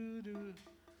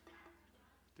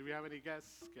Do we have any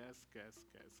guests?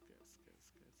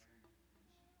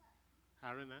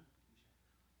 Aaron and?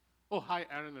 Oh, hi,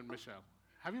 Aaron and Michelle.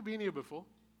 Have you been here before?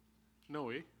 No,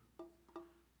 eh?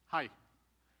 Hi.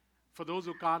 For those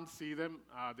who can't see them,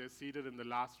 they're seated in the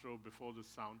last row before the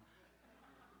sound.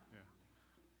 Yeah.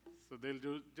 So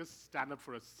just stand up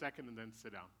for a second and then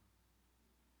sit down.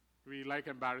 We like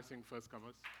embarrassing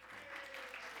first-comers.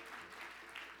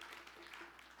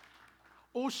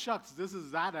 Oh, shucks, this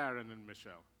is that Aaron and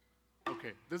Michelle.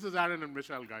 Okay, this is Aaron and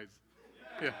Michelle, guys.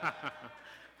 Yeah.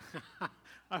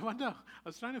 I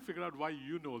was trying to figure out why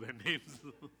you know their names.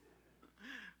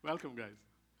 Welcome, guys.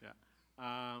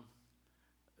 Yeah.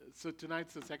 So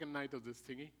tonight's the second night of this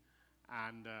thingy,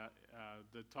 and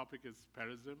the topic is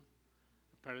Perism.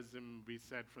 Perism, we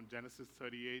said, from Genesis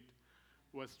 38,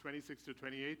 verse 26 to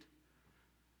 28.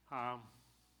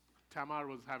 Tamar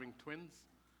was having twins,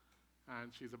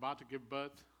 and she's about to give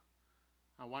birth,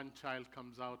 and one child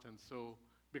comes out, and so,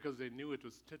 because they knew it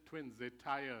was twins, they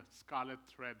tie a scarlet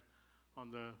thread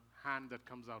on the hand that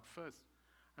comes out first,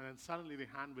 and then suddenly the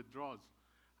hand withdraws,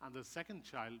 and the second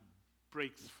child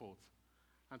breaks forth.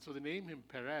 And so they name him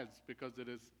Perez because it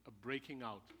is a breaking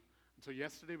out. And so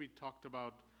yesterday we talked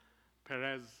about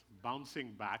Perez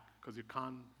bouncing back, because you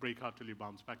can't break out till you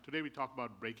bounce back. Today we talk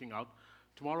about breaking out.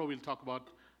 Tomorrow we'll talk about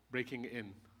breaking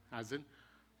in, as in,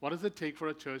 what does it take for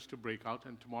a church to break out?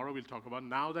 And tomorrow we'll talk about,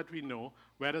 now that we know,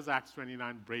 where does Acts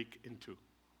 29 break into?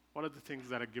 What are the things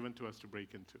that are given to us to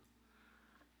break into?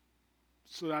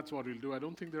 So that's what we'll do. I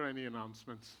don't think there are any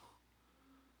announcements,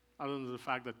 other than the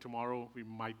fact that tomorrow we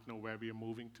might know where we are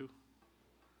moving to.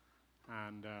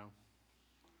 And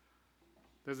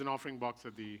there's an offering box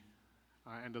at the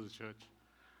end of the church.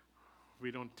 We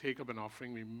don't take up an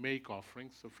offering, we make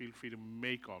offerings, so feel free to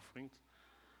make offerings.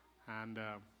 And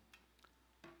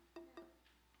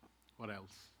what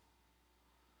else?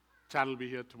 Chad will be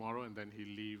here tomorrow, and then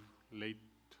he'll leave late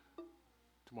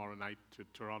tomorrow night to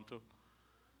Toronto.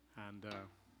 And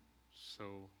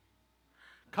so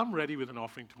come ready with an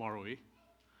offering tomorrow, eh?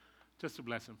 Just to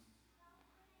bless him.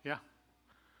 Yeah.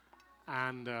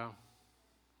 And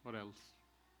what else?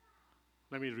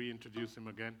 Let me reintroduce him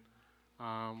again.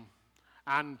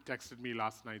 Anne texted me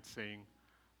last night saying,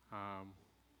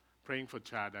 praying for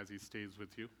Chad as he stays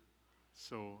with you.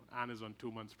 So Anne is on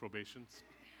 2 months probation.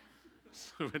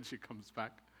 So when she comes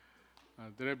back.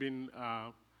 There have been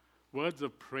words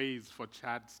of praise for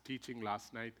Chad's teaching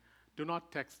last night. Do not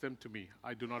text them to me.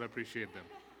 I do not appreciate them.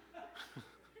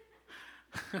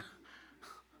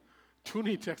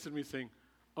 Toonie texted me saying,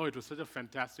 oh, it was such a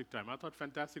fantastic time. I thought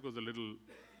fantastic was a little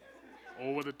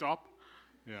over the top.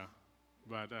 Yeah.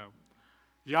 But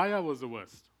Yaya was the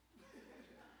worst.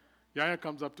 Yaya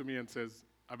comes up to me and says,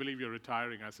 I believe you're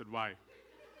retiring. I said, why?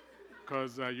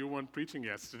 Because you weren't preaching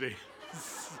yesterday.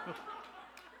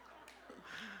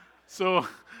 So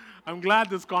I'm glad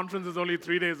this conference is only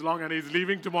 3 days long and he's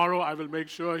leaving tomorrow. I will make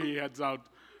sure he heads out.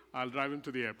 I'll drive him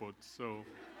to the airport. So,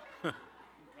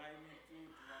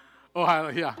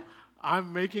 yeah.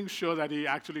 I'm making sure that he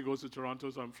actually goes to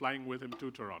Toronto, so I'm flying with him to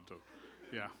Toronto.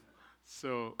 Yeah.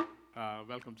 So,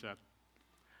 welcome, Chad.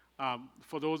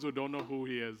 For those who don't know who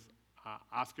he is,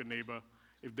 ask your neighbor.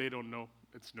 If they don't know,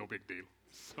 it's no big deal.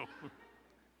 So,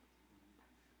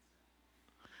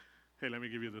 hey, let me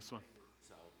give you this one.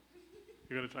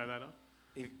 You gonna try that out?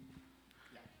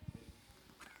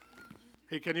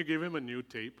 Hey, can you give him a new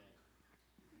tape?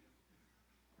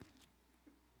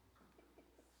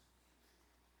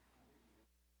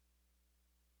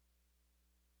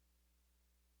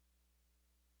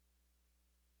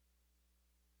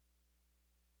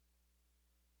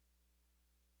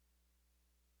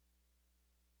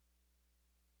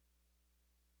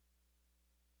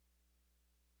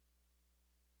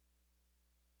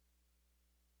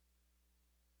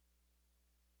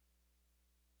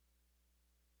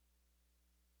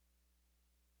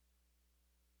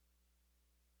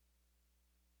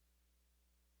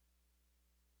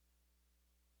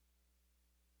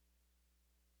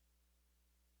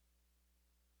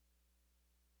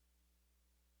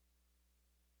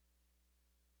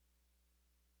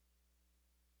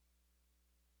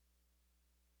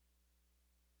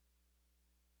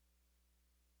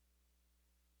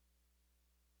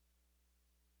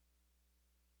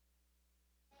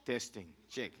 Testing,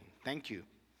 checking. Thank you.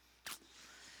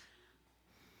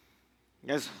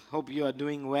 Guys, hope you are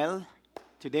doing well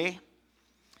today.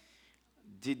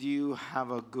 Did you have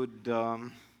a good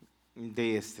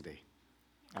day yesterday?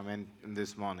 I mean,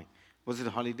 this morning. Was it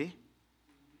a holiday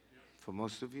for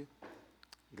most of you?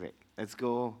 Great. Let's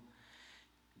go.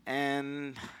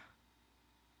 And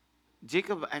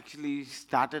Jacob actually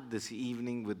started this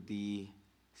evening with the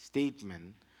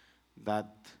statement,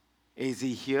 that is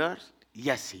he here?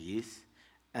 Yes, he is.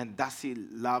 And does he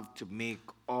love to make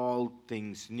all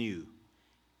things new?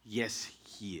 Yes,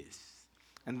 he is.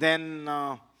 And then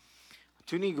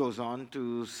Tuni goes on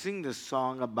to sing the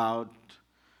song about,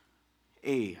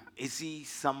 hey, is he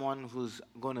someone who's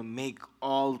going to make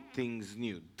all things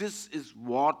new? This is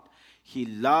what he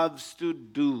loves to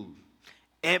do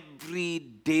every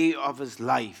day of his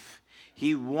life.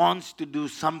 He wants to do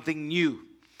something new.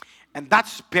 And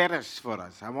that's Perez for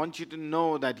us. I want you to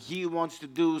know that he wants to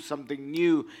do something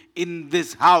new in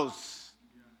this house.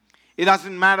 It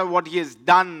doesn't matter what he has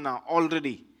done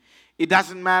already. It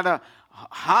doesn't matter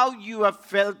how you have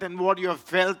felt and what you have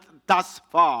felt thus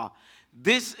far.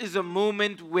 This is a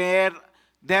moment where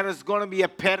there is going to be a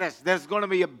Perez. There's going to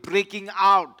be a breaking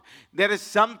out. There is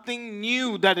something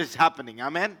new that is happening.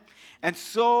 Amen. And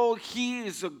so he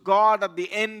is a God at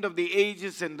the end of the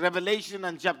ages, and Revelation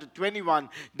and chapter 21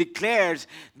 declares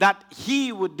that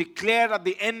he would declare at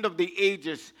the end of the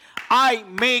ages, I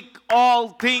make all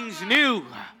things new.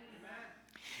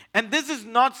 And this is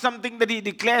not something that he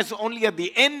declares only at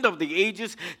the end of the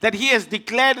ages, that he has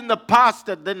declared in the past.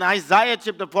 That in Isaiah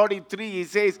chapter 43, he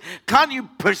says, can't you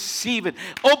perceive it?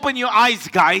 Open your eyes,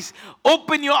 guys.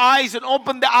 Open your eyes and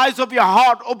open the eyes of your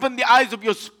heart. Open the eyes of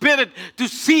your spirit to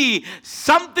see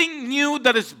something new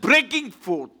that is breaking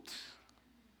forth.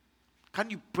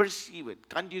 Can't you perceive it?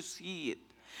 Can't you see it?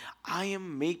 I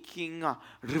am making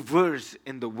rivers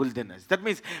in the wilderness. That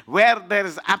means where there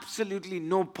is absolutely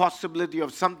no possibility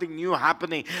of something new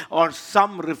happening or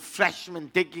some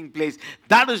refreshment taking place,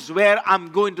 that is where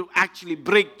I'm going to actually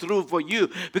break through for you.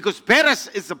 Because Perez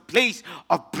is a place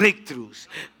of breakthroughs.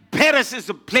 Perez is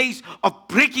a place of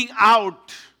breaking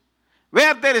out.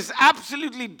 Where there is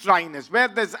absolutely dryness, where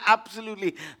there's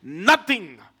absolutely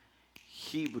nothing,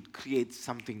 he would create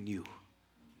something new.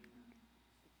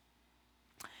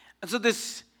 And so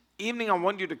this evening, I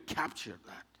want you to capture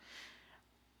that.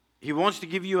 He wants to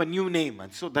give you a new name.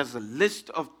 And so there's a list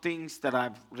of things that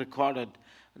I've recorded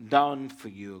down for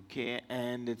you, okay?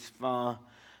 And it's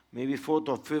maybe fourth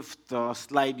or fifth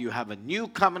slide. You have a new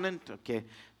covenant, okay?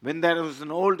 When there was an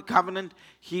old covenant,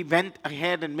 he went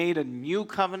ahead and made a new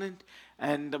covenant.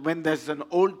 And when there's an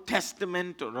Old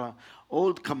Testament or an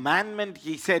old commandment,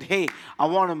 he said, hey, I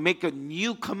want to make a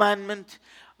new commandment.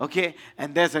 Okay,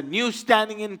 and there's a new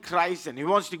standing in Christ, and he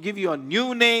wants to give you a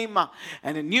new name,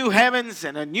 and a new heavens,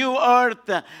 and a new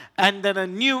earth, and then a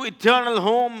new eternal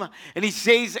home. And he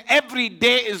says every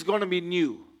day is going to be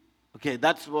new. Okay,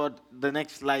 that's what the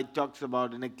next slide talks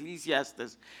about in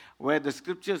Ecclesiastes, where the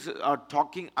scriptures are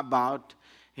talking about,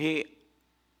 hey,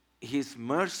 his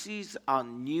mercies are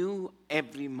new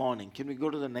every morning. Can we go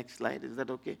to the next slide? Is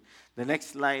that okay? The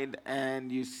next slide,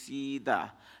 and you see the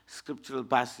scriptural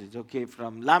passage, okay,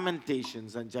 from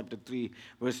Lamentations and chapter 3,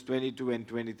 verse 22 and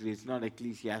 23. It's not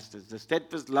Ecclesiastes. The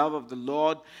steadfast love of the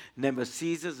Lord never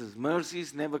ceases. His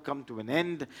mercies never come to an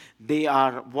end. They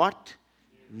are what?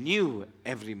 New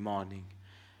every morning.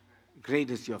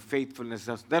 Great is your faithfulness.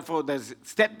 Therefore, there's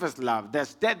steadfast love. There's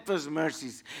steadfast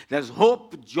mercies. There's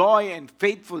hope, joy, and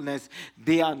faithfulness.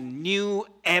 They are new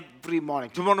every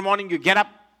morning. Tomorrow morning, you get up,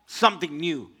 something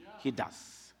new he does.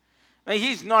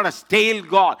 He's not a stale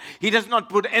God. He does not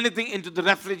put anything into the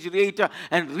refrigerator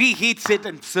and reheats it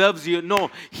and serves you.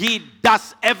 No, he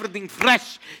does everything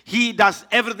fresh. He does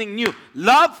everything new.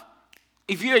 Love,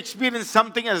 if you experience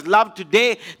something as love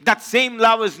today, that same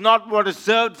love is not what is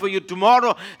served for you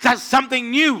tomorrow. That's something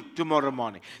new tomorrow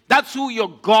morning. That's who your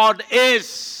God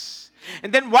is.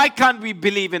 And then why can't we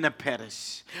believe in a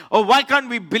Perez? Or why can't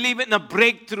we believe in a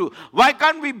breakthrough? Why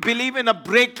can't we believe in a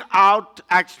breakout?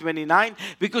 Acts 29.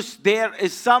 Because there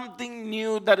is something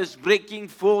new that is breaking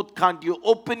forth. Can't you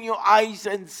open your eyes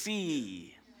and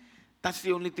see? That's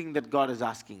the only thing that God is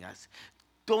asking us.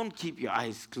 Don't keep your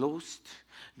eyes closed.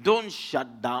 Don't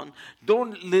shut down.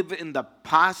 Don't live in the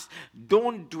past.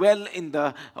 Don't dwell in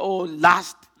the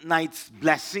last night's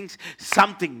blessings.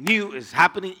 Something new is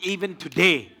happening even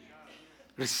today.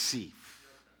 Receive.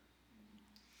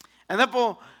 And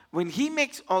therefore, when he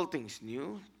makes all things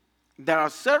new, there are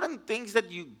certain things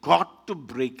that you got to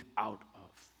break out of.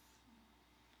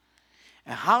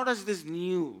 And how does this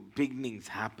new beginnings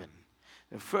happen?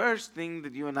 The first thing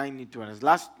that you and I need to understand.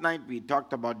 Last night we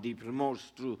talked about deep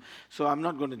remorse, true. So I'm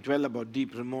not going to dwell about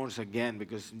deep remorse again,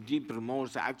 because deep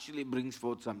remorse actually brings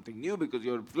forth something new, because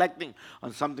you're reflecting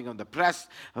on something of the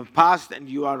past, and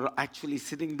you are actually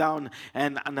sitting down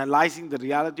and analyzing the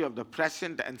reality of the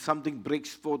present, and something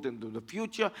breaks forth into the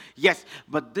future. Yes,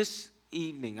 but this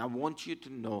evening I want you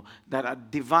to know that a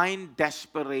divine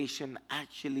desperation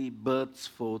actually births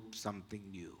forth something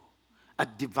new. A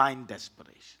divine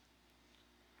desperation.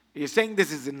 You're saying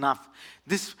this is enough.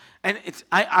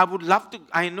 I would love to,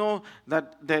 I know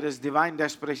that there is divine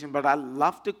desperation, but I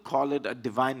love to call it a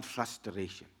divine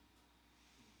frustration.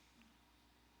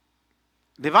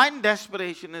 Divine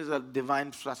desperation is a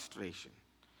divine frustration.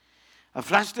 A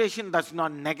frustration that's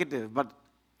not negative, but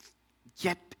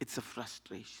yet it's a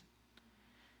frustration.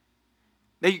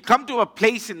 Now you come to a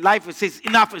place in life where it says,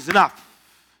 enough is enough.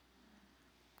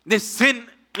 This sin,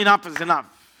 enough is enough.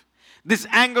 This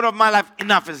anger of my life,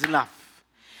 enough is enough.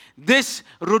 This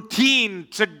routine,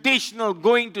 traditional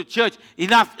going to church,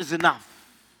 enough is enough.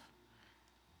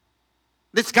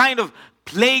 This kind of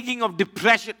plaguing of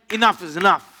depression, enough is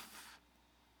enough.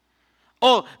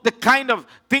 Oh, the kind of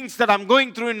things that I'm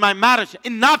going through in my marriage,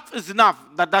 enough is enough.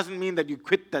 That doesn't mean that you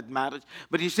quit that marriage,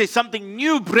 but you say something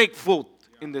new break forth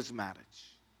in this marriage.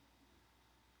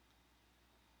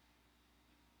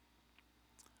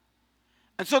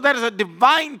 And so there is a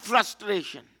divine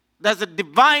frustration. There's a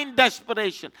divine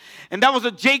desperation. And that was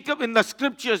a Jacob in the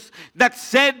scriptures that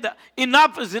said,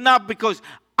 enough is enough because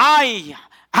I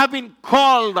have been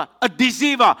called a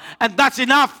deceiver. And that's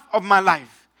enough of my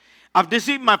life. I've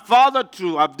deceived my father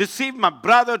true. I've deceived my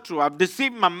brother true. I've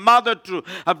deceived my mother true.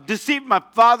 I've deceived my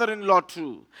father-in-law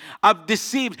true. I've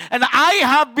deceived. And I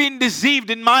have been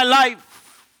deceived in my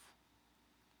life.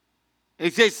 He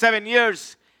says 7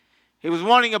 years. He was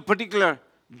wanting a particular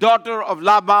daughter of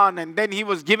Laban, and then he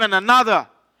was given another.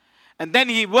 And then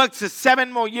he works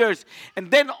 7 more years. And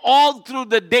then all through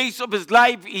the days of his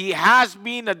life, he has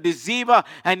been a deceiver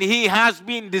and he has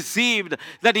been deceived.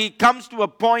 That he comes to a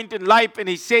point in life and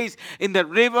he says, in the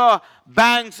river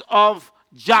banks of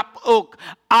Jabbok,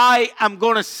 I am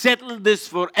going to settle this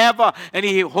forever. And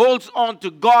he holds on to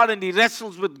God and he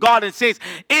wrestles with God and says,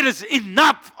 it is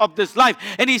enough of this life.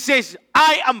 And he says,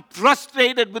 I am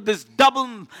frustrated with this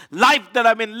double life that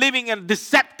I've been living and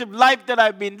deceptive life that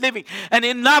I've been living. And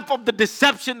enough of the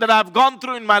deception that I've gone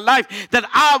through in my life that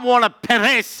I want to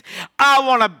Perez. I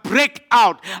want to break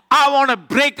out. I want to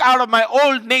break out of my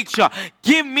old nature.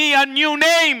 Give me a new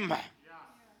name.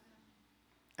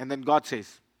 And then God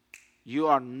says, you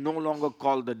are no longer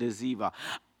called the deceiver.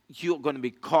 You're going to be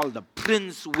called the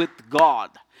prince with God.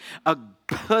 A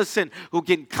person who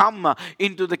can come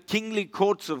into the kingly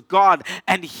courts of God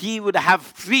and he would have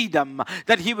freedom.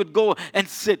 That he would go and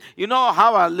sit. You know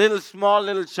how a small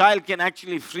little child can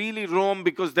actually freely roam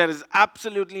because there is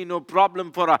absolutely no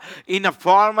problem in a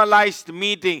formalized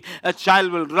meeting. A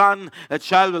child will run. A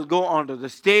child will go onto the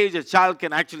stage. A child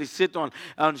can actually sit on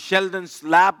Sheldon's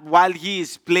lap while he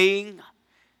is playing.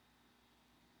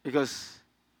 Because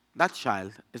that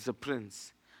child is a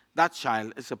prince. That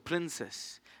child is a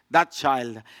princess. That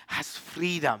child has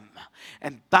freedom.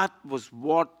 And that was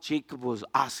what Jacob was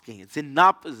asking. It's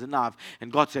enough is enough.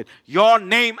 And God said, your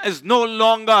name is no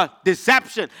longer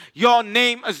deception. Your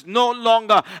name is no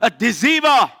longer a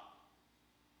deceiver.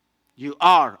 You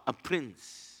are a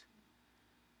prince.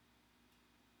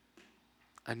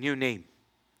 A new name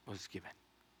was given.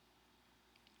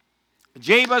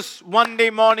 Jabez, one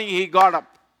day morning, he got up.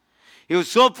 He was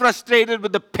so frustrated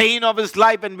with the pain of his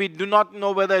life, and we do not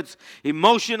know whether it's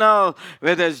emotional,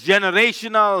 whether it's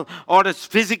generational, or it's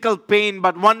physical pain.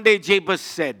 But one day Jabez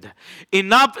said,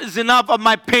 enough is enough of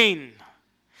my pain.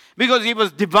 Because he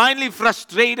was divinely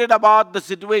frustrated about the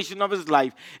situation of his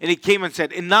life. And he came and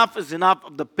said, enough is enough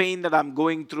of the pain that I'm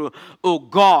going through. Oh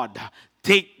God,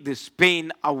 take this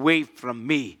pain away from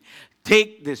me.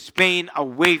 Take this pain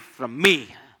away from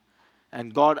me.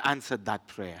 And God answered that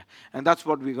prayer. And that's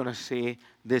what we're going to say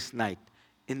this night.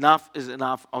 Enough is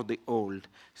enough of the old.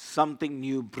 Something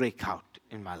new break out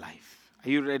in my life. Are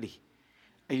you ready?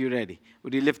 Are you ready?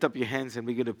 Would you lift up your hands and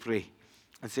we're going to pray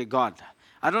and say, God,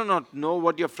 I do not know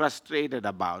what you're frustrated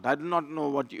about. I do not know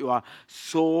what you are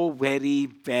so very,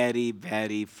 very,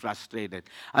 very frustrated.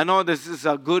 I know this is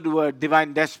a good word,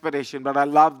 divine desperation, but I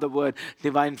love the word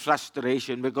divine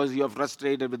frustration because you're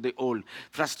frustrated with the old,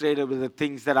 frustrated with the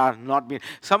things that are not being.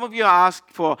 Some of you ask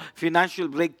for financial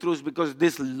breakthroughs because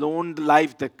this loaned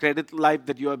life, the credit life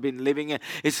that you have been living in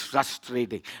is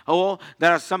frustrating. Oh,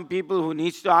 there are some people who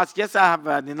need to ask, yes, I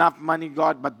have enough money,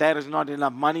 God, but there is not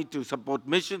enough money to support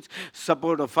missions,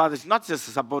 support of fathers, not just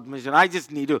to support mission. I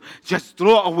just need to just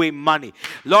throw away money.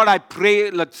 Lord, I pray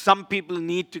that some people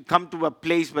need to come to a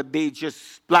place where they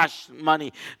just splash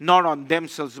money, not on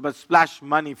themselves, but splash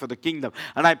money for the kingdom.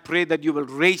 And I pray that you will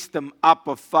raise them up,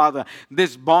 oh Father.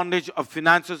 This bondage of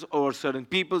finances over certain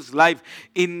people's life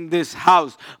in this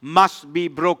house must be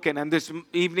broken. And this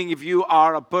evening, if you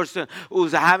are a person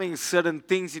who's having certain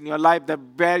things in your life that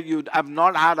where you have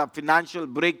not had a financial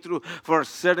breakthrough for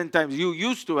certain times, you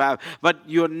used to have, but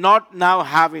you're not now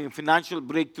having financial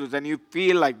breakthroughs and you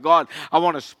feel like, God, I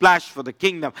want to splash for the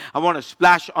kingdom. I want to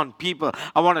splash on people.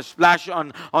 I want to splash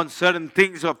on certain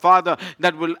things, oh Father,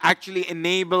 that will actually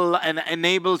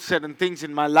enable certain things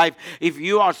in my life. If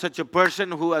you are such a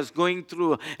person who is going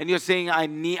through and you're saying,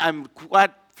 I'm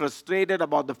quite frustrated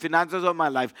about the finances of my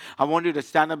life, I want you to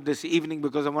stand up this evening,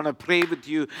 because I want to pray with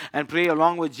you and pray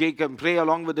along with Jacob, pray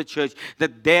along with the church,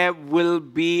 that there will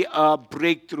be a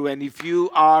breakthrough. And if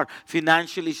you are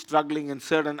financially struggling in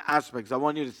certain aspects, I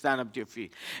want you to stand up to your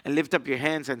feet and lift up your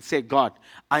hands and say, God,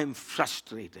 I'm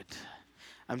frustrated.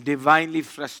 I'm divinely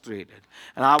frustrated.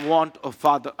 And I want, oh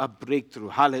Father, a breakthrough.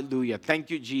 Hallelujah. Thank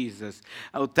you, Jesus.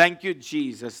 Oh, thank you,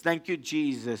 Jesus. Thank you,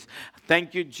 Jesus.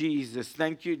 Thank you, Jesus.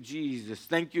 Thank you, Jesus.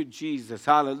 Thank you, Jesus.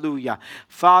 Hallelujah.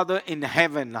 Father in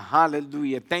heaven.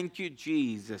 Hallelujah. Thank you,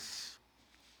 Jesus.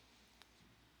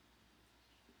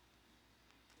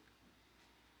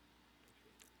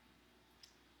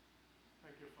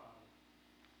 Thank you, Father.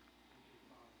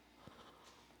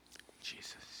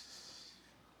 Jesus.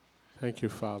 Thank you,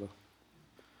 Father.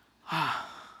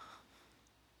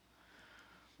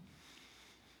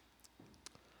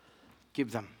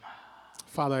 Give them.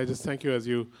 Father, I just thank you as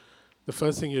the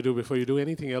first thing you do before you do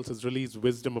anything else is release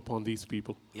wisdom upon these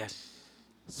people. Yes.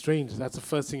 Strange, that's the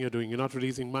first thing you're doing. You're not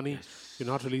releasing money. Yes. You're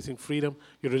not releasing freedom.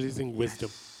 You're releasing wisdom.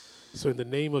 So in the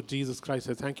name of Jesus Christ,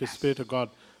 I thank you, Spirit of God,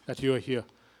 that you are here.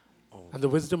 And the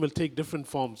wisdom will take different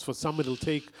forms. For some, it'll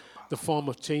take the form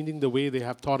of changing the way they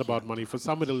have thought about money. For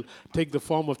some, it'll take the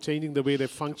form of changing the way they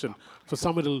function. For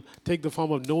some, it'll take the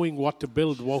form of knowing what to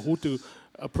build, who to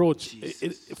approach.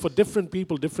 For different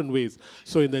people, different ways.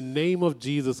 So in the name of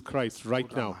Jesus Christ,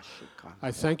 right now,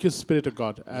 I thank you, Spirit of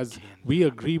God, as we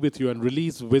agree with you and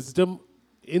release wisdom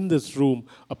in this room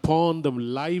upon the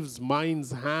lives,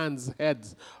 minds, hands,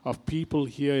 heads of people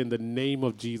here in the name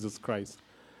of Jesus Christ.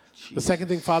 Jesus. The second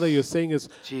thing, Father, you're saying is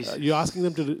you're asking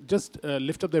them to just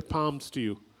lift up their palms to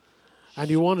you. And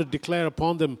you want to declare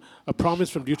upon them a promise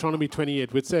from Deuteronomy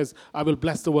 28, which says, I will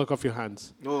bless the work of your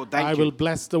hands. Oh, thank I you. will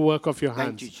bless the work of your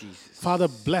hands. Thank you, Jesus. Father,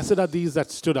 blessed are these that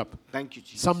stood up. Thank you,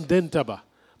 Jesus. Some didn't, Abba.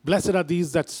 Blessed are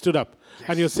these that stood up. Yes.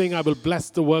 And you're saying, I will bless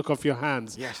the work of your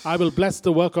hands. Yes. I will bless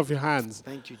the work of your hands.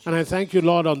 Thank you, Jesus. And I thank you,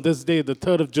 Lord, on this day, the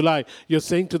 3rd of July, you're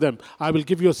saying to them, I will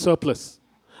give you a surplus.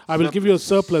 I will give you a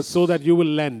surplus so that you will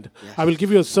lend. Yes. I will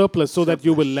give you a surplus so that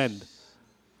you will lend.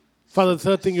 Father, the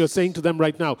third thing you're saying to them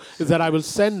right now is that I will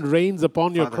send rains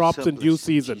upon your crops in due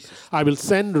season. I will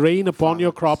send rain upon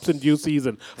your crops in due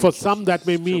season. For some, that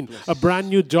may mean a brand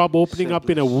new job opening up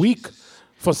in a week.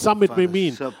 For some, it may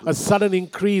mean a sudden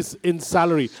increase in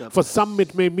salary. For some,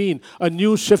 it may mean a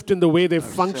new shift in the way they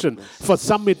function. For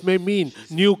some, it may mean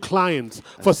new clients.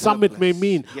 For some, it may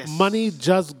mean money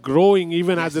just growing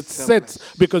even as it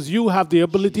sits, because you have the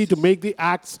ability to make the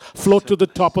axe float to the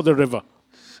top of the river.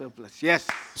 Yes.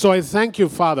 So I thank you,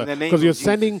 Father, because you're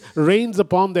sending rains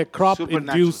upon their crop in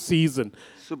due season.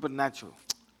 Supernatural.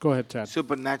 Go ahead, Chad.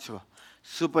 Supernatural.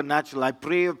 Supernatural. I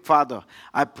pray, Father,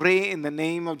 I pray in the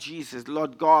name of Jesus,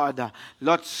 Lord God,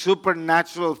 Lord,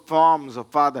 supernatural forms of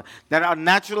Father. There are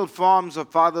natural forms of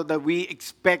Father that we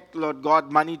expect, Lord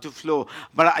God, money to flow.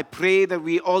 But I pray that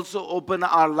we also open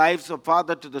our lives, of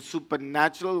Father, to the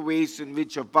supernatural ways in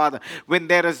which, of Father, when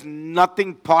there is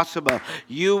nothing possible,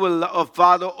 you will, of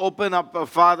Father, open up, of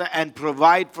Father, and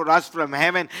provide for us from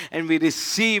heaven, and we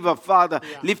receive, of Father.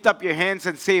 Lift up your hands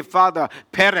and say, Father,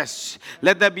 Perez,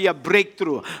 let there be a breakthrough.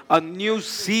 A new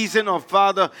season of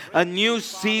Father, a new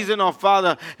season of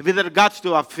Father with regards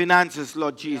to our finances,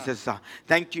 Lord Jesus.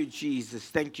 Thank you, Jesus.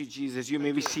 Thank you, Jesus. You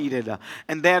may be seated.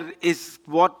 And there is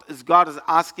what God is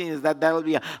asking is that there will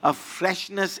be a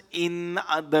freshness in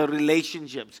the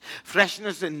relationships,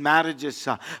 freshness in marriages,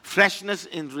 freshness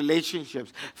in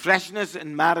relationships, freshness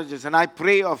in marriages. And I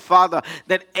pray, oh Father,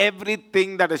 that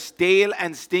everything that is stale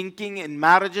and stinking in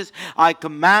marriages, I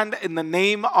command in the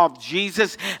name of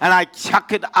Jesus, and I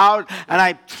chuck it out, and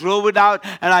I throw it out,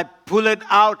 and I pull it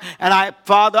out, and I,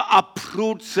 Father,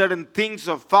 uproot certain things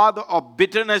of Father of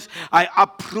bitterness. I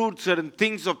uproot certain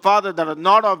things of Father that are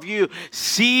not of you.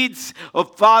 Seeds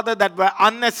of Father that were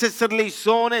unnecessarily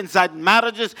sown inside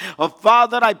marriages. Of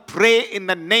Father, I pray in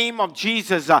the name of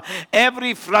Jesus,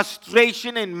 every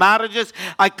frustration in marriages,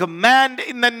 I command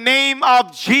in the name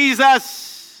of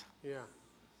Jesus. Yeah.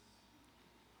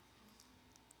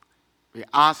 We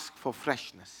ask for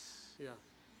freshness.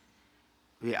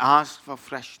 We ask for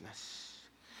freshness.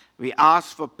 We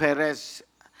ask for Perez,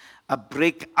 a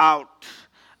breakout,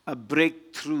 a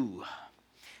breakthrough,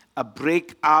 a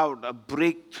breakout, a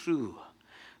breakthrough.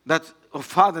 That's, oh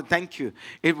Father, thank you.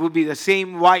 It would be the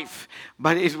same wife,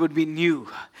 but it would be new.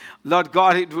 Lord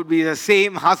God, it would be the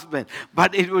same husband,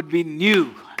 but it would be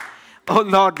new. Oh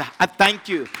Lord, I thank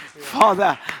you.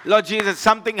 Father, Lord Jesus,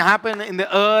 something happened in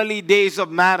the early days of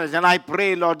marriage. And I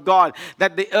pray, Lord God,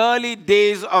 that the early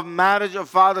days of marriage, oh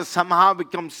Father, somehow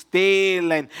become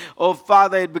stale. And, oh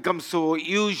Father, it becomes so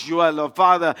usual. Oh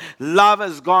Father, love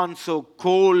has gone so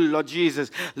cold, Lord Jesus.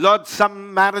 Lord,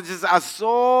 some marriages are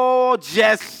so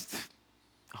just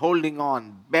holding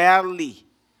on, barely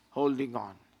holding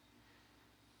on.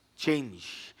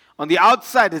 Change. On the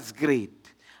outside, it's great.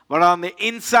 But on the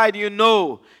inside,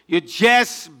 you're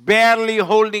just barely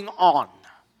holding on.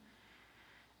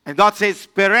 And God says,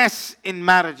 Perez in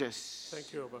marriages.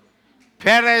 Thank you, Abba.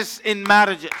 Perez in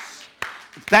marriages.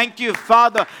 Thank you,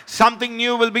 Father. Something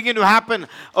new will begin to happen.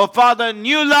 Oh, Father,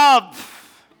 new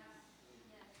love.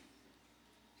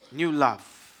 New love.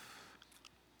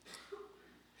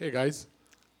 Hey, guys.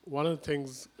 One of the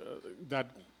things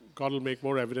that God will make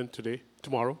more evident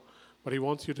tomorrow, but He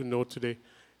wants you to know today,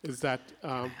 is that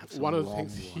one of the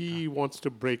things He wants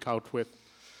to break out with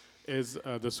is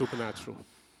the supernatural.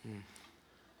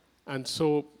 And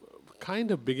so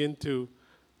kind of begin to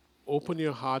open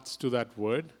your hearts to that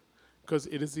word, because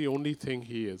it is the only thing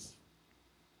He is.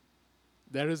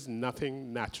 There is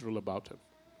nothing natural about Him.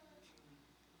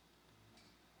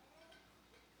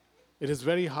 It is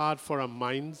very hard for our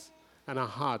minds and our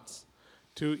hearts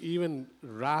to even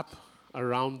wrap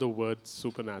around the word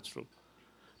supernatural.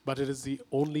 But it is the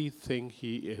only thing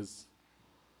He is.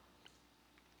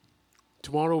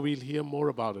 Tomorrow we'll hear more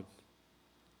about it.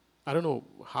 I don't know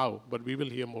how, but we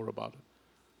will hear more about it.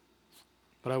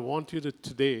 But I want you to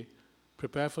today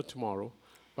prepare for tomorrow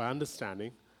by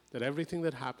understanding that everything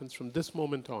that happens from this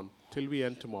moment on till we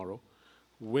end tomorrow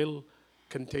will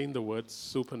contain the word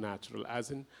supernatural, as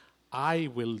in, I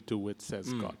will do it,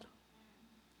 says God.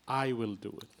 I will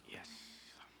do it. Yes.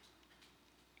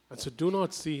 And so do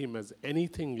not see Him as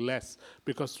anything less,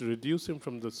 because to reduce Him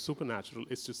from the supernatural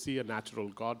is to see a natural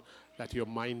God that your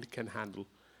mind can handle.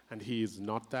 And He is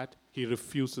not that. He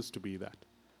refuses to be that.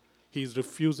 He is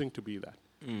refusing to be that.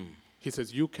 He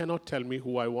says, you cannot tell me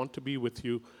who I want to be with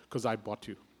you because I bought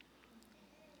you.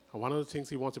 And one of the things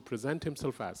He wants to present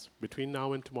Himself as between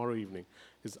now and tomorrow evening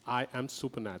is, I am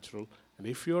supernatural. And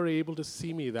if you're able to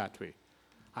see me that way,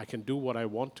 I can do what I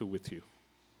want to with you.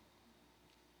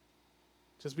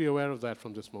 Just be aware of that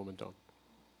from this moment on.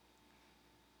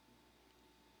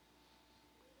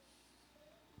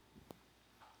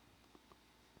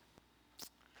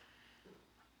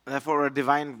 Therefore, a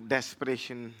divine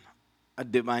desperation, a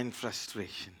divine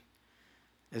frustration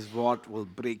is what will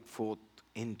break forth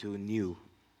into new.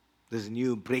 There's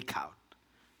new breakout.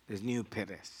 There's new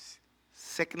Perez.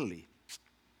 Secondly,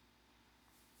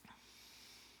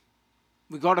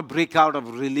 we got to break out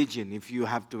of religion if you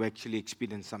have to actually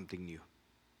experience something new.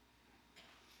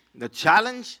 The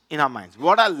challenge in our minds.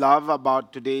 What I love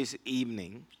about today's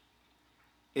evening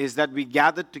is that we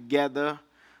gathered together,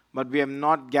 but we have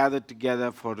not gathered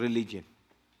together for religion.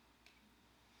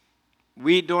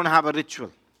 We don't have a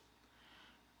ritual.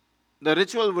 The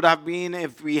ritual would have been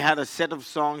if we had a set of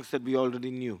songs that we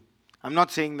already knew. I'm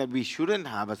not saying that we shouldn't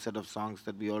have a set of songs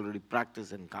that we already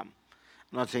practice and come.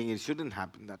 I'm not saying it shouldn't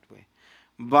happen that way.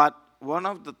 But one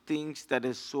of the things that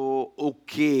is so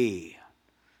okay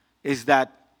is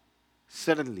that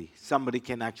suddenly somebody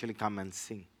can actually come and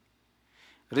sing.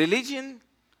 Religion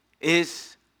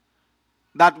is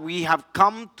that we have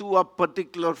come to a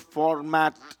particular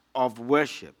format of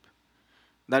worship,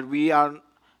 that we are,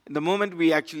 the moment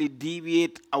we actually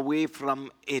deviate away from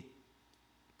it,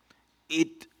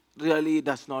 it really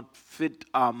does not fit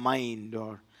our mind,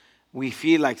 or we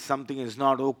feel like something is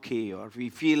not okay, or we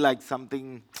feel like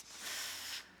something.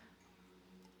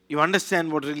 You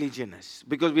understand what religion is,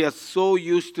 because we are so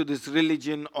used to this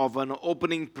religion of an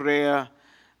opening prayer,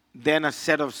 then a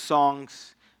set of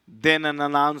songs, then an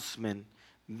announcement,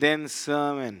 then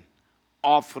sermon,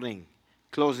 offering,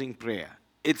 closing prayer.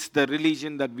 It's the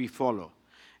religion that we follow.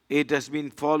 It has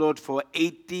been followed for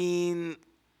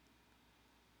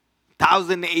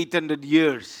 18,800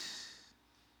 years.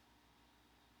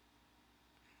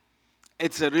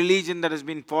 It's a religion that has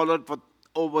been followed for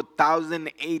over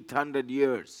 1,800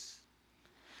 years.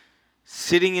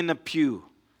 Sitting in a pew,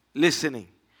 listening,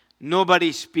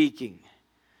 nobody speaking.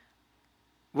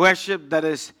 Worship that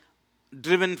is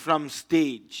driven from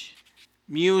stage.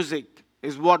 Music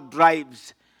is what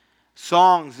drives.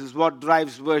 Songs is what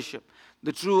drives worship.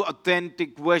 The true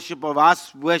authentic worship of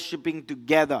us worshiping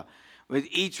together, with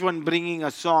each one bringing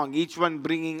a song, each one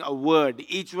bringing a word,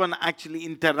 each one actually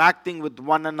interacting with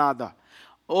one another.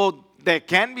 Oh, there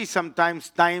can be sometimes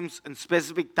times and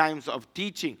specific times of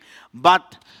teaching,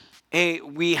 but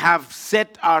we have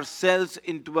set ourselves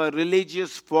into a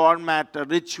religious format, a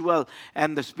ritual,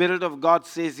 and the Spirit of God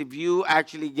says if you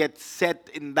actually get set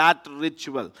in that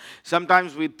ritual,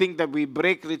 sometimes we think that we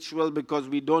break ritual because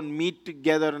we don't meet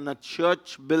together in a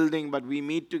church building, but we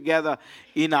meet together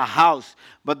in a house.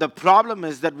 But the problem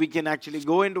is that we can actually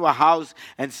go into a house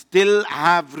and still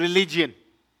have religion.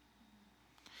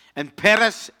 And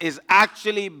Perez is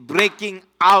actually breaking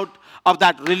out of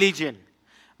that religion.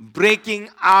 Breaking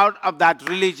out of that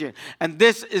religion. And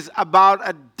this is about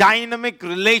a dynamic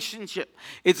relationship.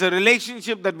 It's a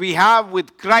relationship that we have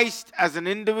with Christ as an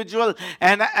individual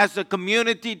and as a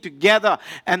community together.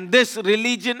 And this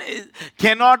religion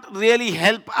cannot really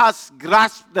help us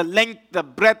grasp the length, the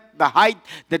breadth, the height,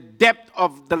 the depth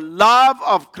of the love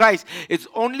of Christ. It's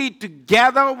only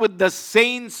together with the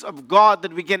saints of God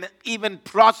that we can even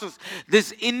process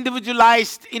this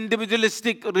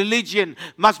individualistic religion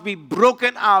must be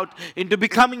broken out into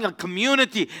becoming a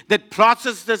community that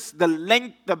processes the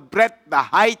length, the breadth, the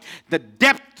height, the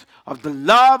depth of the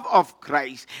love of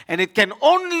Christ. And it can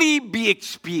only be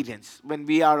experienced when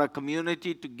we are a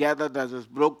community together that has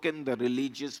broken the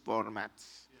religious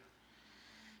formats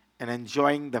and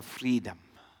enjoying the freedom.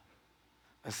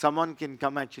 Someone can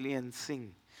come actually and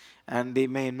sing, and they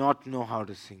may not know how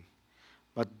to sing,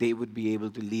 but they would be able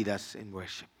to lead us in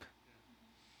worship.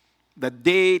 The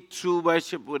day true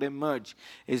worship would emerge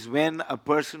is when a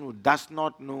person who does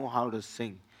not know how to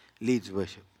sing leads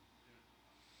worship.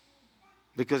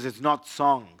 Because it's not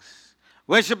songs.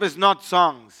 Worship is not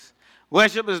songs.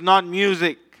 Worship is not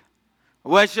music.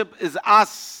 Worship is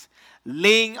us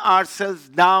laying ourselves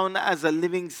down as a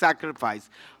living sacrifice,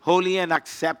 holy and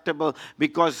acceptable,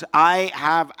 because I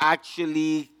have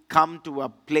actually come to a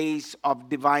place of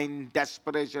divine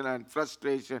desperation and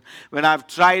frustration when I've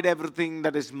tried everything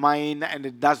that is mine and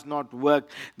it does not work,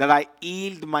 that I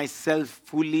yield myself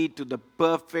fully to the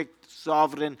perfect,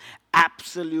 sovereign,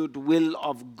 absolute will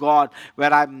of God,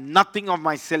 where I have nothing of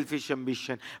my selfish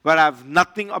ambition, where I have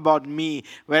nothing about me,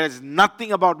 where it's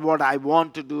nothing about what I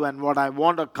want to do and what I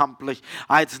want to accomplish.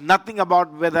 It's nothing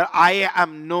about whether I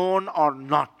am known or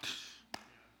not.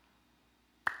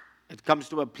 It comes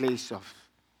to a place of,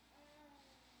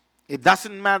 it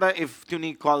doesn't matter if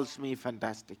Tuni calls me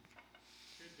fantastic.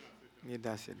 It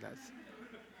does.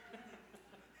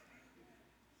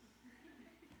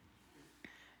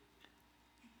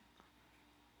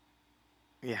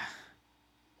 Yeah.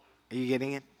 Are you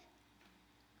getting it?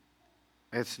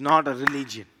 It's not a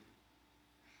religion.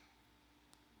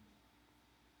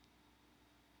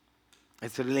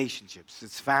 It's relationships.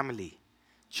 It's family.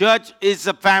 Church is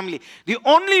a family. The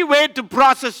only way to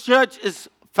process church is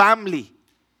family.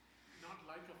 Not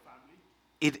like a family.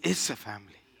 It is a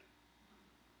family.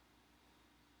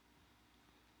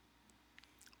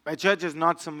 My church is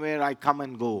not somewhere I come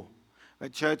and go. My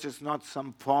church is not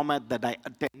some format that I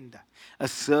attend, a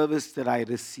service that I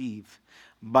receive,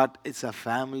 but it's a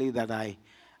family that I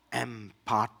am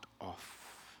part of.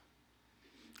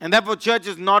 And therefore, church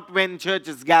is not when church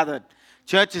is gathered.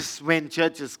 Church is when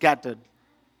church is scattered.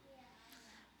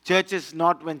 Church is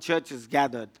not when church is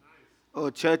gathered.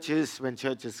 Oh, church is when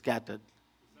church is scattered.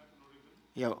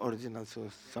 Yeah, original. So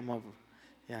some of,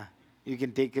 yeah, you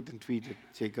can take it and tweet it,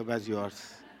 Jacob, as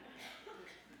yours.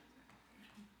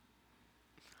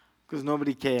 Because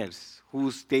nobody cares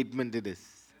whose statement it is.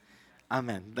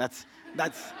 Amen. That's. You're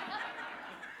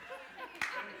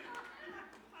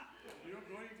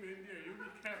going to India, you be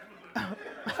careful.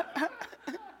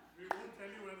 We won't tell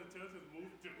you where the church has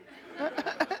moved to.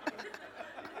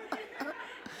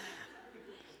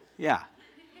 Yeah.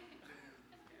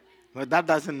 But that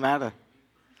doesn't matter.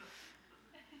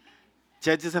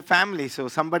 Church is a family, so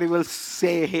somebody will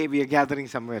say, hey, we are gathering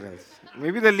somewhere else.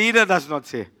 Maybe the leader does not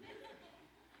say.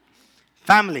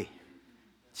 Family.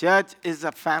 Church is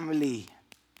a family.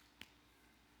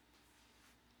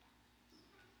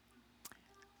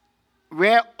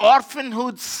 Where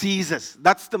orphanhood ceases.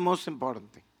 That's the most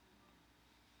important thing.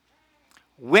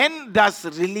 When does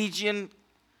religion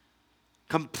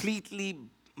completely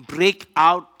break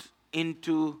out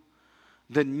into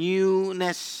the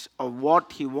newness of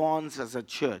what he wants as a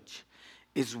church?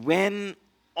 Is when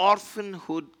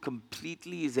orphanhood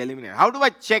completely is eliminated. How do I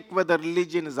check whether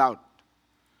religion is out?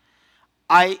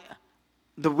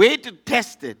 The way to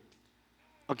test it,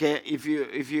 okay, if you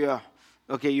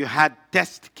you had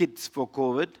test kits for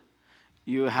COVID,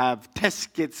 you have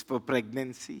test kits for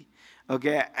pregnancy,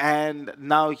 okay, and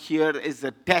now here is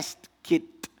a test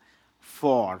kit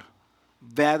for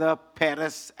whether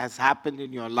Perez has happened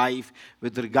in your life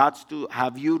with regards to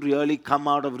have you really come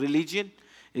out of religion?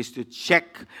 is to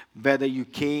check whether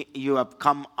you have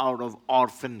come out of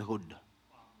orphanhood.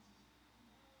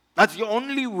 That's the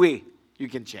only way you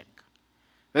can check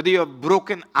whether you have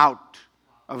broken out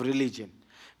of religion.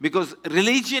 Because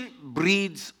religion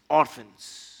breeds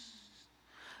orphans.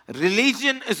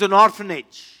 Religion is an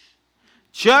orphanage.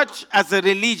 Church as a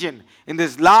religion in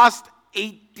this last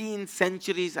 18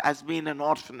 centuries has been an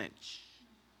orphanage.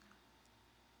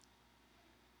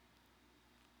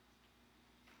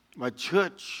 But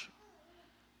church,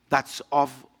 that's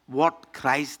of what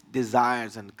Christ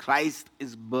desires and Christ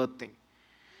is birthing.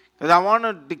 Because I want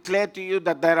to declare to you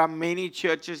that there are many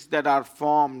churches that are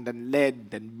formed and led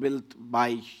and built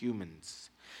by humans.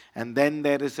 And then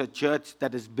there is a church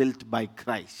that is built by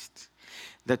Christ.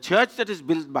 The church that is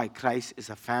built by Christ is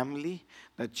a family.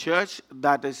 The church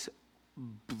that is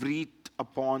breathed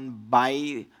upon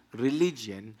by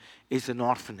religion is an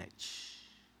orphanage.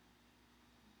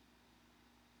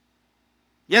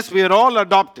 Yes, we are all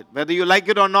adopted, whether you like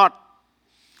it or not.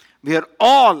 We are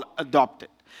all adopted.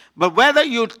 But whether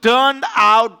you turned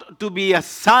out to be a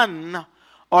son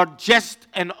or just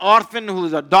an orphan who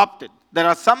is adopted, there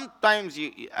are sometimes,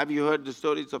 have you heard the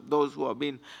stories of those who have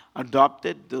been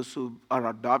adopted? Those who are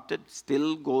adopted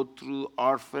still go through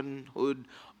orphanhood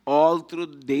all through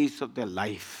the days of their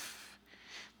life.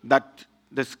 That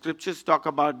the scriptures talk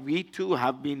about, we too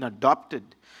have been adopted.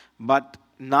 But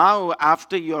now,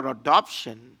 after your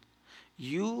adoption,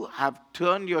 you have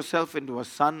turned yourself into a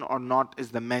son or not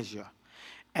is the measure.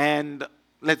 And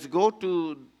let's go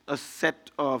to a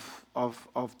set of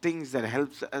things that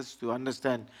helps us to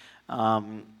understand.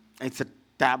 It's a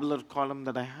tabular column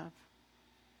that I have.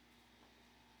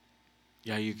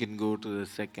 Yeah, you can go to the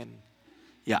second.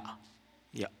 Yeah.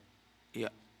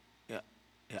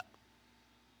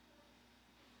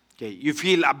 Okay, you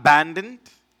feel abandoned.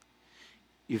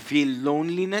 You feel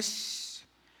loneliness.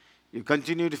 You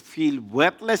continue to feel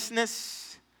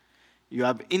worthlessness. You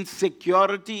have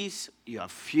insecurities. You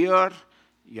have fear.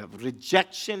 You have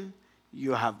rejection.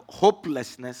 You have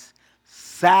hopelessness,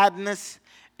 sadness,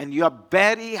 and you are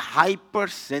very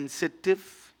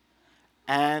hypersensitive,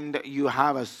 and you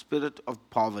have a spirit of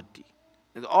poverty.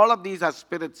 And all of these are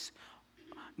spirits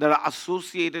that are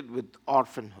associated with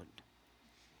orphanhood.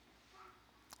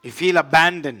 You feel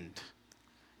abandoned.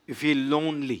 You feel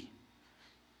lonely.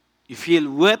 You feel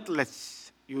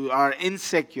worthless. You are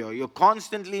insecure. You're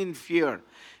constantly in fear.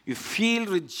 You feel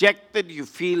rejected. You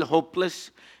feel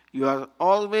hopeless. You are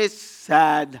always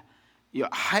sad. You're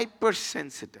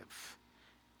hypersensitive.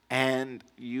 And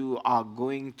you are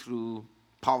going through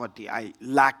poverty. I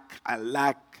lack.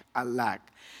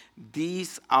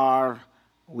 These are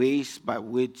ways by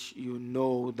which you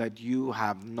know that you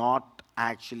have not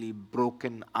actually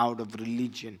broken out of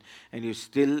religion and you're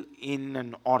still in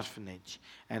an orphanage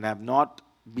and have not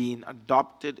been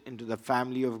adopted into the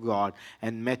family of God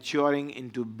and maturing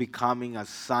into becoming a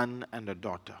son and a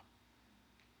daughter.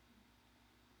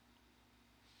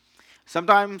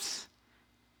 Sometimes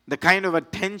the kind of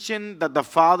attention that the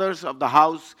fathers of the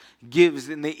house gives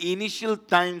in the initial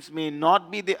times may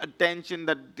not be the attention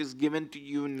that is given to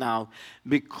you now,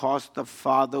 because the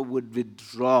father would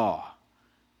withdraw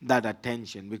that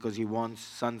attention because he wants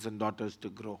sons and daughters to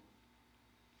grow.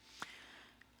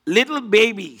 Little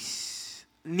babies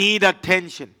need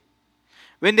attention.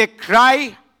 When they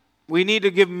cry, we need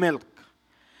to give milk.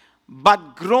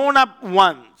 But grown-up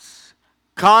ones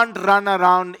can't run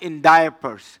around in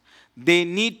diapers. They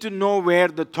need to know where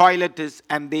the toilet is,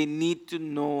 and they need to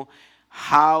know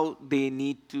how they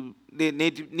need to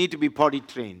be potty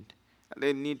trained.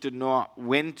 They need to know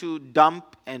when to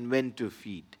dump and when to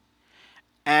feed.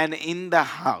 And in the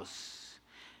house,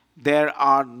 there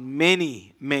are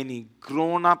many, many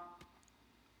grown-up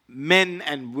men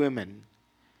and women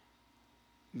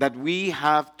that we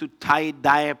have to tie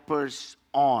diapers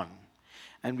on.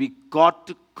 And we got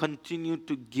to continue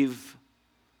to give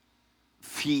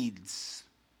feeds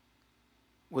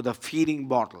with a feeding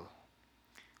bottle.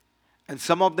 And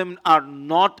some of them are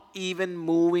not even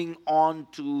moving on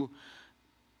to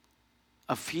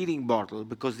a feeding bottle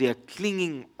because they are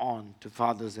clinging on to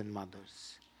fathers and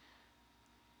mothers.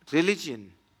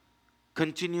 Religion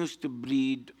continues to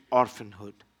breed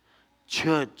orphanhood.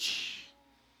 Church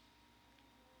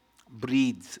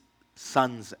breeds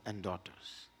sons and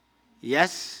daughters.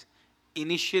 Yes,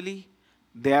 initially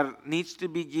there needs to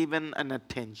be given an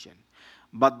attention.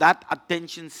 But that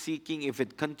attention seeking, if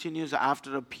it continues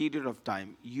after a period of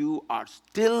time, you are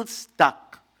still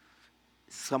stuck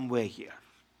somewhere here.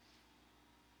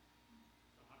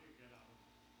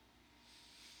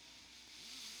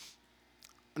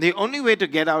 The only way to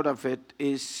get out of it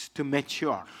is to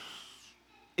mature,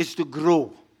 is to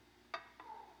grow.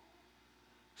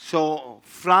 So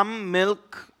from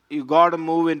milk, you got to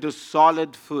move into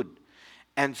solid food.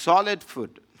 And solid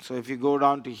food. So if you go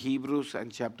down to Hebrews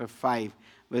and chapter 5,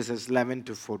 verses 11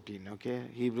 to 14, okay?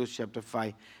 Hebrews chapter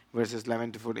 5, verses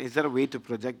 11 to 14. Is there a way to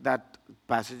project that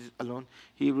passage alone?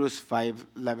 Hebrews 5,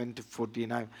 11 to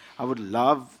 14. I would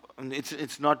love,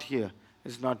 it's not here.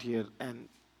 It's not here. And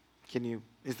can you,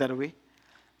 is there a way?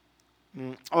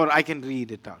 Or I can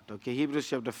read it out, okay? Hebrews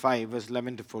chapter 5, verse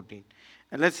 11 to 14.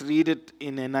 And let's read it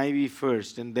in NIV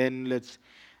first, and then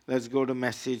let's go to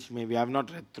message. Maybe I've not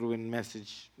read through in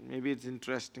message. Maybe it's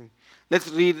interesting. Let's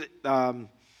read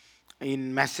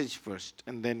in message first,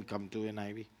 and then come to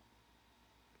NIV.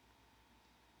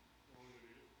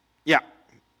 Yeah.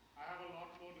 I have a lot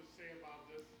more to say about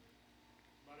this,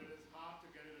 but it is hard to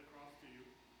get it across to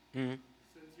you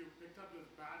since you picked up this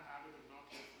bad habit of not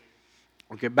listening.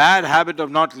 Okay, bad habit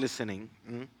of not listening.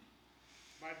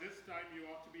 By this time, you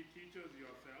ought to be teachers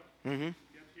yourself.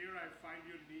 Yet here I find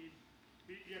you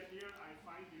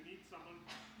need someone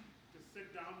to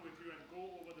sit down with you and go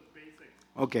over the basics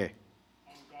Okay.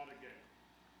 on God again,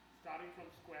 starting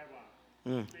from square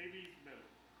one. Baby's milk,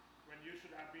 when you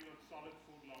should have been on solid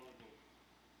food long ago.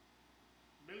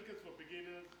 Milk is for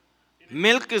beginners.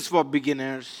 Milk is for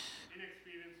beginners,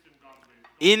 Inexperienced in God's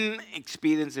ways.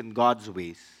 inexperienced in God's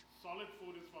ways. Solid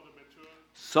food is for the mature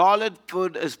Solid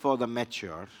food is for the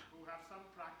mature. who have some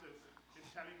practice in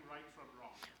telling right from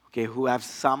wrong. Okay, who have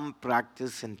some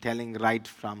practice in telling right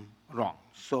from wrong.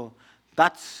 So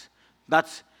that's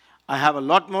I have a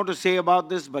lot more to say about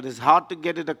this, but it's hard to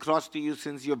get it across to you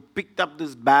since you've picked up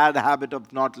this bad habit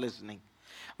of not listening.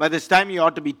 By this time, you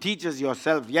ought to be teachers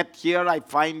yourself. Yet here I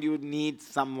find you need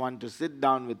someone to sit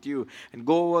down with you and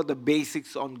go over the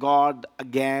basics on God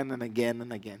again and again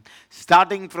and again.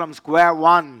 Starting from square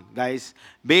one, guys.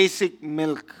 Basic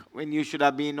milk when you should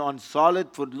have been on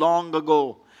solid food long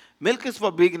ago. Milk is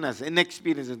for beginners,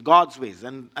 inexperienced in God's ways.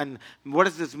 And what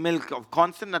is this milk? Of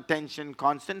constant attention,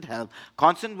 constant help,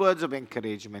 constant words of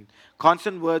encouragement,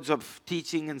 constant words of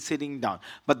teaching and sitting down.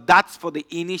 But that's for the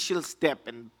initial step.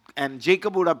 And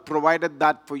Jacob would have provided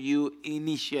that for you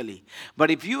initially. But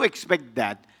if you expect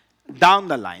that down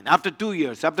the line, after 2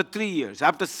 years, after 3 years,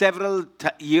 after several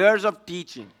years of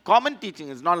teaching, common teaching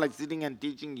is not like sitting and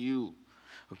teaching you.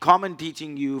 Common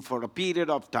teaching you for a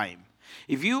period of time.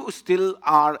 If you still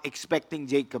are expecting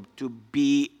Jacob to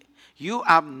be, you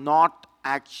have not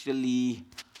actually,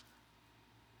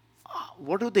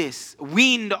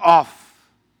 weaned off.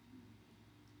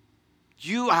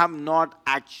 You have not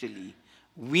actually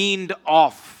weaned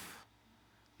off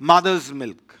mother's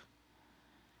milk.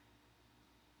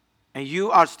 And you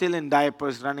are still in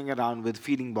diapers running around with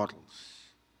feeding bottles.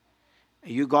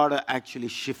 You got to actually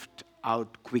shift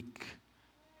out quick.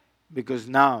 Because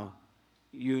now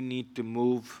you need to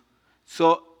move.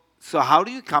 So how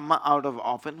do you come out of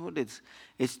orphanhood?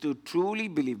 It's to truly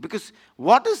believe. Because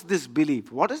what is this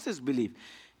belief? What is this belief?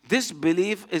 This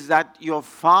belief is that your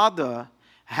father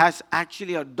has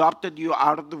actually adopted you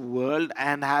out of the world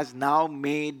and has now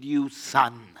made you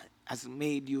son, has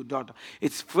made you daughter.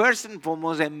 It's first and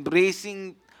foremost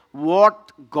embracing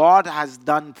what God has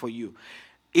done for you.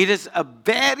 It is a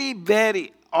very,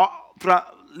 very,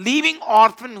 leaving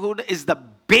orphanhood is the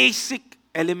basic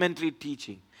elementary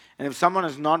teaching. And if someone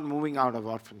is not moving out of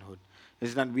orphanhood,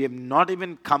 is that we have not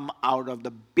even come out of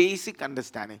the basic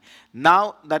understanding.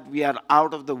 Now that we are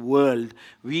out of the world,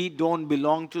 we don't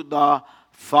belong to the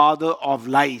father of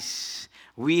lies.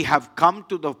 We have come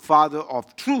to the father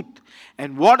of truth.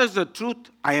 And what is the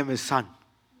truth? I am his son.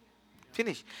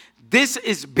 Finish. This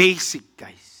is basic,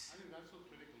 guys. I think that's so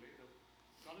critical.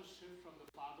 Got to shift from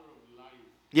the father of lies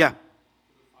Yeah. to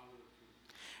the father of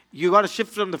truth. You got to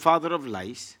shift from the father of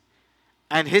lies,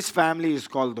 and his family is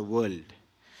called the world.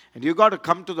 And you got to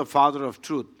come to the father of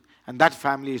truth, and that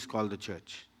family is called the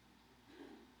church.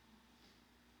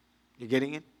 You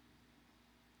getting it?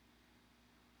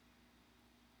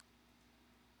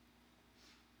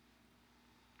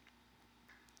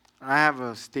 I have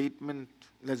a statement.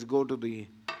 Let's not go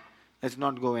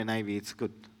NIV, it's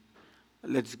good.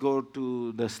 Let's go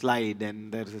to the slide,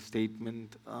 and there's a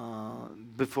statement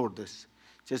before this,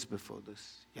 just before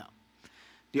this. Yeah.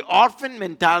 The orphan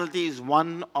mentality is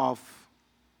one of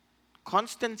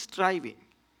constant striving.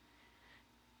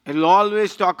 It'll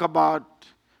always talk about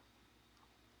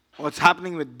what's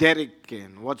happening with Derek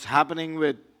and what's happening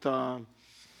with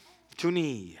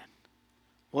Chuni,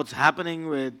 what's happening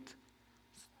with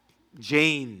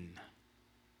Jane.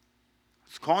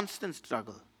 It's constant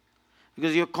struggle.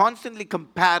 Because you're constantly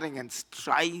comparing and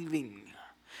striving.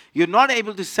 You're not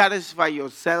able to satisfy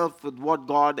yourself with what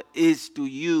God is to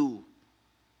you.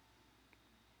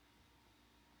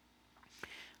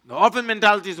 The orphan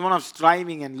mentality is one of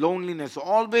striving and loneliness,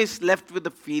 always left with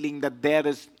the feeling that there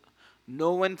is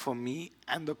no one for me,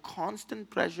 and the constant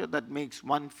pressure that makes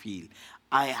one feel,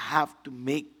 I have to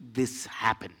make this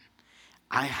happen.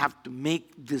 I have to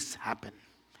make this happen.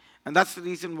 And that's the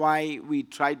reason why we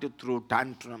try to throw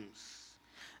tantrums.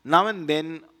 Now and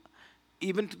then,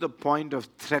 even to the point of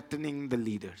threatening the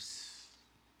leaders.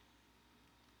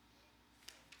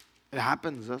 It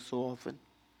happens so often.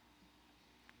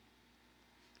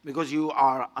 Because you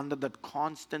are under that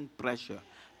constant pressure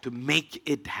to make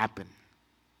it happen.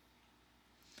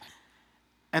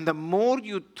 And the more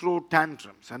you throw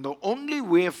tantrums, and the only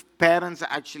way parents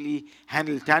actually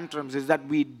handle tantrums is that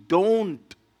we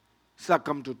don't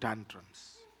succumb to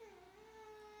tantrums.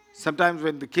 Sometimes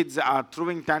when the kids are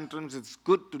throwing tantrums, it's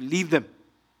good to leave them.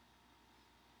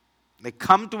 They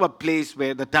come to a place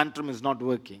where the tantrum is not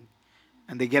working,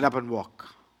 and they get up and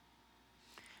walk.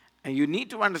 And you need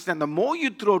to understand, the more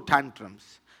you throw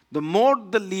tantrums, the more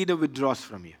the leader withdraws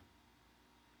from you.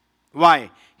 Why?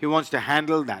 He wants to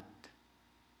handle that.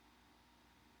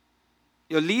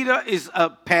 Your leader is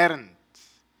a parent.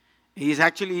 He is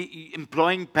actually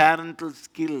employing parental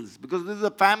skills because this is a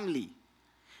family.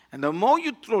 And the more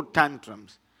you throw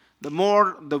tantrums, the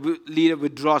more the leader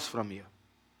withdraws from you.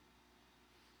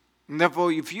 And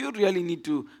therefore, if you really need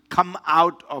to come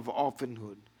out of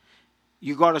orphanhood,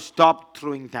 you got to stop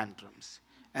throwing tantrums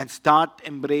and start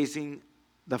embracing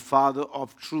the Father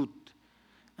of truth.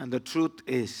 And the truth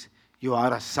is, you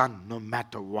are a son no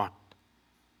matter what.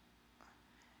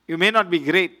 You may not be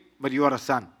great, but you are a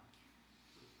son.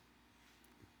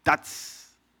 That's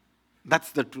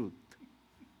the truth.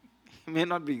 You may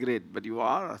not be great, but you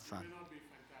are a son. May not be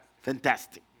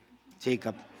Fantastic.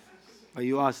 Jacob, but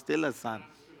you are still a son.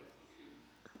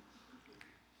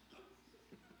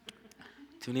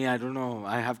 Tuni, I don't know.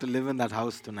 I have to live in that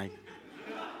house tonight.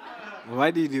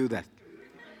 Why do you do that?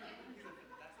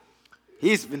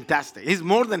 He's fantastic. He's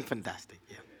more than fantastic.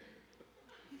 Yeah.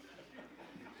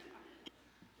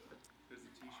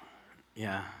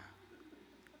 Yeah.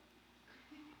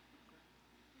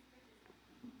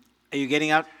 Are you getting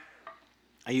out?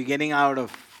 Are you getting out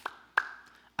of?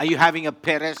 Are you having a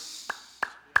Perez?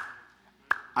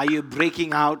 Are you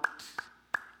breaking out?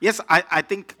 Yes, I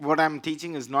think what I'm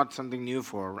teaching is not something new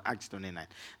for Acts 29.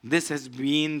 This has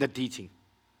been the teaching.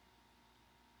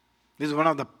 This is one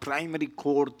of the primary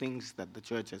core things that the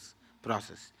church has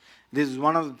processed. This is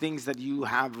one of the things that you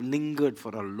have lingered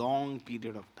for a long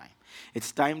period of time.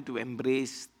 It's time to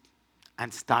embrace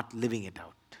and start living it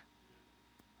out.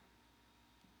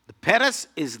 The Perez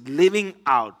is living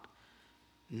out.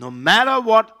 No matter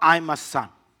what, I'm a son.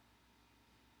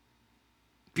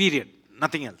 Period.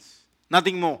 Nothing else.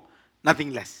 Nothing more,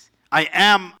 nothing less. I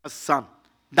am a son.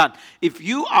 Done. If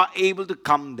you are able to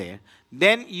come there,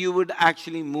 then you would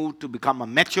actually move to become a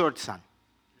matured son.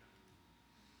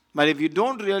 But if you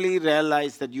don't really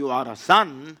realize that you are a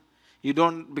son, you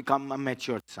don't become a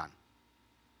matured son.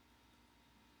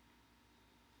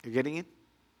 You getting it?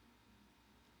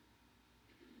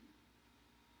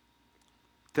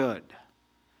 Third,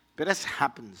 Perez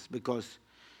happens because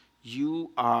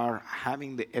you are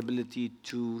having the ability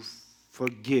to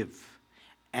forgive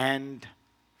and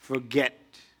forget.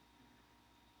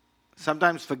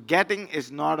 Sometimes forgetting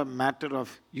is not a matter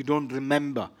of you don't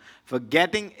remember.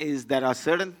 Forgetting is there are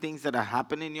certain things that have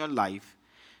happened in your life.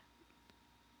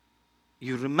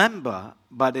 You remember,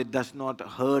 but it does not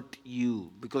hurt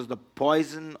you because the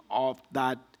poison of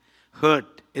that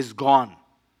hurt is gone.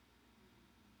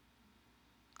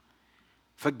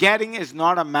 Forgetting is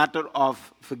not a matter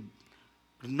of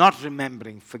not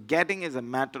remembering. Forgetting is a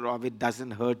matter of it doesn't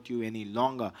hurt you any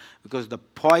longer because the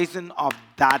poison of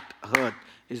that hurt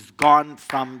is gone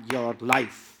from your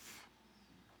life.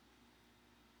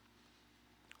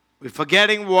 We're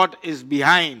forgetting what is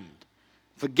behind,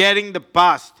 forgetting the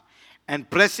past, and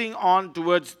pressing on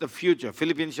towards the future.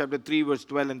 Philippians chapter 3, verse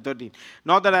 12 and 13.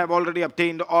 Not that I have already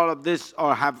obtained all of this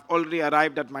or have already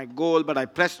arrived at my goal, but I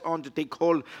press on to take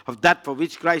hold of that for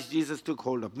which Christ Jesus took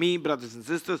hold of me. Brothers and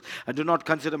sisters, I do not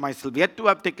consider myself yet to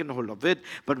have taken hold of it,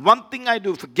 but one thing I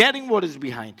do, forgetting what is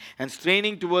behind and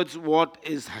straining towards what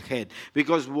is ahead.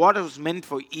 Because what was meant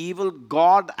for evil,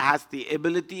 God has the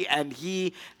ability and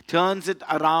He turns it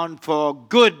around for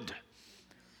good.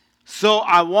 So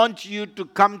I want you to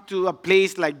come to a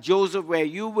place like Joseph where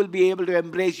you will be able to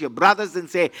embrace your brothers and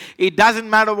say, it doesn't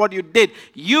matter what you did.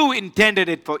 You intended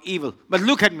it for evil. But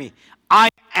look at me. I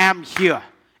am here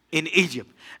in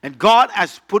Egypt. And God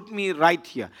has put me right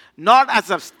here. Not as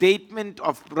a statement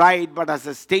of pride, but as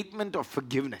a statement of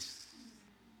forgiveness.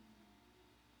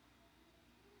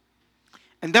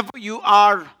 And therefore you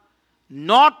are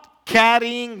not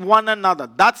carrying one another.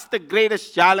 That's the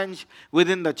greatest challenge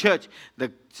within the church.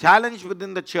 The challenge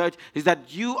within the church is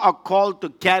that you are called to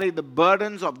carry the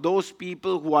burdens of those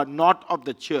people who are not of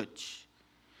the church.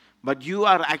 But you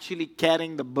are actually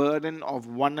carrying the burden of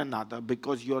one another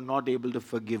because you're not able to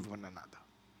forgive one another.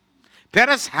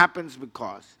 Perez happens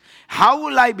because, how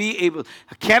will I be able,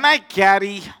 can I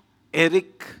carry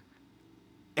Eric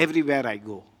everywhere I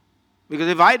go? Because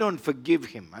if I don't forgive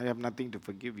him, I have nothing to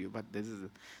forgive you, but this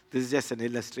is just an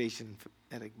illustration,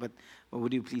 Eric. But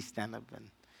would you please stand up and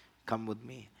come with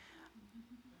me?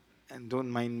 And don't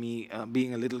mind me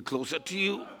being a little closer to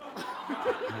you.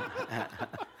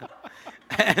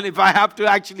 And if I have to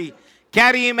actually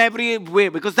carry him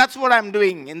everywhere, because that's what I'm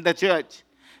doing in the church.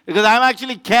 Because I'm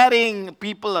actually carrying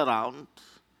people around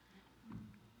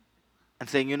and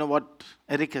saying, you know what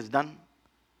Eric has done?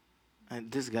 And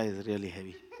this guy is really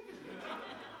heavy.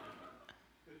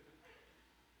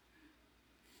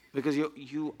 Because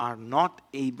you are not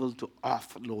able to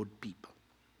offload people.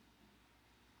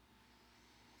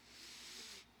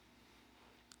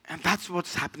 And that's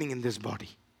what's happening in this body.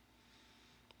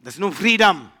 There's no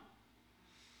freedom.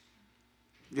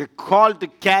 We're called to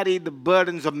carry the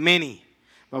burdens of many.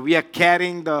 But we are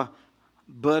carrying the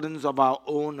burdens of our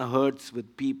own hurts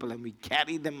with people. And we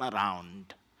carry them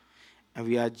around. And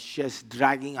we are just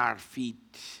dragging our feet.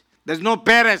 There's no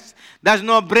Perez. There's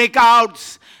no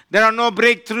breakouts. There are no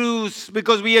breakthroughs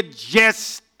because we are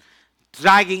just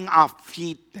dragging our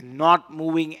feet and not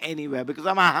moving anywhere. Because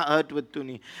I'm hurt with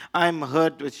Tuni. I'm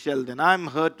hurt with Sheldon. I'm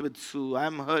hurt with Sue.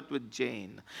 I'm hurt with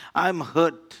Jane. I'm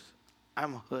hurt.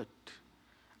 I'm hurt.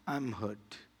 I'm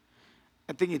hurt.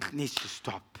 I think it needs to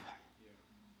stop.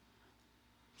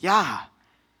 Yeah.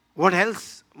 What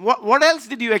else? What else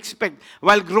did you expect?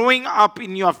 While growing up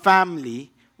in your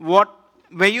family, were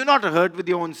you not hurt with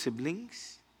your own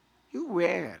siblings? You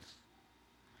were.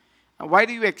 And why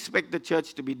do you expect the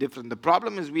church to be different? The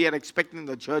problem is we are expecting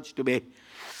the church to be.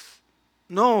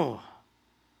 No.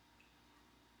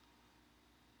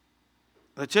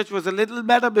 The church was a little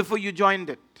better before you joined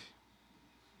it.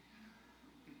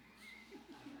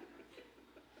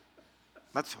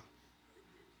 That's all.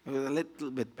 It was a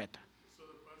little bit better. So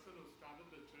the person who started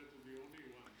the church is the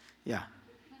only one. Yeah.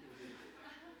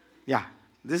 Yeah.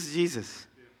 This is Jesus.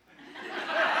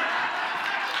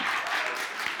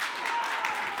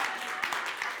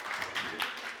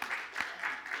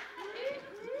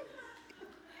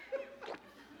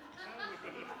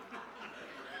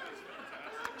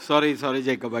 Sorry,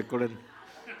 Jacob. I couldn't.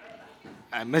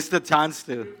 I missed the chance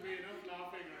to.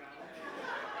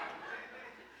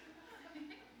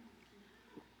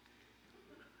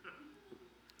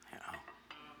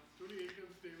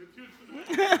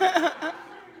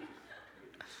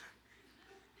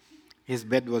 His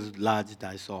bed was large,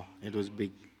 I saw. It was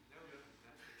big.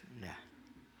 Yeah.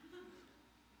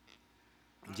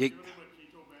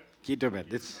 Keto bed.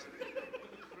 It's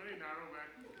Very narrow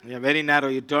bed. yeah, very narrow.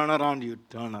 You turn around. It's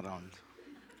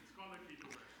called a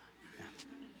keto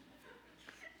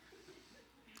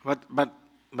bed.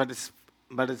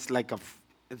 But it's like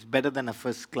it's better than a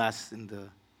first class in the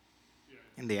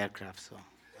aircraft. So.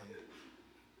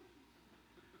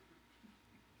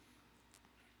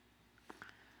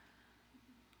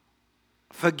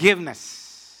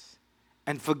 Forgiveness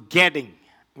and forgetting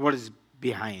what is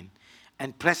behind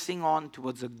and pressing on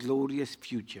towards a glorious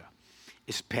future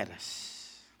is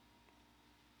Perez.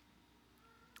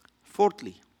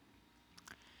 Fourthly,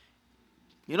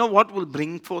 you know what will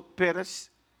bring forth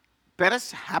Perez?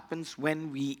 Perez happens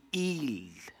when we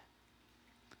yield.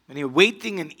 When you're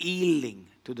waiting and yielding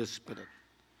to the Spirit.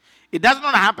 It does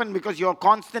not happen because you're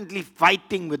constantly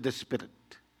fighting with the Spirit.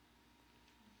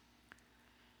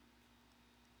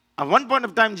 At one point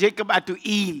of time, Jacob had to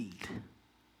yield.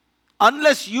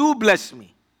 Unless you bless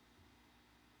me.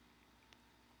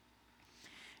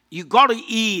 You got to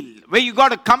yield. Where you got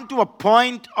to come to a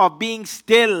point of being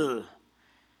still.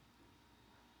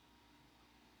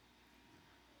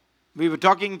 We were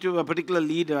talking to a particular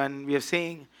leader and we were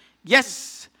saying,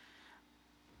 yes.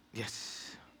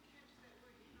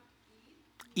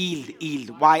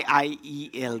 Yield.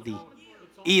 Y-I-E-L-D.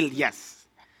 Yield, yes.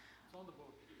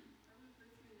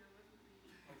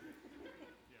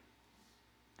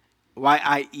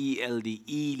 Y-I-E-L-D.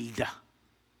 Yield.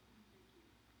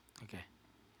 Okay.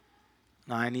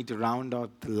 Now I need to round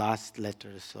out the last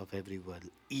letters of every word.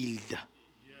 Yield.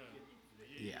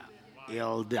 Yeah.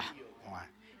 Yield.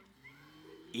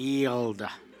 Yield.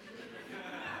 Okay.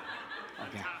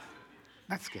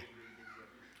 That's good.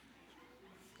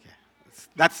 Okay.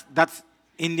 That's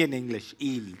Indian English.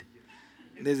 Yield.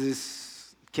 This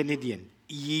is Canadian.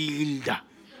 Yield.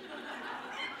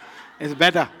 It's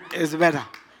better. It's better.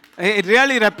 It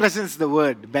really represents the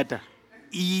word better.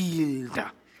 Yield.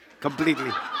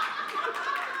 Completely.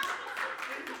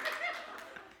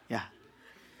 Yeah.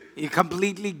 You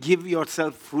completely give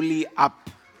yourself fully up.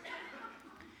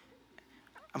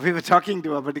 We were talking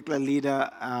to a particular leader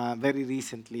very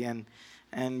recently, and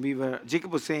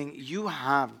Jacob was saying, you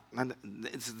have, and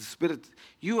it's the Spirit,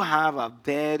 you have a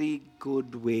very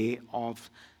good way of,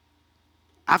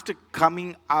 after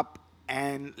coming up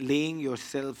and laying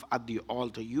yourself at the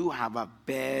altar, you have a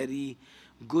very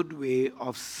good way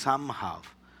of somehow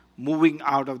moving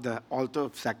out of the altar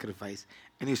of sacrifice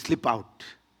and you slip out.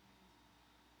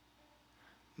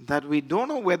 That we don't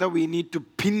know whether we need to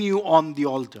pin you on the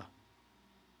altar.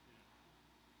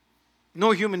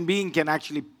 No human being can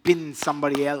actually pin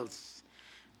somebody else.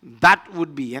 That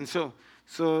would be. And so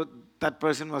that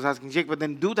person was asking Jacob,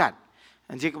 then do that.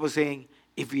 And Jacob was saying,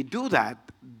 if we do that,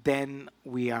 then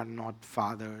we are not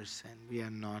fathers and we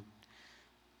are not.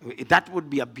 That would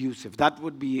be abusive. That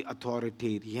would be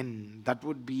authoritarian. That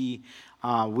would be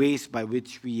ways by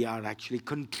which we are actually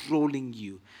controlling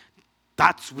you.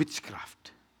 That's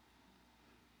witchcraft.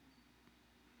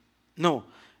 No.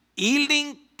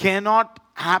 Yielding cannot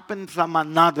happen from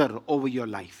another over your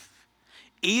life.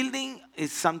 Yielding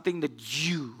is something that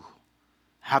you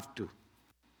have to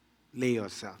lay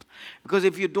yourself. Because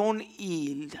if you don't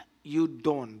yield, you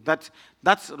don't. That's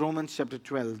Romans chapter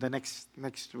 12, the next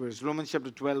verse. Romans chapter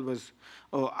 12 was,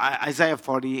 Isaiah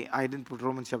 40, I didn't put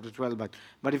Romans chapter 12,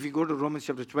 but if you go to Romans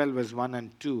chapter 12, verse 1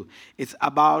 and 2, it's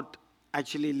about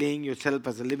actually laying yourself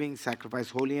as a living sacrifice,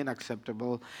 holy and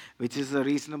acceptable, which is a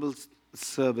reasonable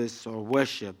service or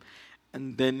worship.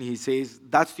 And then he says,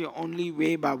 that's the only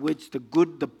way by which the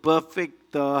good, the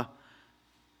perfect, the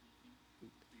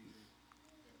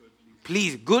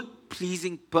good,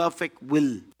 pleasing, perfect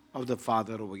will of the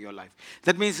Father over your life.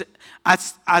 That means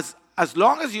as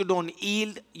long as you don't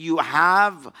yield, you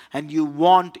have and you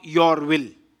want your will.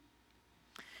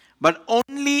 But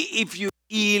only if you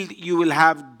yield, you will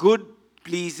have good,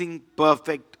 pleasing,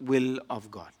 perfect will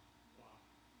of God.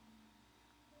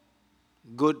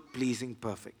 Good, pleasing,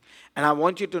 perfect. And I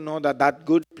want you to know that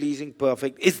good, pleasing,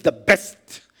 perfect is the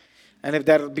best. And if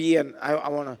there will be I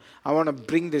want to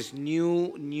bring this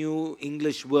new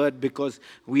English word because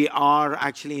we are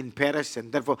actually in Perez,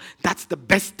 and therefore that's the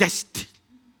best test.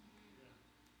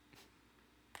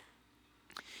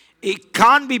 It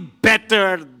can't be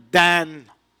better than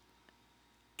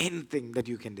anything that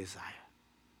you can desire.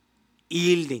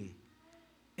 Yielding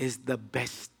is the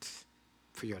best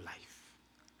for your life.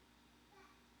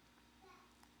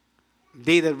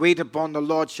 They that wait upon the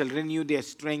Lord shall renew their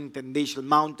strength, and they shall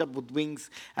mount up with wings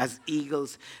as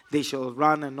eagles. They shall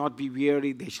run and not be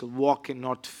weary. They shall walk and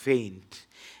not faint.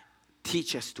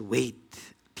 Teach us to wait.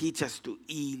 Teach us to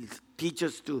yield. Teach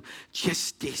us to just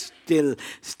stay still.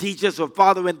 Teach us, oh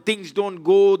Father, when things don't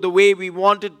go the way we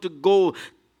want it to go,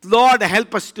 Lord,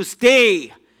 help us to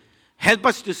stay. Help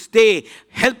us to stay.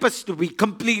 Help us to be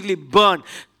completely burned.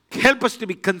 Help us to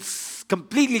be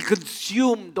completely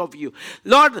consumed of you.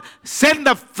 Lord, send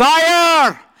the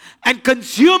fire and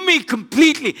consume me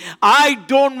completely. I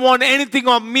don't want anything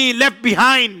of me left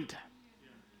behind.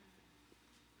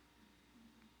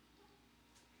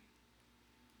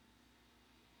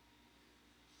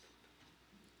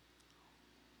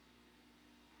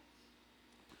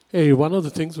 Hey, one of the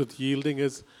things with yielding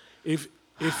is if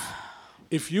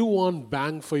you want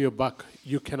bang for your buck,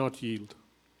 you cannot yield.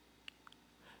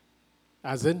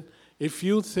 As in, if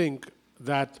you think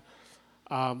that,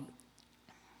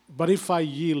 but if I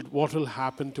yield, what will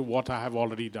happen to what I have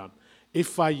already done?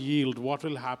 If I yield, what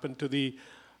will happen to the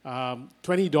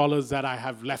 $20 that I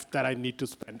have left that I need to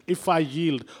spend? If I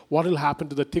yield, what will happen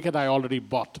to the ticket I already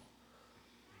bought?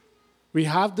 We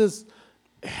have this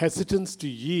hesitance to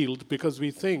yield because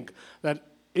we think that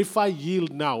if I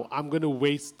yield now, I'm going to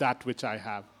waste that which I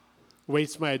have.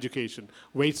 Waste my education,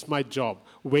 waste my job,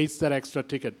 waste that extra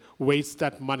ticket, waste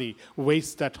that money,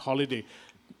 waste that holiday.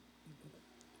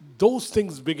 Those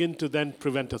things begin to then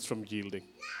prevent us from yielding.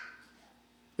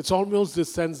 It's almost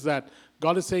this sense that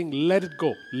God is saying, let it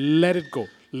go, let it go.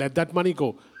 Let that money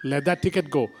go, let that ticket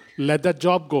go, let that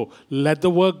job go, let the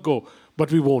work go, but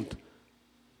we won't.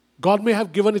 God may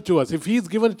have given it to us. If He's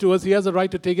given it to us, He has a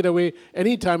right to take it away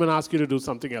anytime and ask you to do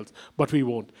something else, but we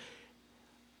won't.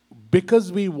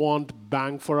 Because we want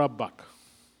bang for our buck.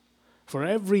 For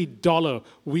every dollar,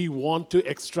 we want to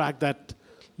extract that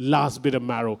last bit of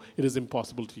marrow. It is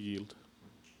impossible to yield.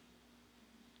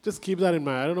 Just keep that in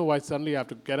mind. I don't know why suddenly I have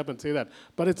to get up and say that,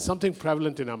 but it's something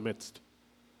prevalent in our midst.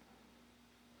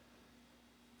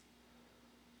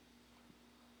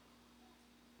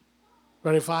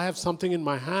 Where if I have something in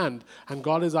my hand and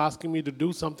God is asking me to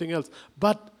do something else,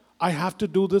 but I have to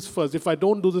do this first. If I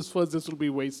don't do this first, this will be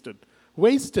wasted.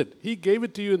 Wasted. He gave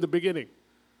it to you in the beginning.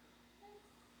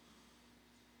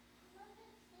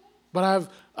 But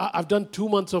I've done 2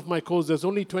 months of my course. There's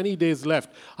only 20 days left.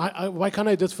 Why can't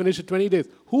I just finish it 20 days?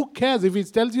 Who cares? If he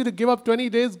tells you to give up 20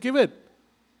 days, give it.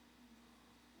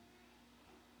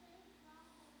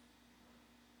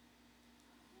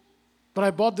 But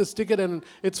I bought this ticket and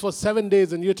it's for 7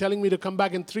 days and you're telling me to come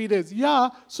back in 3 days. Yeah,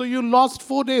 so you lost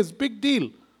 4 days. Big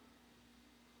deal.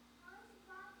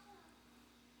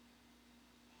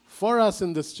 For us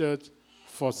in this church,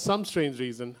 for some strange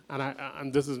reason,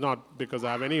 and this is not because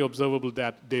I have any observable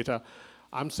data,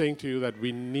 I'm saying to you that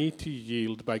we need to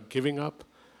yield by giving up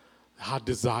our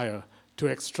desire to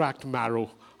extract marrow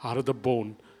out of the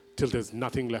bone till there's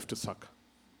nothing left to suck.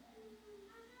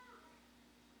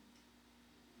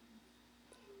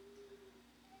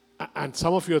 And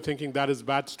some of you are thinking that is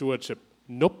bad stewardship.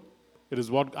 Nope. It is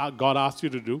what God asked you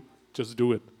to do. Just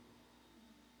do it.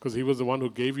 Because he was the one who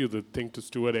gave you the thing to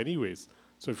steward anyways.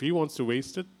 So if he wants to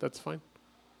waste it, that's fine.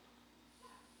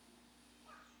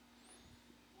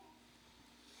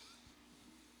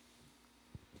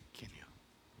 Can you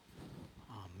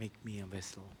make me a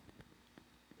vessel?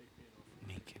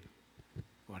 Make it.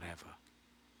 Whatever.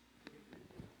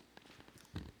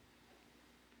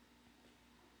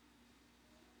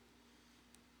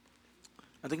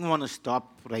 I think I want to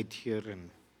stop right here,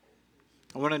 and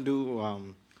I want to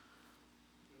do,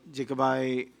 Jacob,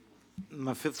 my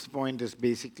fifth point is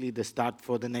basically the start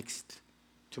for the next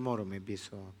tomorrow maybe,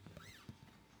 so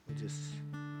we'll just...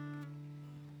 You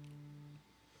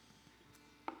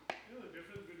know the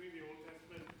difference between the Old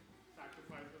Testament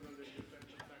sacrifices and the New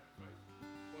Testament sacrifice?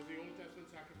 Was the Old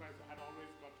Testament sacrifice had always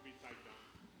got to be tied down.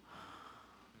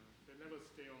 They never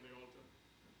stay on the altar.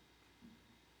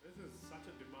 This is such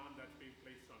a demand that's being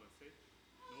placed on us. Eh?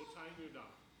 No tying you down.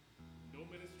 No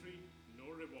ministry, no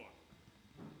reward.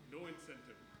 No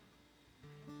incentive.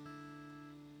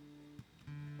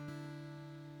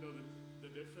 No, the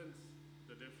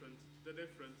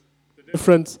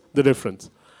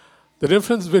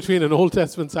difference between an Old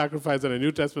Testament sacrifice and a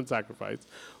New Testament sacrifice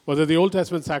was that the Old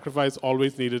Testament sacrifice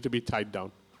always needed to be tied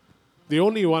down. The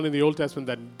only one in the Old Testament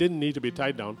that didn't need to be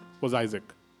tied down was Isaac.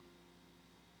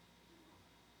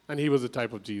 And he was a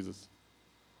type of Jesus.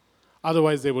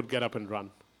 Otherwise, they would get up and run.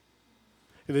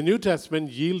 In the New Testament,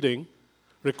 yielding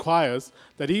requires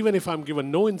that even if I'm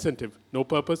given no incentive, no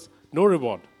purpose, no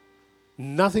reward,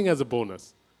 nothing as a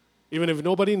bonus, even if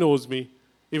nobody knows me,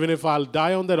 even if I'll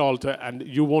die on that altar and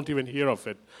you won't even hear of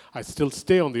it, I still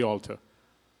stay on the altar.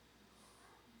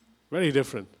 Very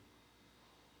different.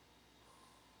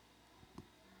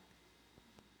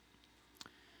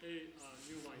 New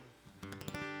wine.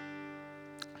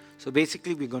 So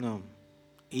basically we're going to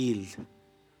yield.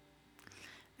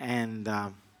 And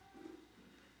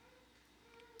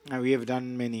we have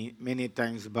done many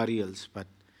times burials, but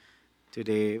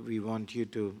today we want you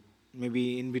to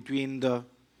maybe in between the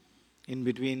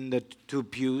two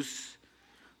pews,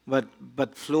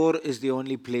 but floor is the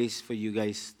only place for you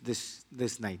guys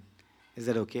this night. Is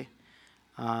that okay?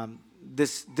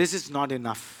 This is not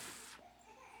enough.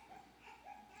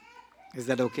 Is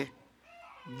that okay?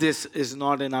 This is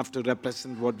not enough to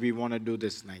represent what we want to do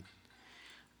this night.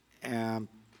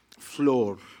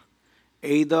 Floor,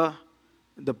 either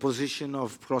the position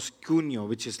of proskuneo,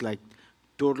 which is like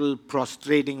total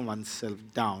prostrating oneself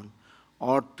down,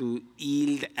 or to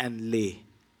yield and lay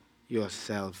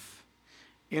yourself.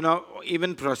 You know,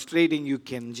 even prostrating, you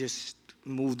can just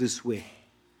move this way.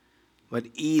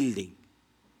 But yielding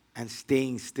and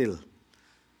staying still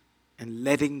and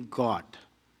letting God,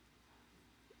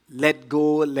 let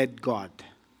go, let God,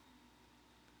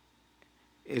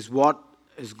 is what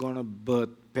is going to birth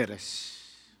Perez.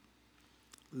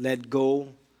 Let go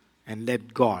and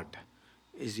let God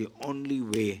is the only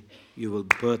way you will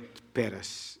birth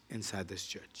Perez inside this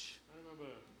church. I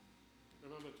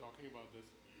remember talking about this.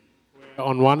 Where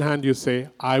on one hand you say,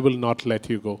 I will not let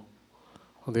you go.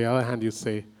 On the other hand you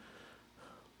say,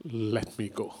 let me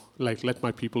go. Like, let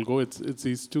my people go. It's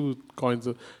these two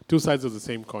sides of the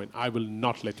same coin. I will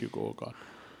not let you go, oh God.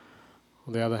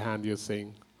 On the other hand, you're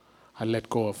saying, I let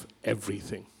go of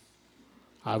everything.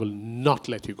 I will not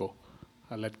let you go.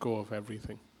 I let go of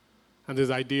everything. And this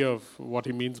idea of what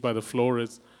he means by the floor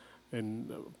is,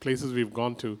 in places we've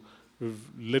gone to, we've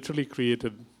literally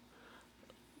created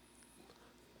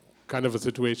kind of a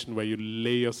situation where you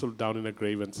lay yourself down in a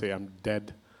grave and say, I'm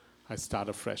dead. I start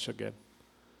afresh again.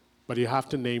 But you have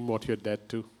to name what you're dead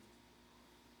to.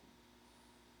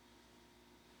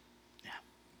 Yeah.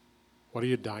 What are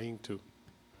you dying to?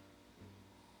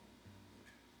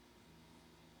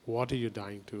 What are you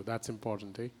dying to? That's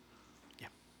important, eh? Yeah.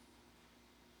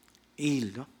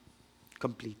 Yield, no?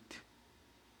 Complete.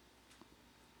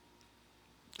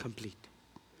 Complete.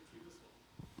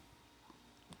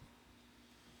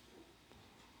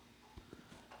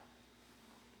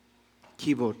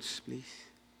 Keyboards, please.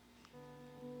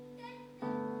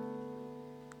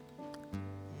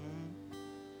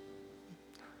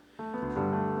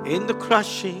 In the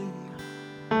crushing,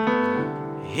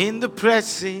 in the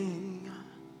pressing,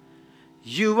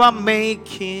 you are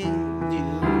making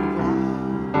new.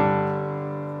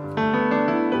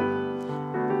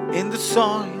 In the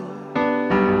soil,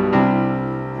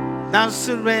 now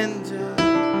surrender,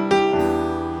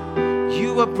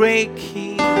 you are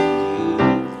breaking new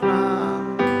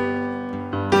ground.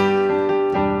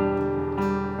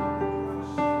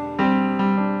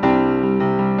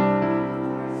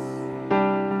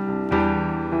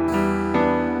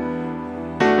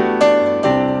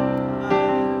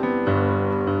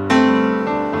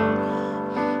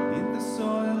 In the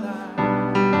soil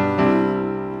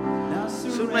now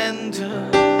Surrender,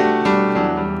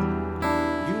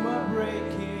 you are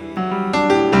breaking.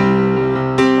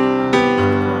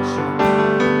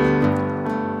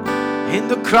 in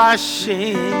the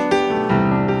crushing,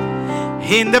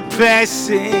 in the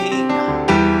pressing,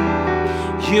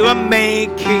 you are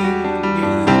making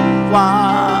new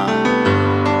wine.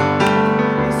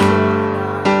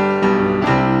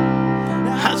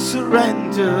 I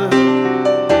surrender,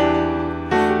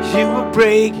 you are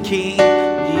breaking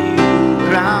new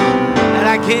ground.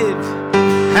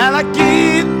 And I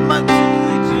give my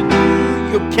joy to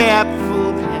your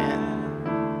careful hand.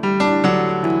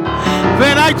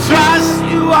 When I trust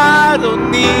you, I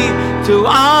don't need to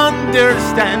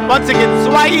understand. Once again,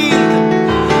 so I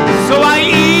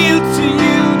yield to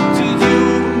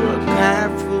your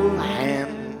careful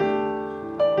hand.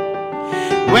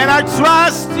 When I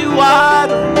trust you, I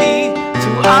don't need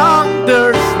to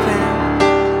understand.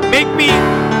 Make me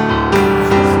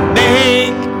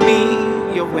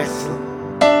your vessel.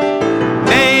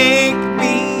 Make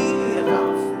me an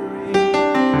offering.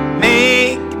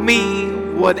 Make me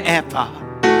whatever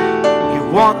you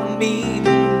want me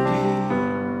to be.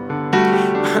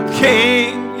 I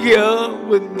came here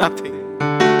with nothing,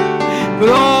 but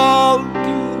all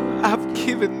you have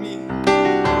given me.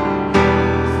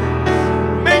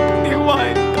 Make me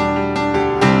wine.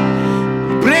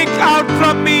 Break out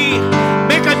from me.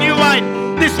 Make a new wine.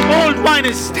 This old wine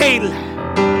is stale.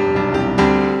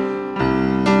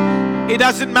 It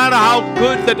doesn't matter how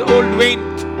good that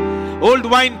old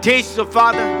wine tastes, oh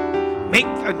Father. Make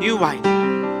a new wine.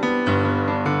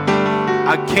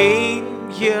 I came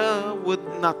here with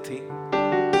nothing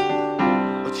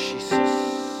but Jesus.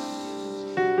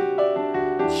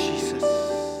 Jesus.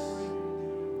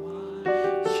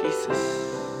 Jesus.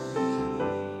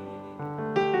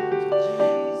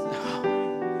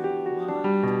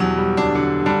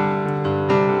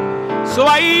 So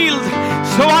I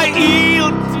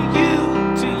yield to you.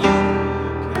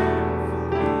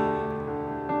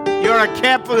 You're a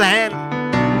careful hand.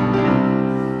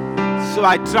 So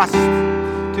I trust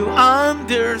to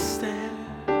understand.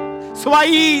 So I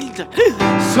yield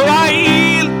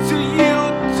to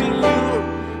your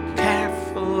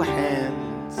careful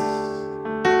hands.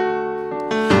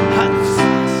 I trust.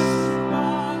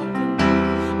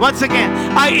 Once again,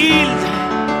 I yield.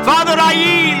 Father, I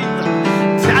yield.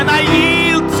 And I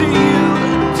yield to you,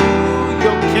 to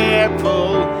your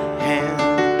careful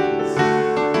hands.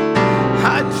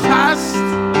 I trust.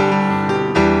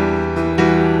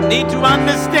 Need to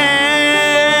understand.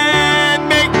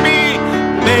 Make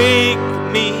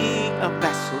me a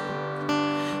vessel.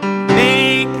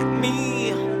 Make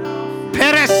me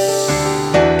Perez.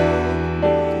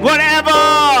 Whatever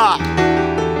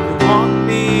you want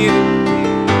me to be.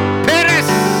 Perez.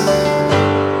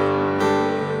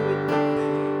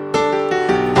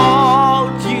 All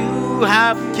you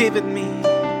have given me,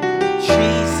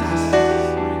 Jesus.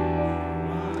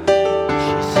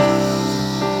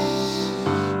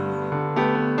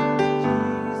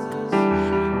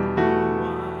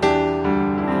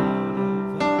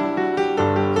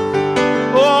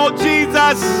 Oh,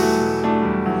 Jesus.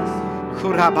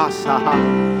 Kurabasa.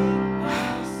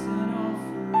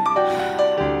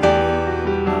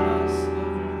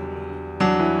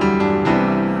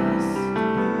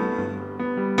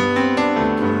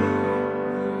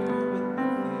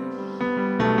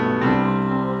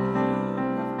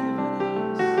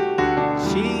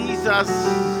 Jesus,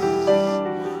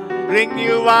 bring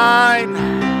new wine.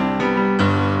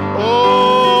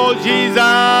 Oh,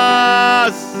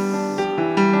 Jesus.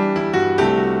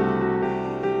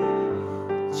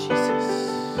 Jesus.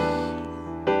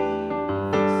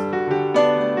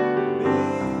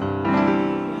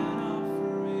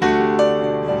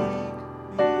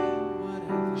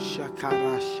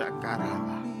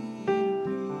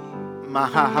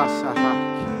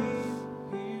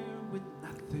 here with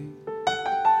nothing.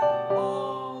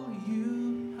 All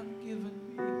you have given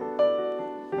me.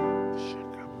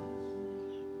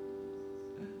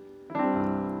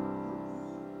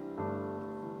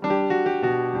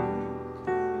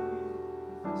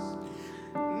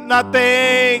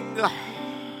 Nothing. An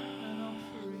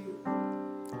offering.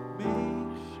 Make me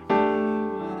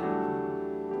whatever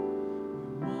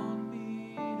you want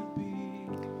me to be.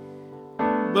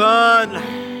 Burn.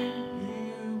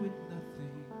 Here with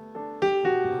nothing,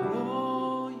 but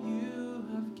all you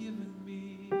have given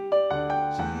me.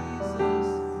 Jesus,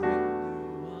 bring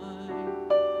new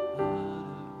wine out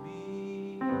of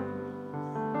me.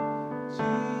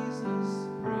 Jesus,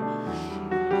 bring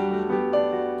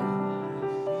new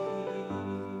wine out of me.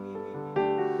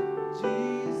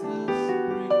 Jesus,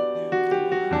 bring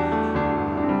new wine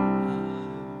out of me.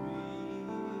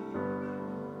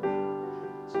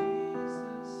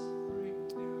 Jesus, bring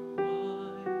new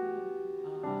wine out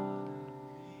of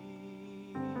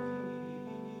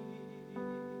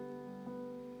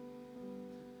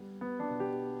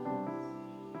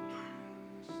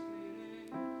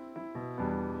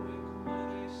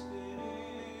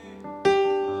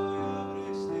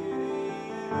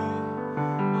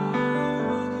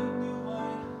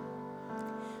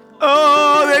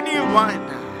Oh, the new wine.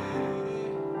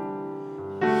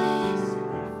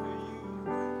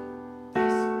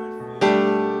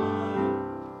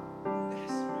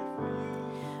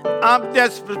 I'm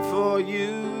desperate for you.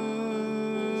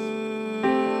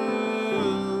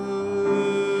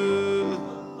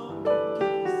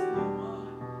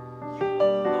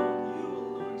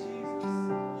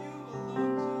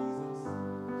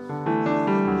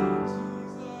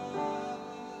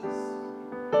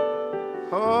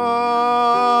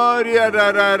 Oh,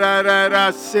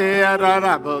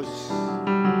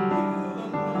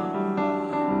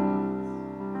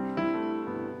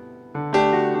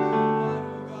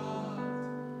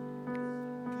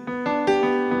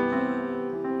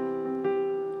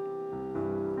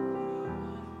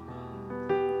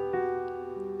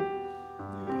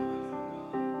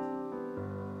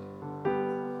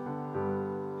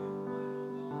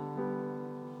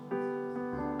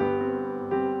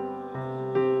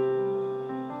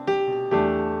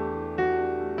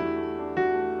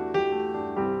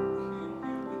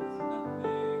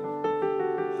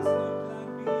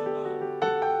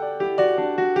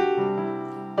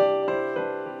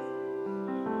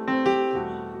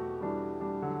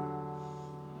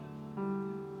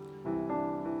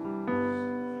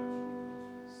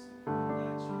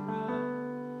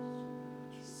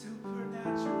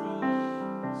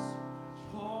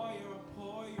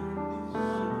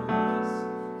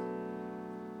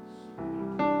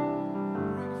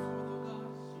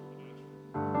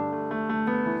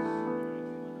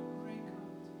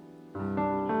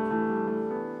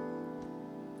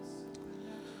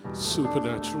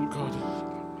 Supernatural God.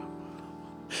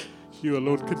 You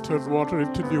alone can turn water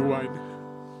into new wine.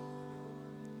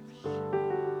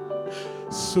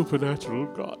 Supernatural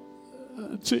God.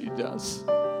 Change us.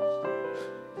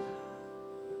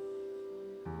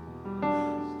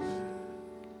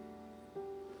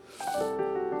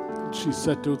 She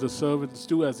said to the servants,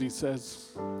 do as he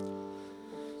says.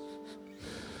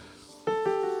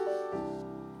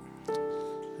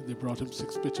 And they brought him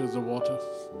 6 pitchers of water.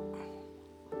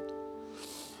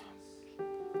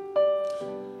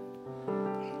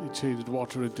 He changed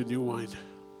water into new wine.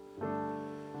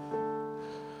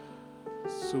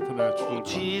 Supernatural God.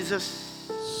 Jesus.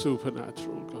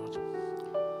 Supernatural God.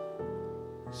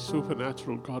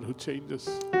 Supernatural God who changes.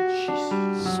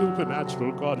 Jesus.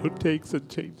 Supernatural God who takes and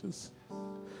changes.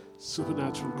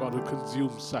 Supernatural God who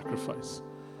consumes sacrifice.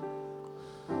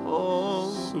 Oh,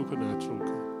 Supernatural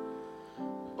God.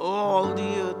 all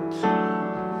the earth.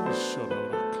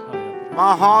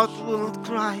 My heart will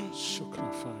cry.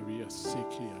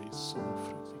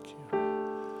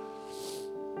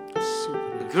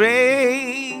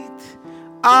 Great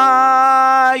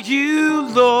are you,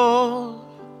 Lord.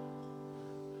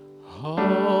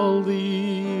 All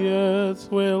the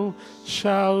earth will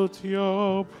shout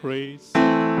your praise.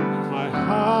 My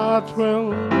heart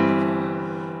will,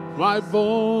 my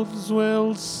bones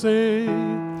will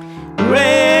sing.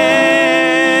 Great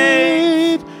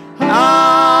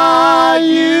are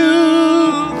you,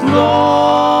 Lord.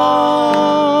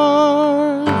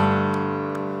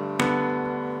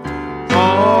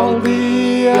 All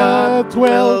the earth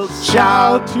will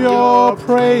shout your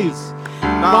praise.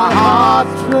 My heart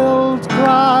will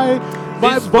cry,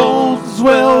 my bones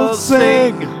will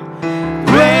sing.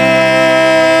 Great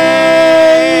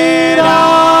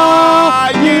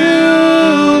are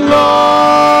you,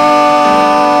 Lord.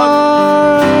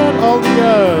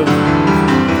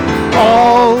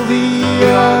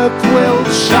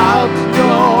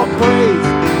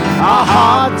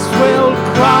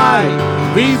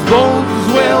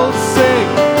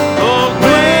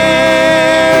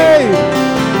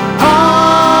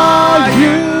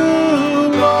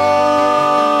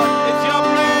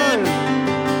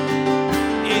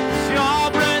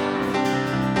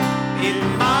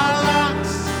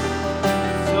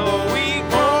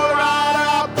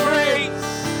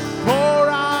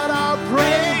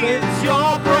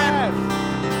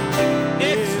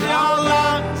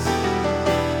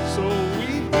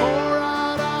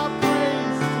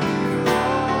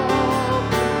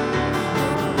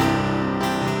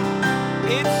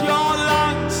 It's your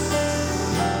lungs.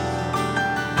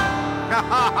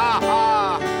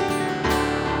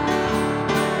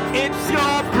 It's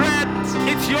your breath.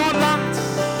 It's your lungs.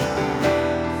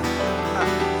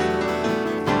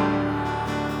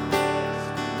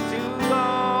 To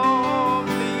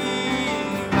only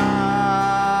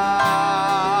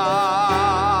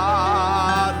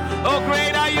God. Oh,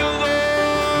 great are you,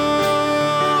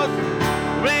 Lord.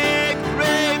 Great,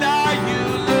 great are you,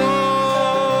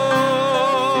 Lord.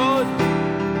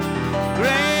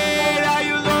 Great are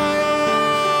you,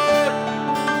 Lord.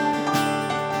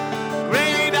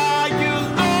 Great are you,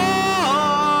 Lord.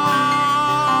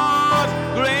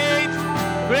 Great,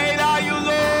 great are you,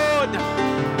 Lord.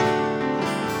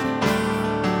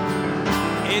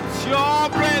 It's your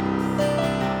breath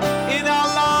in our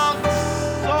lungs,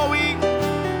 so we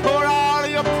pour out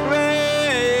your praise.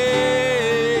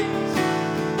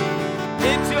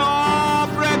 It's your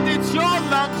breath, it's your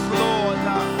lungs, Lord.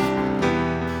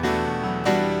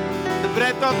 The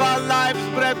breath of our lives,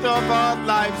 breath of our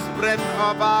lives, breath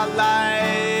of our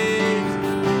lives.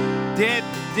 Dead,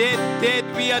 dead, dead,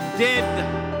 we are dead.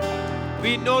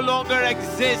 We no longer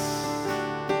exist,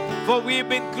 for we've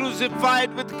been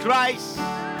crucified with Christ.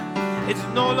 It's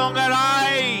no longer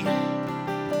I,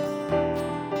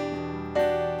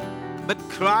 but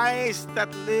Christ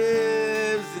that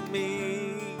lives in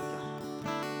me.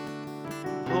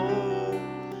 Oh,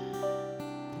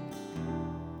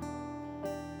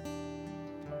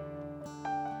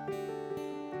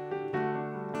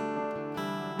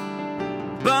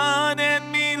 burn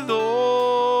in me,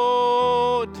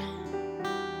 Lord.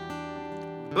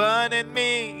 Burn in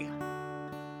me.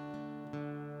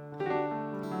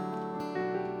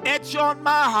 Etch on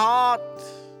my heart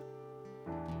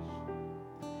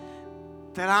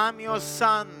that I'm your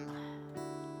son.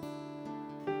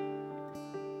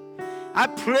 I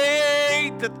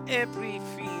pray that every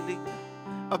feeling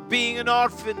of being an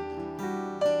orphan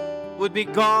would be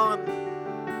gone,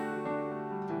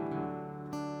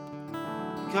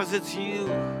 because it's you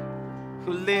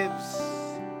who lives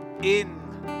in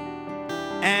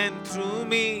and through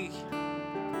me.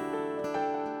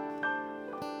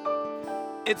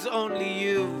 It's only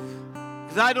you,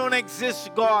 because I don't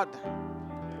exist, God.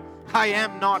 I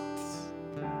am not.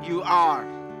 You are.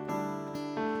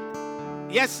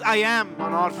 Yes, I am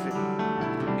an orphan.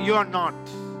 You are not.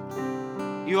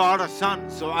 You are a son,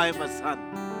 so I am a son.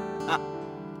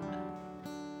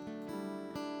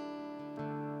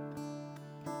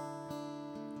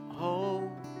 Oh,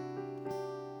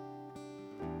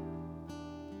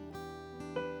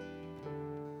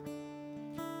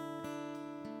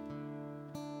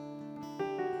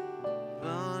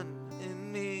 burn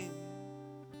in me.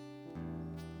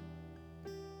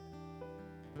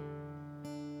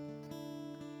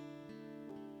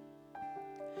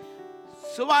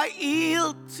 So I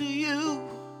yield to you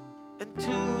and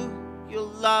to your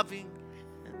loving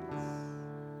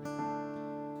hands.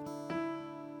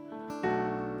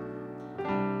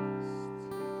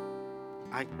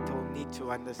 I don't need to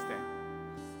understand.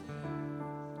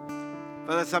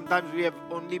 Father, sometimes we have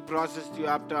only processed you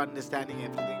after understanding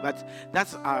everything, but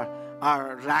that's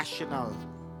our rationale.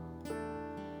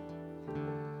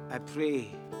 I pray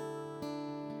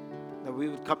that we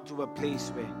would come to a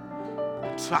place where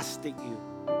trusting you,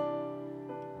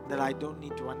 that I don't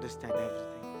need to understand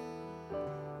everything.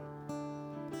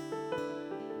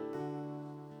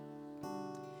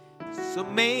 So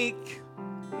make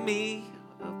me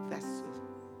a vessel.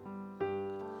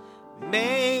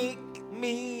 Make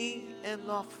me an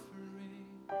offering.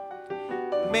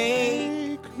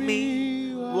 Make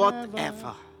me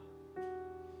whatever.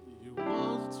 You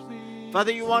want me.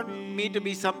 Father, you want me to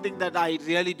be something that I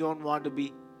really don't want to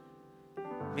be.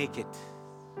 Make it.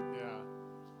 Yeah.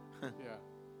 Yeah.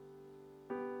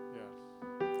 Yeah.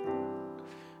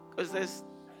 Because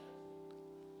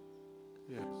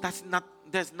Yeah.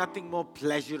 there's nothing more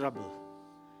pleasurable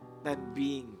than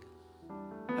being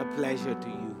a pleasure to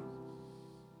you.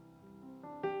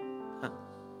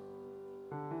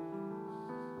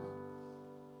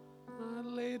 I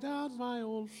lay down my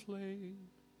old flame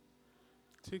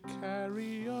to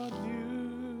carry a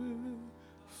new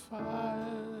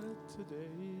fire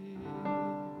today.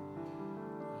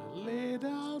 I lay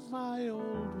down my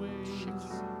old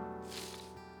ways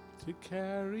to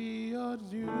carry a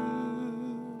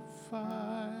new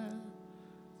fire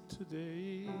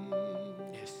today.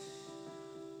 Yes.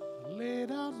 I lay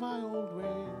down my old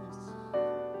ways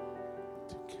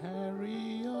to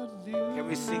carry a new Can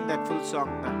we sing that full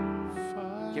song now?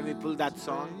 fire Can we pull that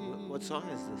song? today. What song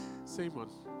is this? Same one.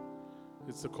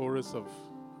 It's the chorus of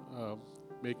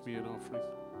Make Me an Offering.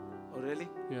 Oh, really?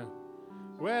 Yeah.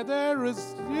 Where there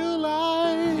is new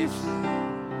life,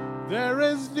 there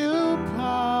is new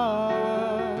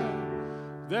power,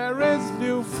 there is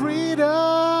new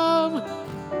freedom,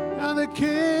 and the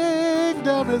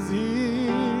kingdom is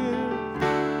here.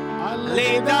 I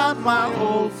lay down my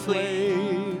old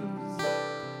flames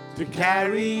to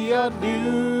carry a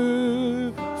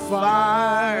new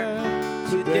fire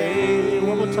today.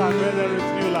 One more time, where there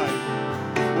is new life,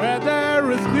 where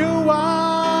there is new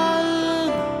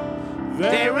wine,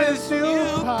 there is new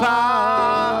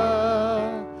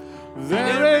power,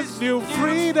 there is new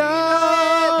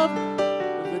freedom,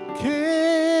 the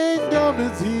kingdom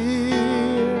is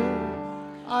here.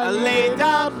 I lay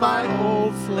down my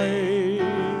old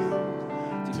flame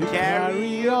to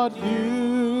carry a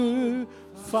new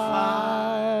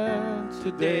fire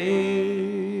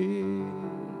today.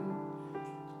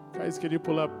 Guys, can you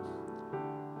pull up?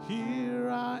 Here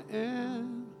I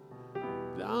am,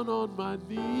 down on my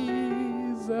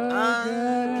knees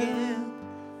again,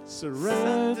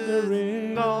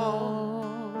 surrendering all,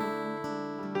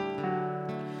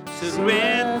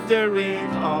 surrendering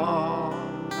all.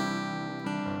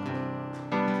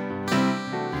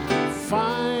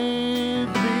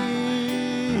 Find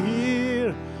me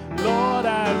here, Lord,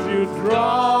 as you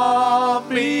draw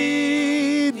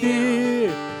me near,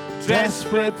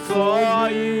 desperate for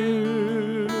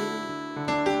you,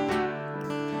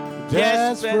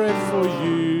 desperate for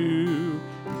you.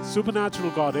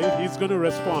 Supernatural God, He's going to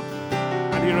respond,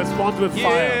 and He responds with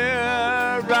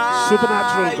fire.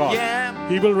 Supernatural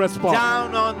God, He will respond.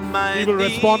 He will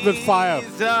respond with fire.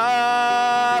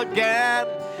 Again,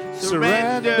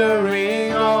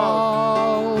 Surrendering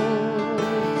all.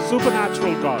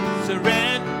 Supernatural God,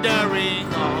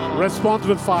 surrendering all. responds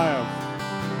with fire.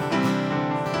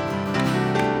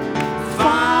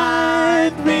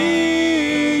 Find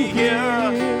me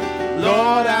here,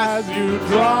 Lord, as you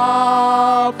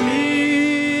draw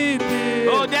me near.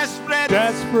 oh desperate,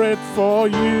 Desperate for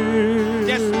you.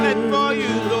 desperate for you,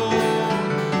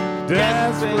 Lord.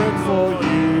 Desperate for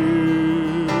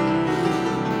you.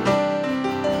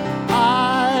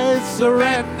 I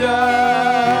surrender.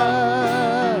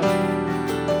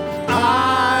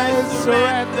 I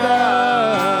surrender.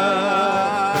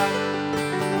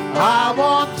 I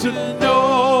want to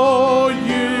know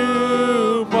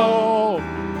you more.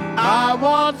 I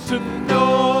want to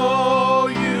know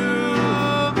you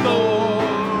more.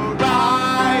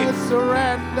 I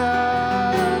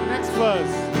surrender. Next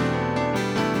verse.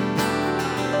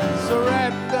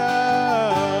 Surrender.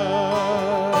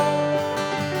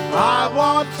 I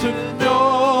want to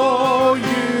know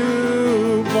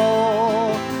you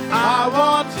more. I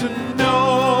want to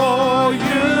know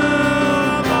you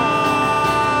more.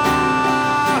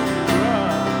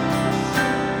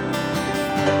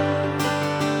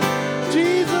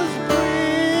 Jesus,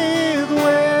 breathe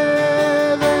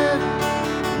within.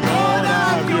 Lord,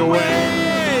 have your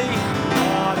way.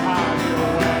 Lord, have your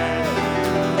way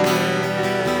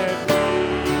with me.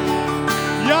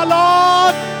 Yeah,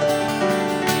 Lord.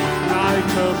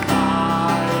 Like a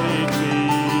mighty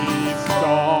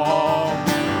storm,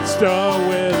 stir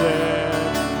within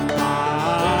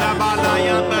my soul.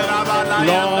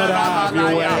 Lord, have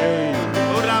your way. Lord, have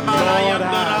your way.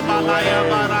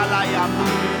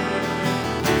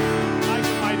 Like a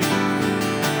mighty,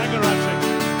 like a rushing,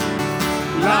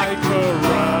 like a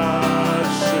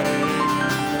rushing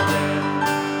wind.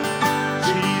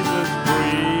 Jesus,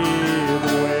 breathe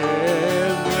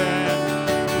within.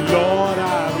 Lord,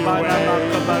 have your way.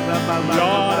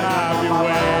 Lord, have your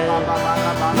way.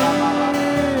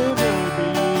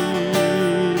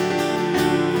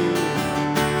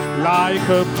 Like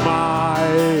a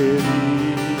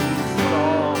mighty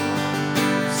storm,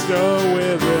 stir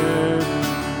within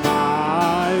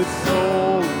my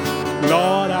soul.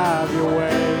 Lord, have your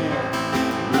way.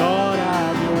 Lord,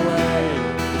 have your way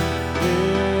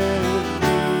in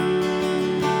me.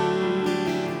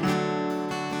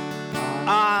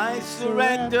 I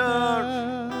surrender.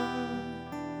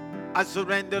 I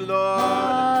surrender, Lord.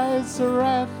 I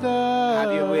surrender.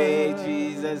 Have your way,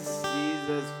 Jesus,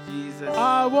 Jesus, Jesus.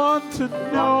 I want to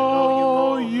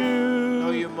know you,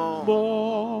 Know you more.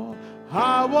 more.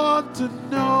 I want to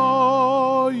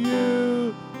know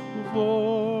you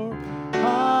more.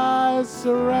 I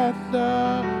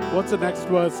surrender. What's the next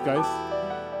verse, guys?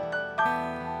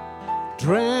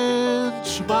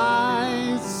 Drench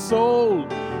my soul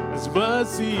as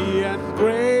mercy and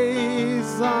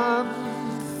grace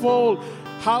unfold.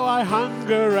 How I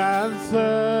hunger and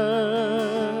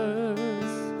thirst.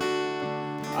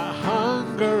 I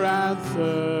hunger and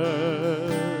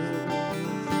thirst.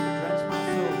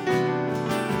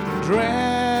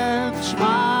 Drench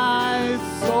my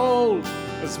soul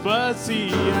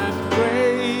mercy and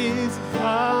grace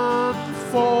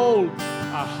unfold,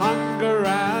 a hunger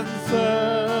and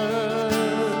thirst,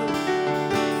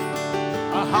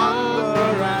 a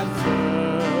hunger and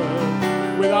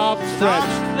thirst, with arms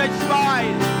stretched, Stretched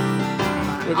wide.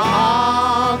 with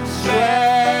arms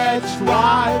stretched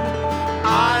wide.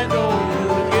 I know you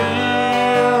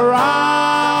hear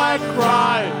I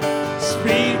cry.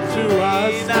 Speak to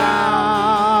us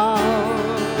now.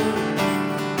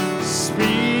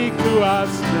 Speak to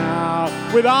us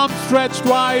now. With arms stretched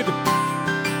wide.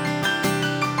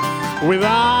 With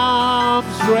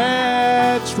arms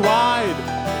stretched wide.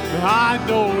 I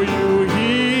know you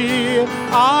hear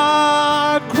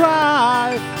our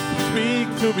cry. Speak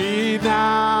to me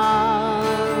now.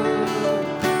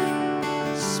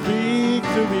 Speak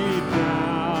to me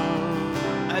now.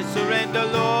 I surrender,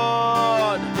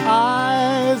 Lord.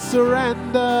 I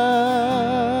surrender.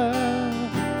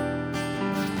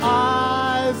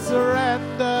 I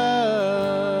surrender.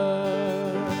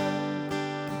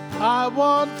 I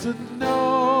want to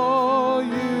know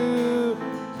you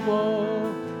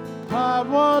more. I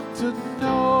want to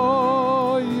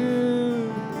know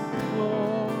you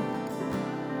more.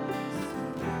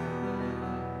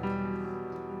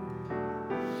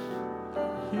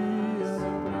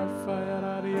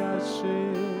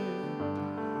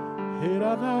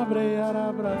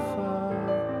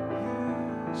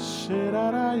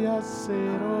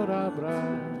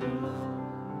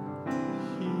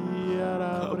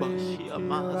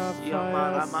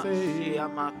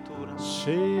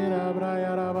 Shira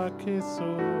brayara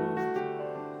bakeso,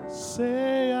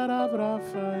 seyara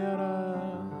brafayara,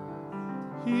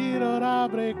 hirora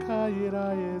brekayira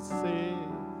yese,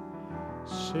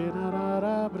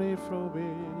 shenara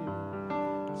brefrobe,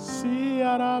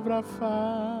 siara brafa,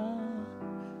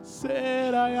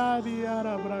 seraya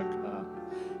diara braka,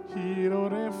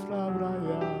 hirore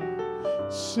frabraya,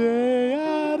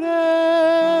 sheyare,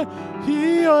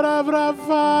 hiora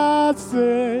brafa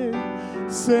se.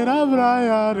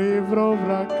 Serabra rivro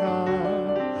braka,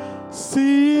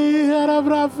 si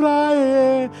arabra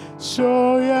frae,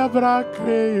 shoya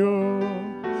brakeyo,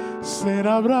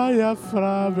 serabra ya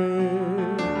frave.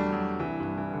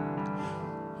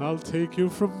 I'll take you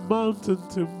from mountain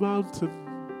to mountain.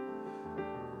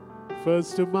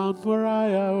 First to Mount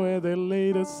Moriah, where they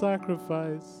laid a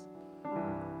sacrifice.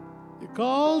 They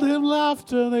called him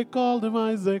laughter, they called him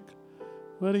Isaac,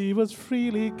 but he was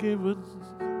freely given.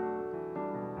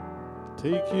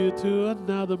 Take you to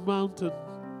another mountain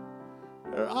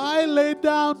where I laid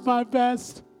down my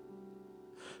best,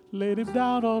 laid him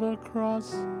down on a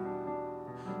cross,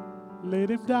 laid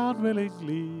him down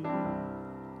willingly.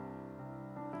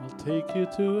 I'll take you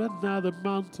to another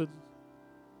mountain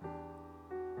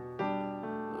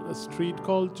on a street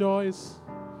called Joyce.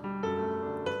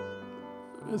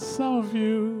 As some of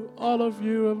you, all of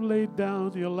you have laid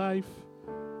down your life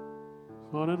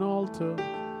on an altar.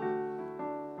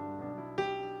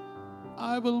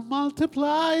 I will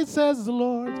multiply, says the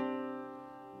Lord.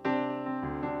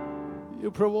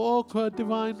 You provoke a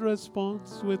divine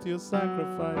response with your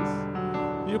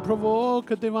sacrifice. You provoke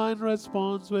a divine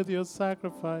response with your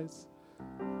sacrifice.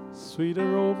 Sweet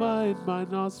aroma in my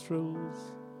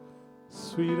nostrils.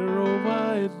 Sweet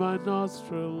aroma in my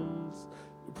nostrils.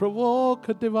 You provoke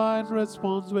a divine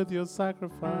response with your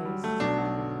sacrifice.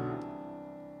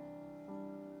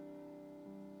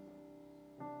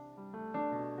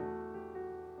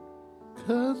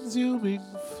 Consuming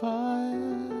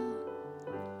fire,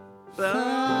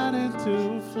 fan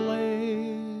into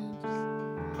flames,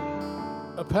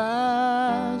 a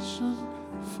passion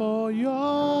for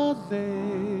your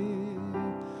name.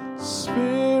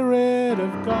 Spirit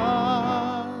of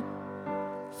God,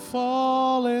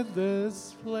 fall in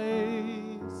this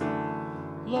place.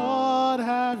 Lord,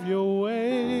 have your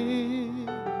way.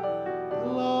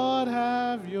 Lord,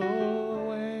 have your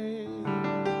way.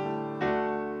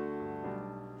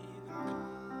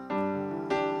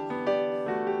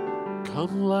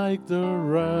 Come like the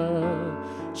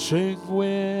rushing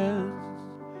wind,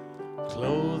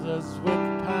 clothe us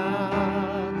with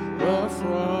power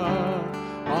from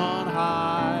on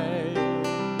high.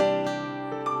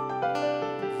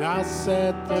 Now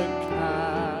set the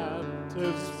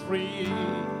captives free,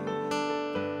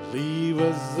 leave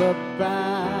us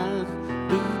abandoned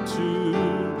to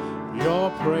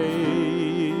your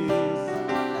praise.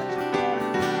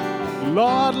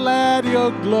 Lord, let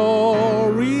your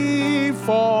glory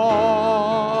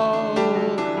fall.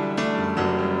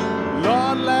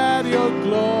 Lord, let your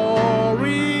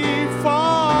glory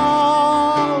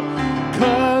fall.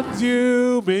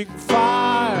 Consuming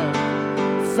fire,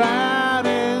 fan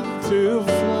into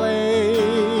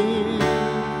flame.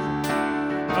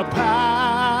 a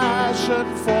passion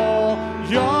for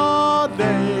your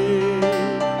name.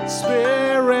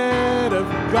 Spirit of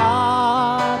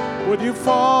God, would you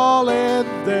fall in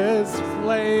this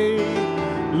place?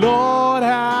 Lord,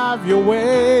 have your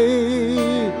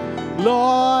way.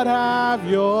 Lord, have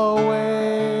your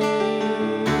way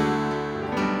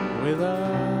with us.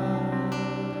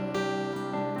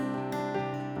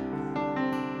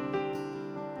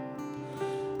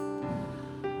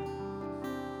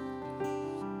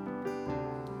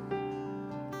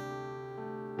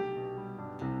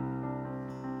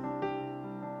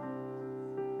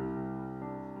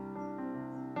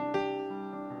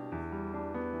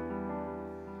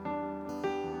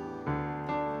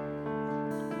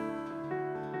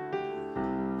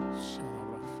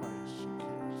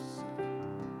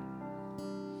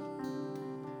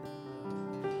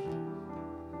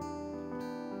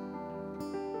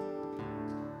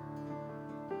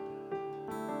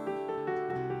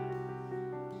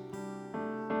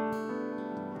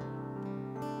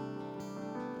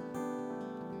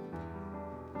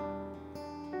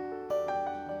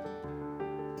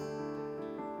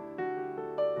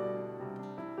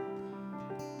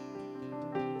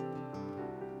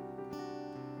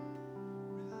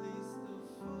 Release the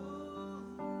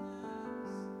fullness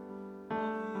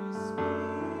of your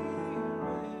spirit.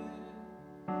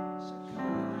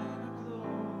 Shekinah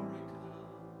glory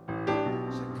come.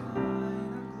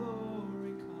 Shekinah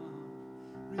glory come.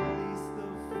 Release the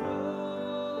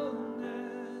fullness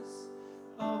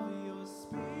of your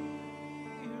spirit.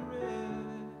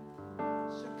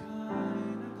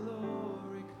 Shekinah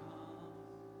glory come.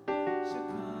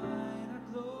 Shekinah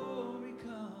glory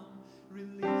come.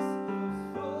 Release the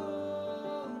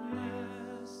fullness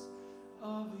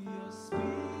of your spirit.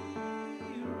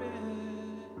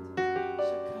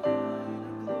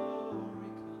 Shekinah glory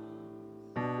come.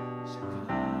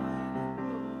 Shekinah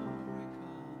glory come.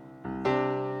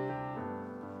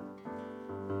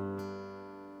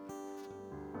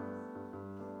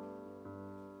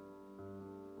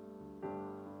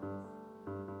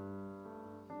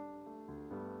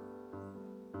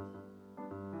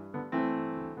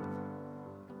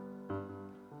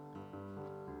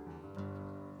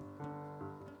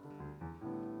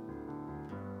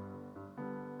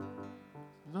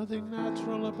 Nothing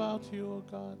natural about you, oh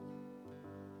God.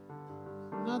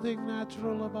 Nothing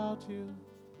natural about you.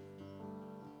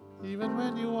 Even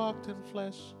when you walked in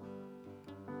flesh,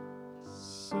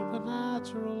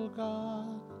 supernatural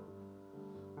God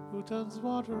who turns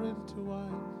water into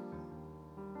wine,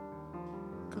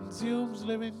 consumes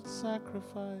living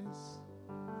sacrifice,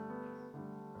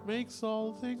 makes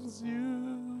all things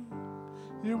new.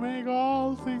 You make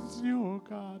all things new, oh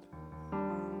God.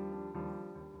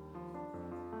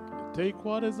 You take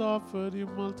what is offered, you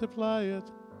multiply it,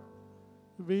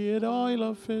 be it oil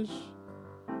or fish,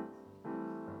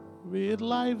 be it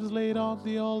lives laid on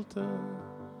the altar.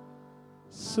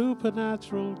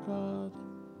 Supernatural God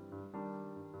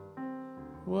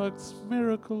works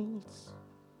miracles,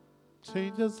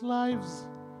 changes lives,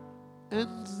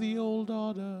 ends the old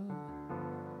order,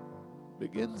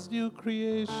 begins new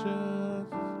creation,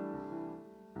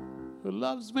 who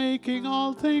loves making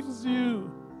all things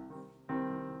new,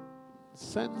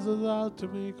 sends us out to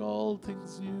make all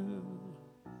things new.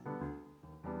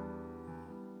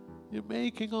 You're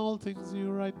making all things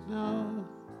new right now,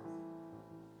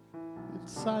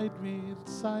 inside me,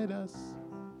 inside us,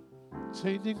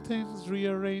 changing things,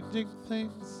 rearranging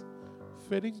things,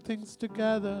 fitting things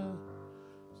together,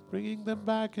 bringing them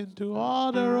back into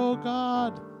order, oh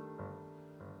God,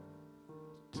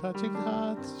 touching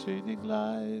hearts, changing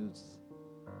lives.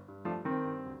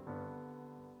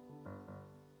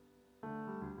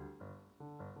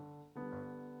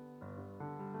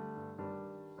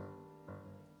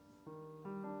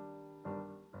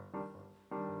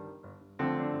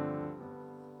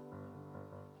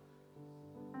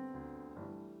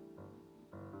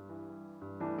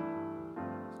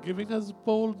 Giving us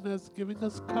boldness, giving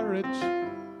us courage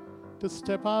to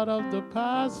step out of the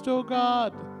past, oh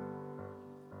God.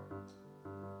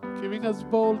 Giving us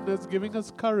boldness, giving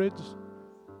us courage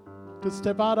to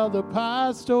step out of the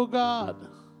past, oh God.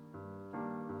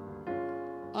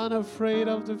 Unafraid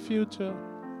of the future.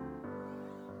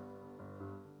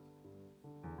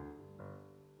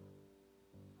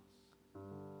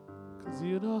 Because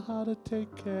you know how to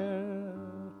take care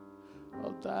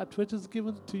of that which is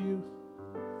given to you.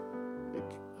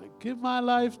 I give my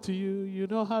life to you. You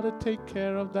know how to take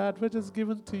care of that which is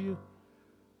given to you.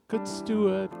 Good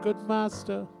steward, good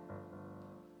master.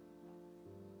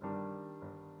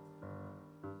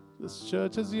 This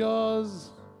church is yours.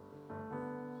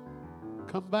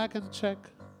 Come back and check.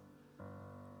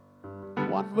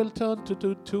 1 will turn to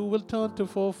 2, 2 will turn to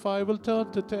 4, 5 will turn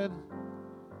to 10.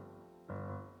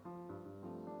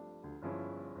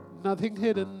 Nothing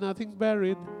hidden, nothing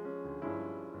buried.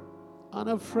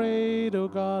 Unafraid, oh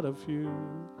God, of you.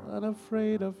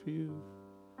 Unafraid of you.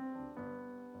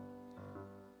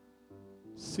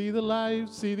 See the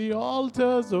lives, see the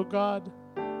altars, oh God.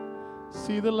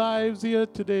 See the lives here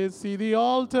today. See the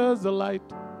altars alight.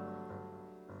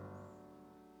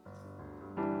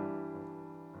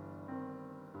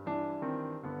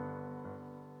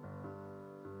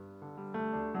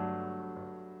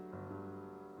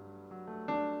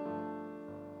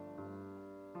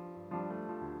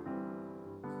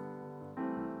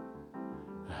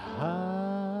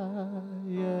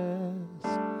 Highest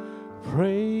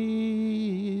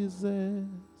praises,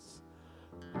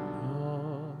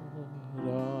 Lord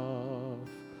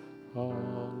of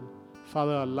all.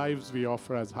 Father, our lives we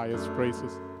offer as highest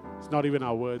praises. It's not even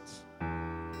our words.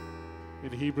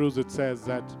 In Hebrews it says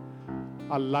that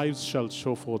our lives shall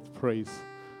show forth praise.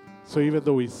 So even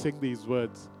though we sing these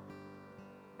words,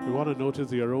 we want to notice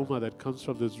the aroma that comes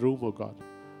from this room, oh God.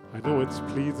 I know it's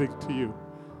pleasing to you.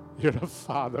 You're a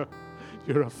father.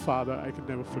 You're a father. I can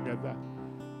never forget that.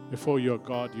 Before you're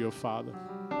God, you're Father.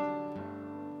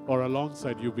 Or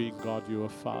alongside you being God, you're a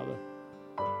Father.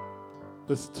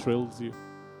 This thrills you.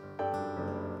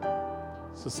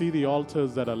 So see the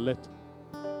altars that are lit.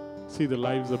 See the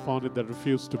lives upon it that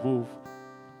refuse to move.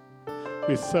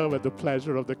 We serve at the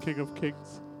pleasure of the King of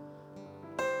Kings.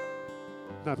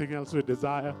 Nothing else we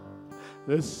desire.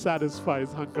 This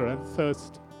satisfies hunger and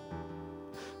thirst.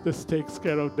 This takes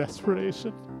care of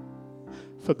desperation.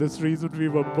 For this reason we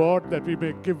were born, that we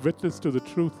may give witness to the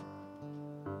truth.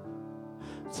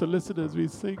 So listen as we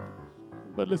sing,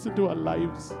 but listen to our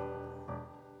lives.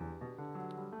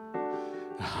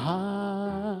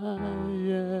 Highest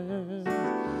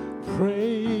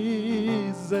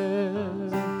praises,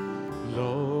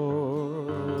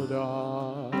 Lord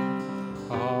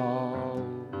of all.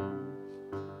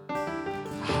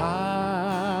 Highest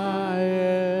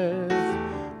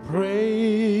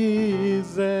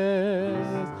praises,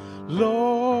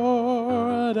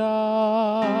 Lord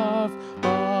of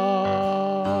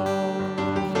all.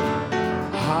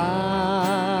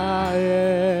 Highest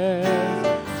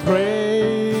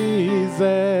praises,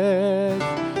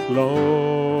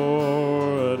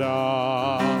 Lord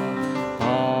of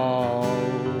all.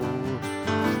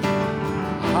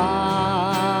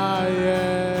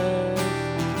 Highest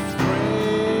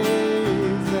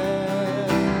praises,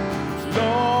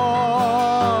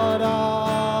 Lord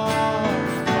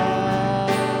of all.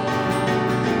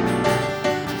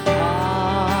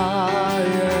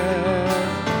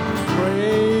 Highest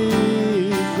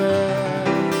praises,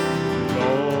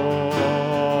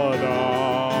 Lord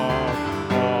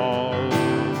of all.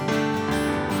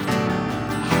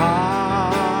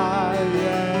 Highest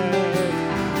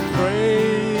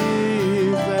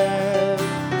praises,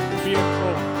 be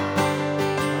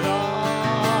enthroned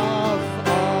of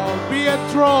all. Be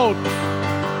enthroned.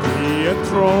 Be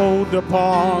enthroned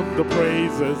upon the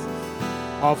praises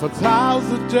of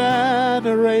 1,000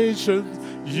 generations.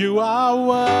 You are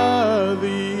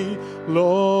worthy,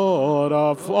 Lord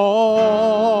of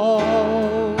all.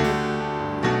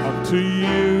 Unto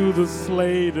you, the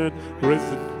slain and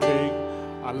risen King,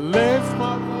 I lift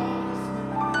my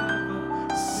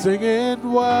voice,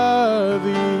 singing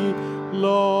worthy,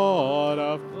 Lord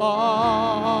of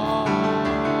all.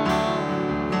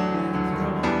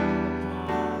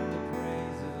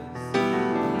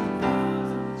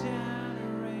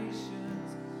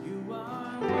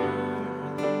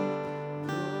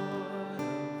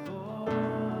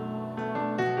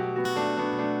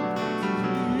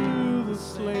 You, the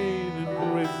slain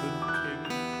and risen King,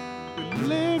 we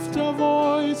lift our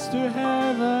voice to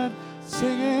heaven,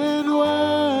 singing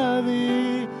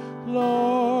worthy,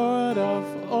 Lord of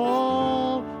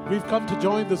all. We've come to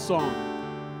join the song.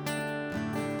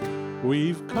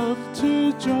 We've come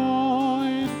to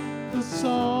join the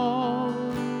song,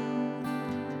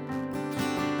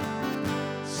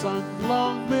 sung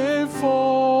long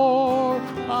before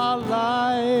our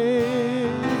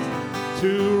lives,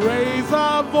 to raise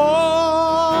our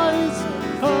voice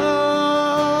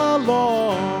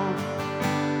along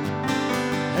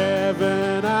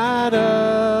heaven and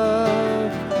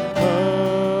earth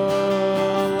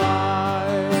alike.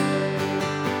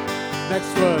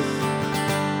 Next verse.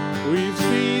 We've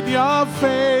seen your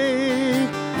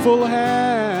faithful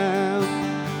hand,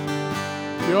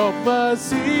 your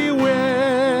mercy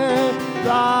without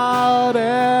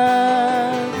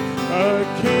end, a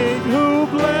King who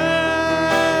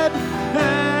bled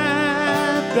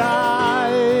and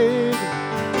died,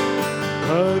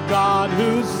 a the God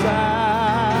who sacrificed,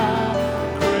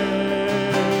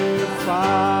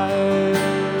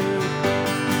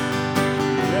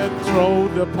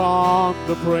 enthroned upon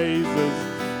the praises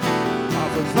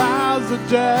of 1,000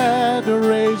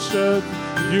 generations.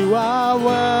 You are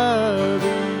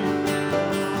worthy.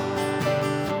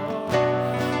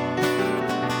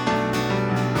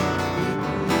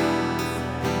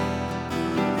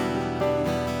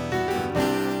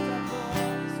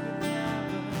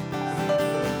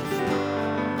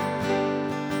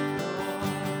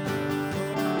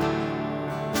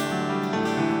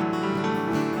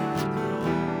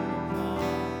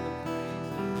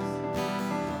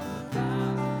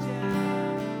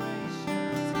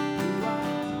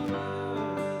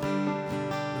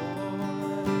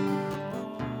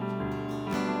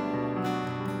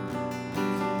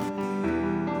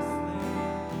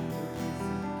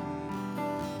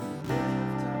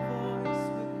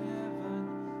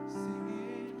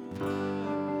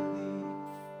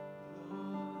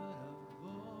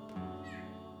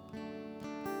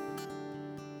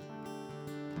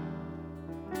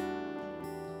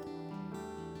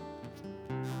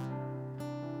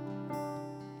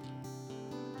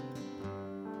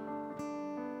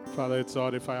 Father, it's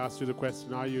odd if I asked you the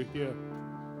question, are you here?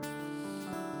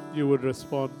 You would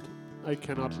respond, I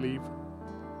cannot leave.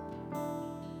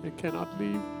 I cannot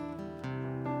leave.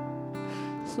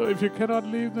 So if you cannot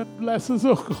leave, then bless us,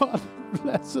 oh God,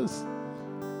 bless us.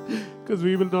 Because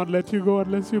we will not let you go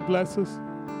unless you bless us.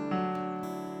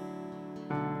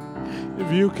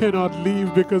 If you cannot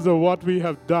leave because of what we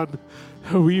have done,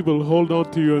 we will hold on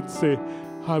to you and say,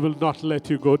 I will not let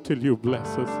you go till you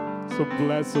bless us. So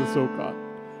bless us, oh God.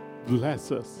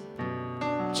 Bless us.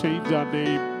 Change our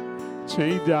name.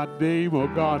 Change our name, oh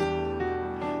God.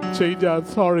 Change our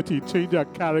authority. Change our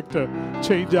character.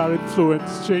 Change our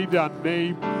influence. Change our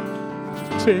name.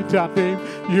 Change our name.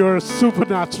 You are a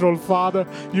supernatural Father.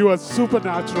 You are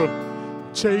supernatural.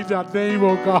 Change our name,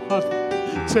 oh God.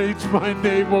 Change my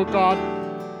name, oh God.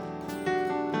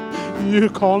 You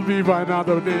call me by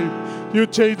another name. You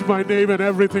change my name and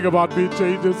everything about me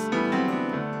changes.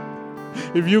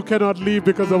 If you cannot leave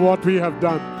because of what we have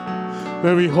done,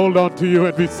 then we hold on to you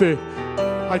and we say,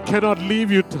 I cannot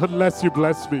leave you unless you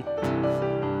bless me.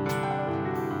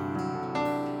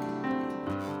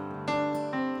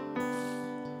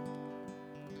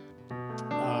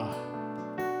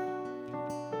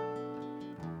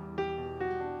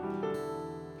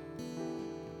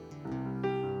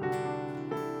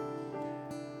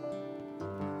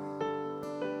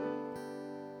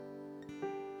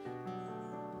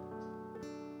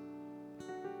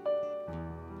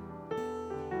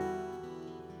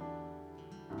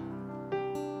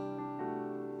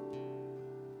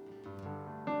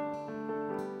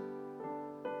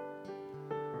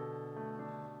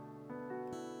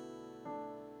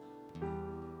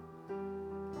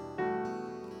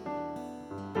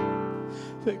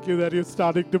 Thank you that you're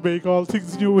starting to make all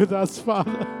things new with us,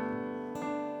 Father.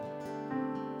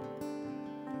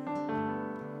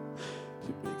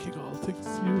 You're making all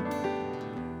things new.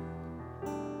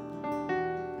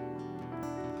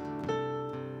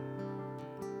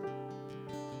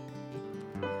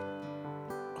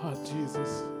 Oh,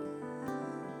 Jesus.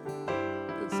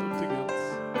 There's something else.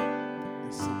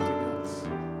 There's something else.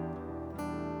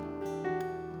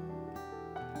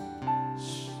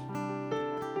 Shh.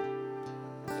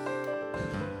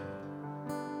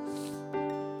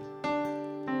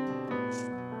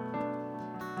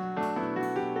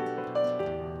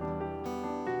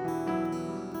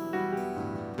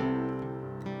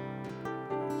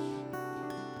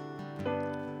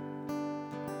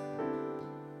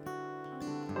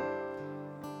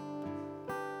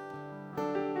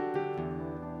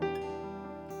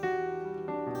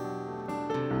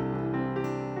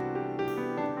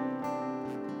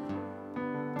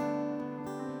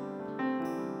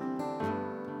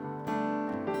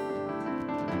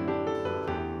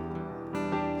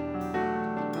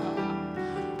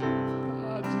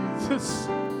 Jesus.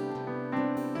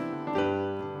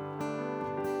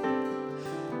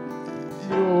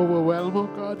 You overwhelm, oh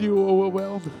God, you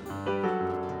overwhelm.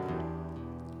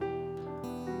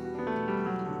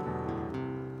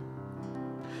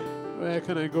 Where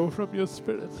can I go from your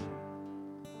spirit?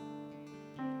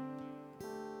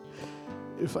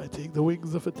 If I take the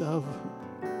wings of a dove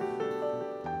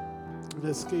and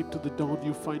escape to the dawn,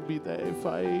 you find me there. If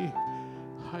I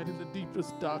hide in the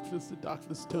deepest darkness, the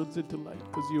darkness turns into light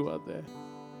because you are there.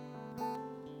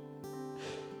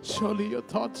 Surely your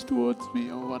thoughts towards me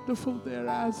are wonderful. They're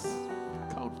as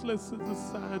countless as the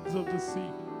sands of the sea.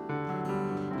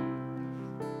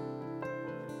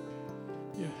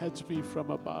 Your hedge me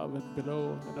from above and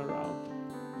below and around.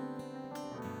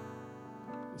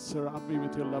 You surround me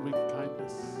with your loving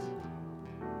kindness.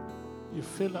 You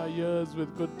fill our years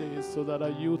with good days so that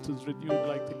our youth is renewed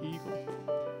like the eagle.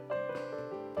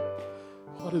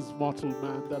 What is mortal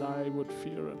man that I would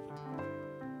fear him?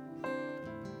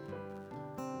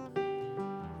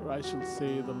 For I shall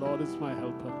say, the Lord is my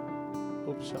helper.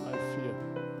 Whom shall I fear?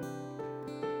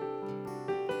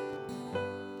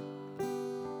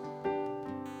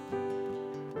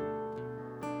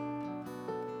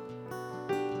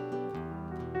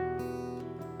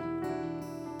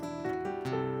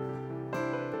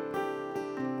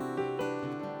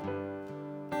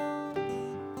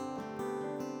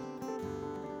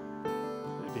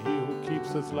 And he who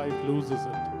keeps his life loses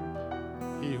it.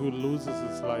 He who loses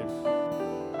his life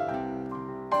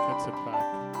gets it back.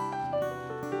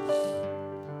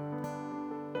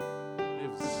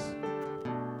 Lives.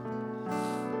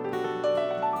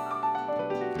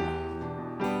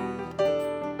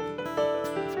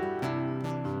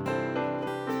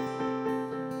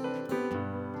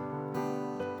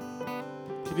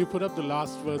 Can you put up the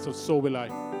last verse of So Will I?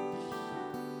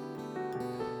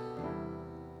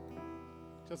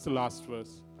 Just the last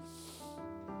verse.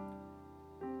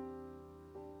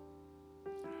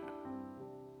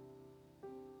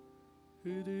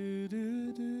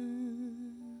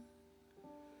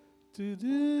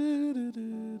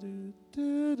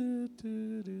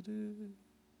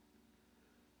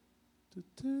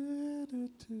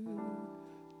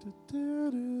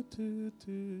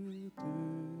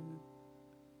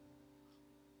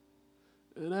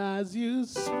 And as you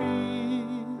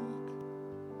speak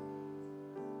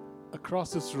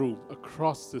across this room,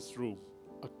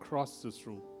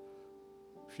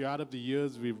 if you add up the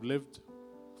years we've lived,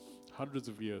 hundreds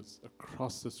of years,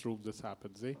 across this room this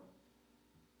happens, eh?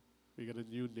 We get a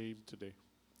new name today.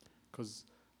 Because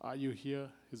are you here?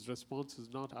 His response is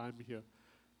not, I'm here.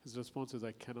 His response is,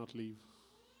 I cannot leave.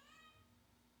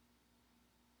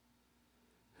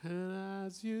 And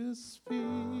as you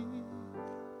speak,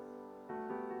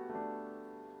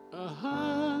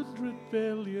 100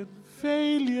 billion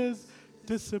failures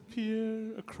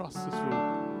disappear across this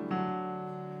room.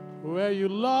 Where you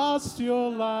lost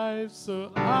your life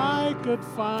so I could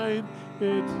find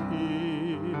it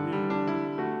here.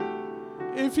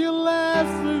 If you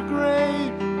left the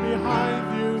grave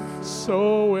behind you,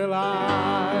 so will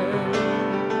I.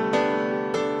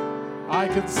 I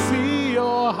can see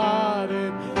your heart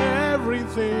in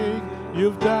everything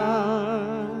you've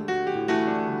done.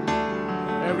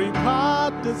 Every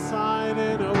part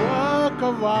designing a work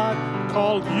of art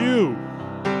called you.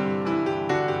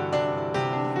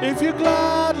 If you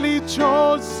gladly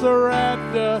chose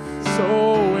surrender,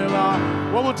 so will I.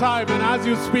 One more time, and as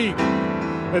you speak,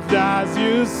 and as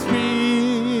you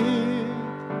speak,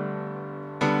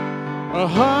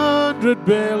 100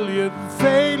 billion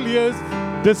failures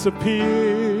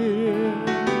disappear.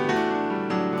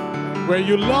 Where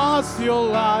you lost your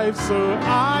life so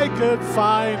I could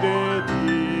find it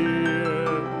here.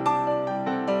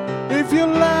 If you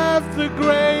left the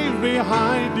grave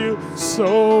behind you,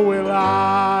 so will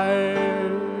I.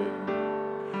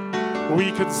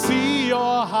 We can see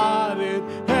your heart in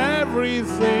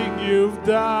everything you've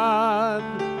done.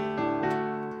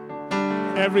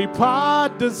 Every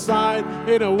part designed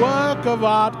in a work of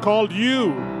art called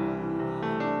you.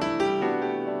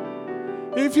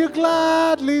 If you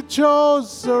gladly chose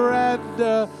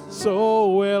surrender, so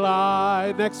will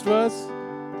I. Next verse.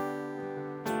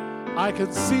 I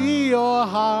can see your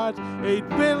heart 8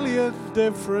 billion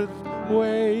different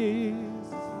ways.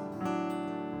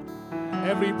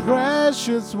 Every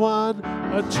precious one,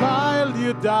 a child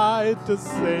you died to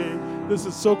save. This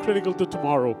is so critical to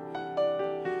tomorrow.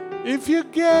 If you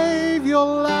gave your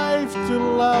life to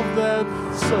love them,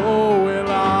 so will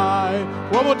I.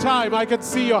 One more time, I can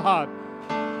see your heart.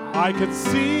 I can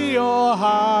see your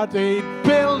heart 8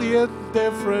 billion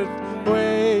different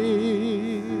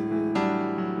ways.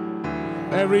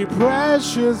 Every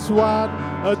precious one,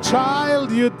 a child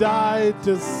you died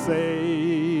to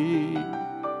save.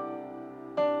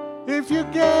 If you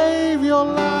gave your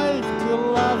life to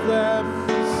love them,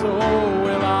 so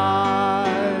will I.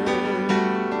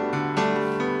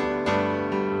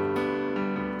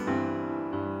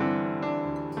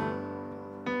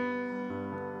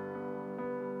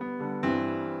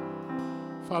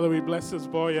 Father, we bless this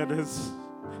boy and his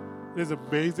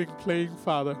amazing playing,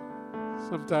 Father.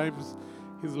 Sometimes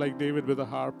he's like David with a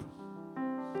harp.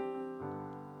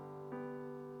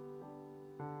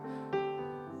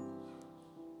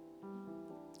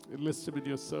 Enlist him in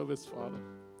your service, Father.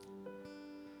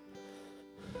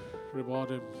 Reward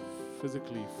him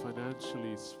physically,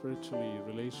 financially, spiritually,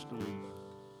 relationally,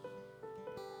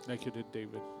 like you did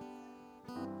David.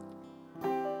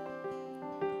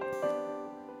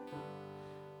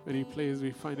 When he plays, we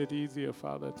find it easier,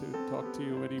 Father, to talk to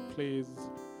you. When he plays,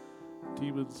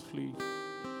 demons flee.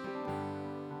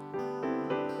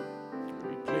 When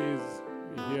he plays,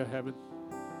 we hear heaven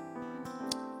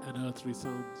and earth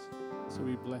resounds. So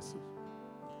we bless him.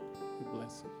 We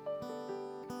bless him.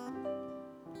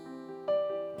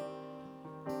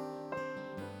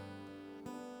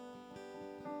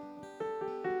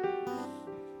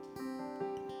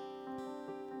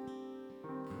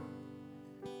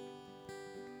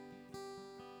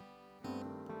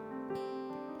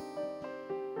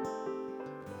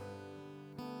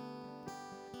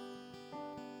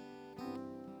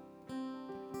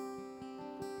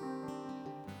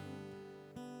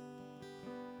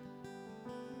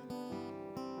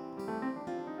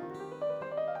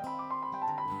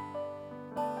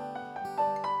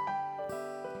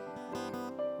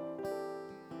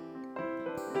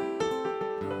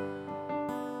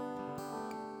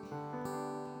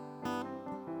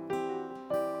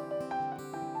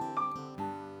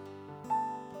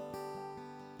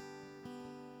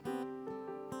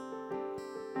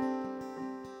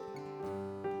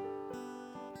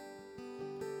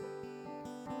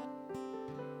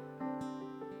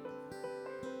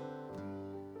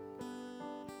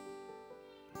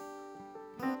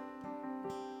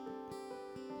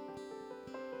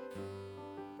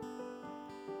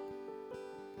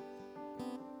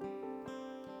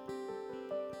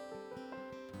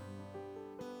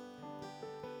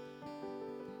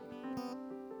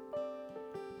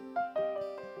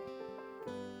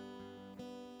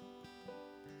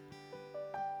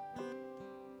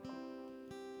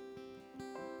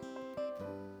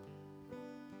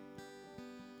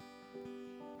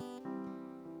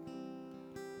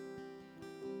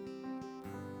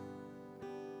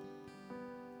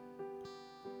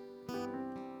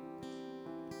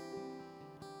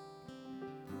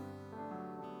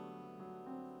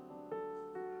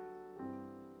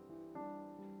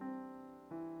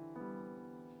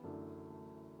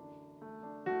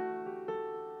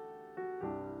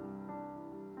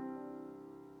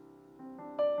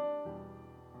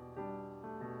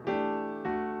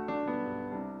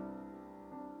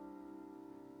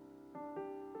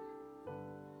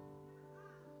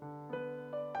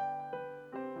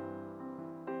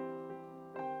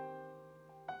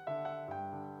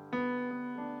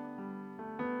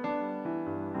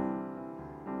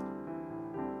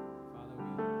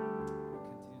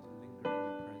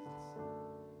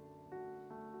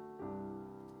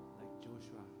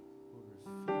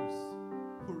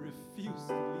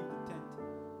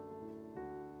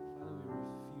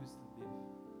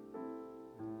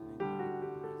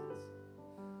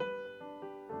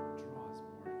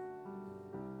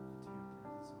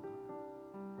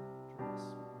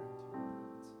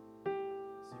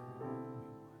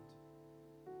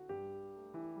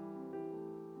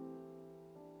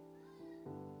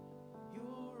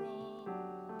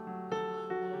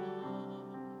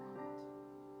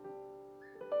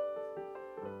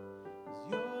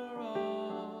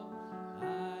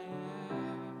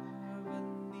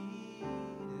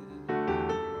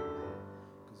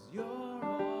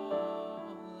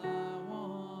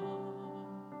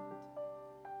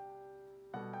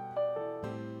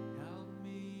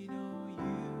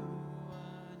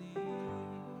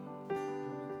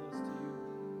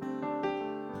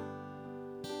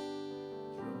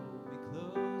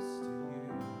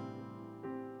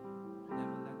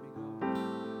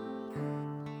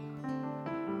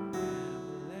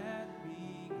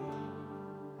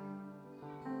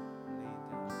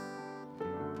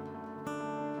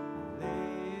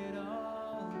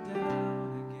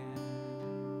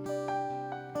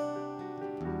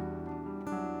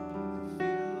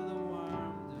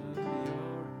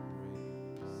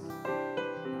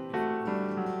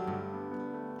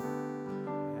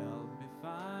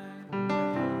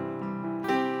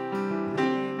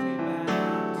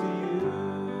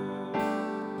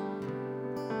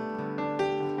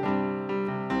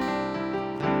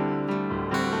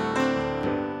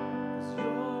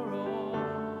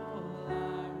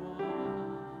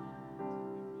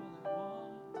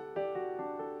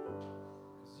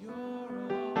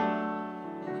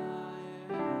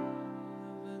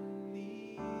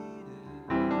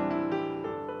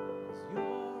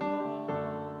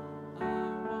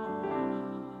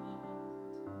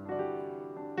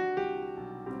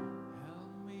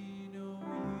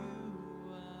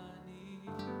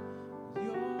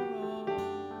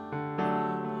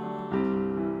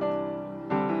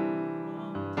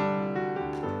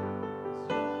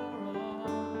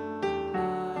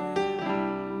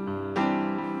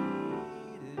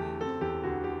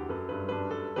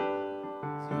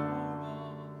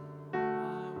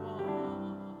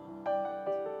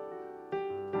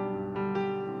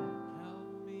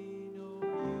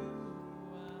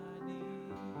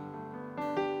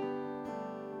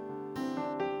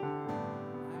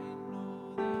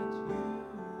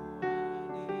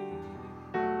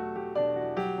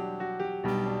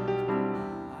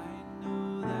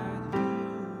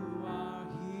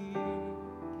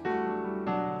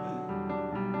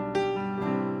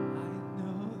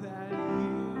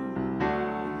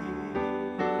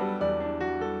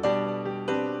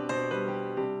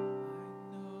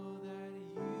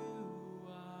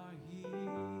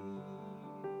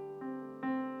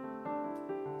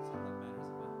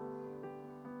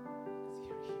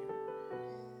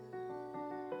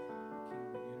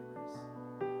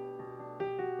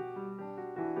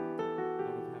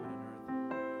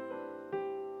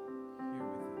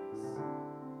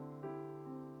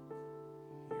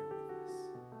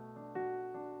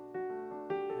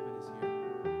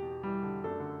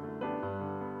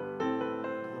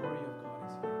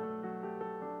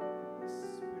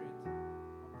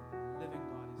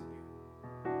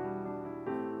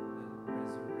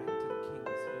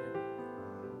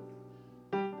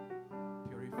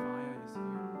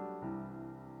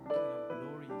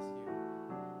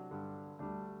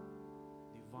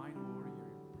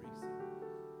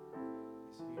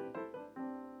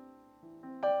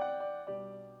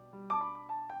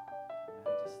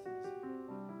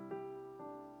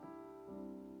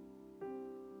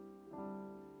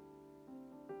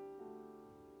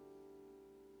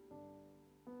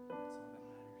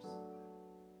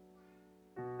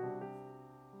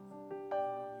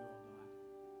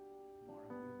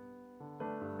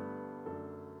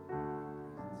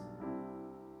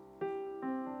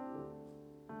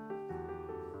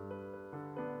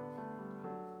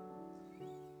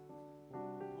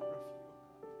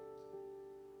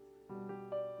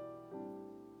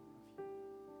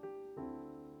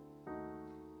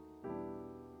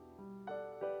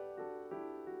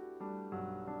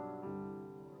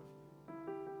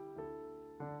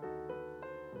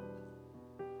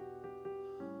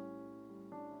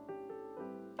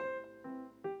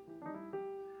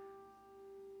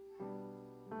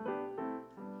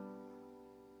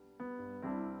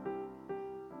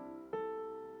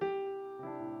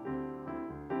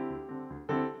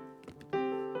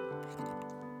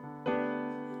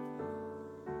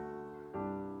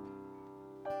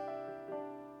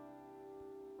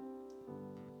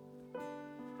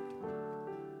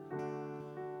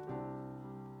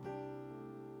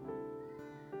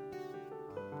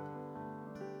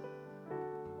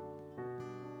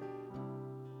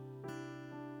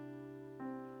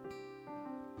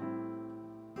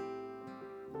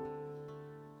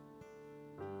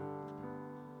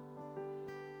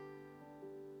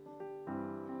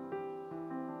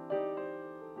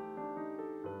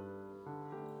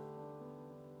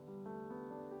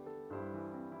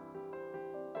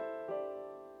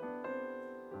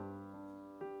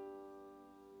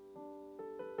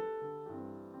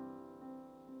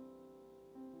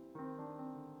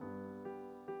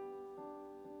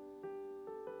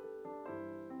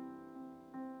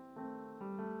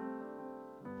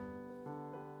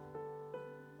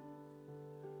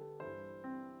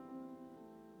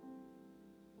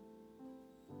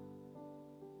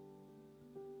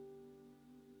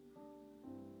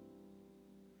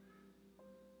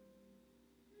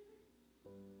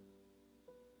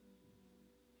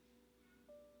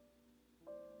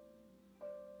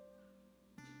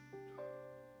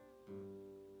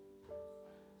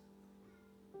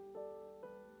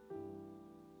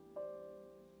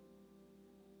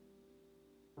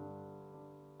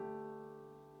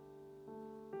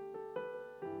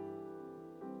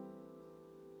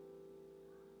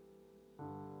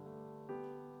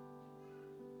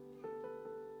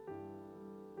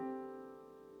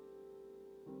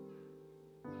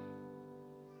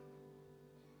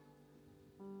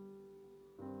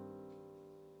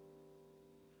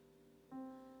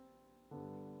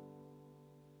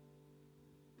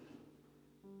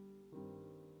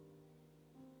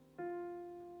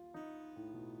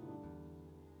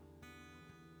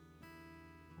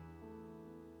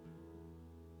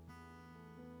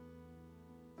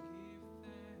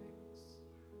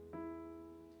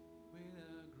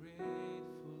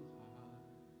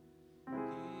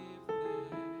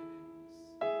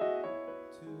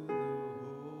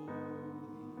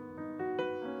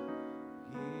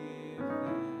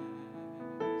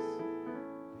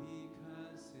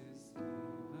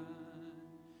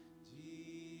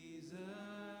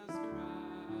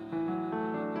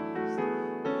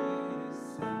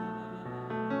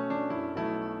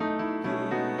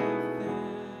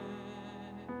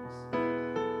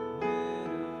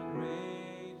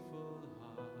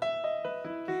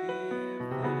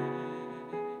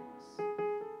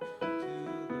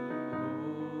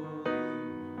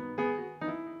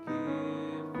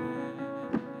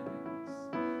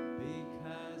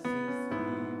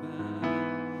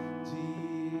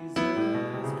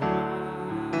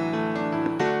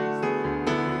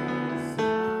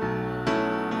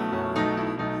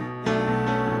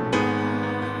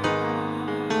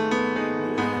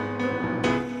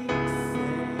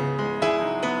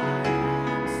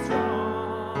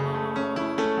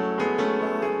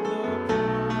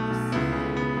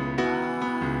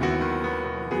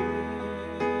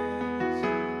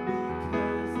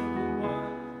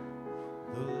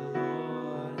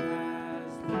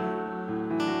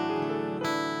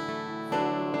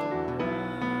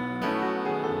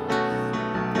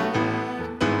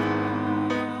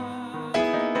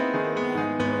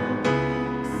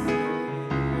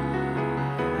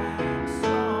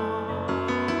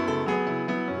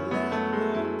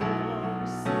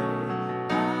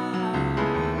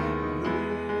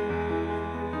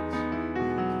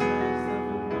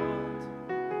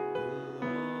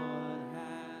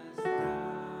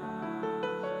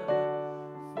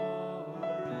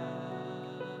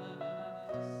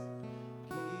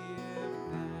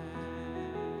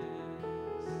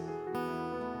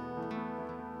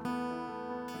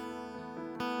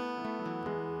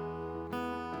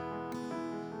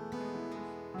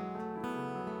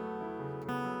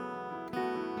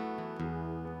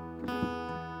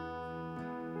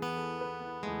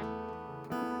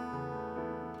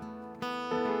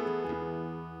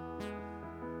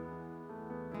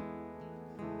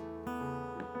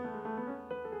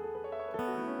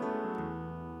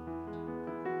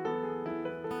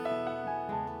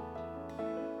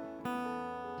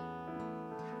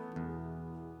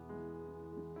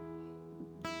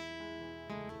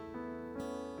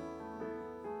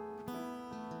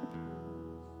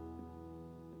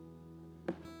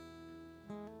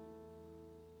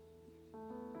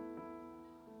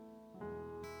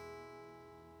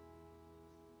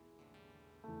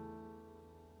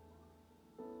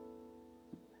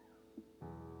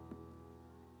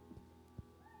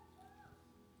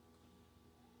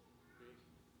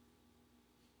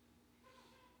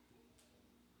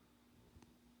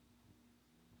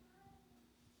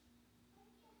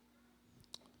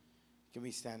 Can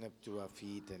we stand up to our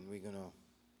feet and we're going to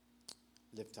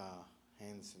lift our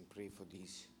hands and pray for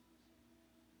these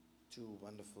two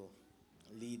wonderful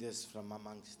leaders from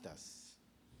amongst us.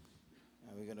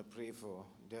 And we're going to pray for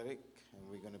Derek and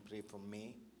we're going to pray for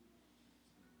May.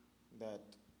 That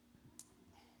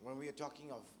when we are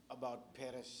talking about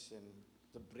Perez and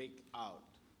the breakout,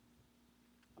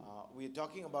 we are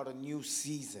talking about a new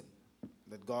season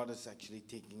that God is actually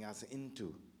taking us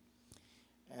into.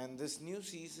 And this new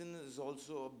season is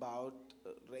also about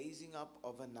raising up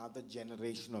of another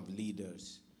generation of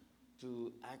leaders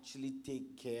to actually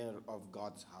take care of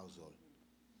God's household.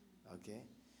 Okay?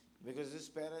 Because this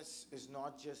Perez is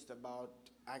not just about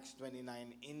Acts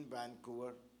 29 in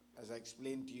Vancouver. As I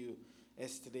explained to you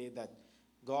yesterday, that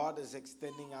God is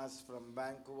extending us from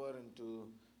Vancouver into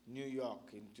New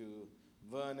York, into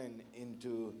Vernon,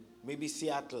 into maybe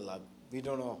Seattle, we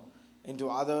don't know, into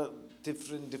other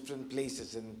different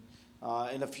places. And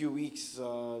in a few weeks,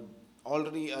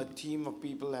 already a team of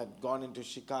people had gone into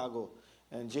Chicago,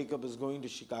 and Jacob is going to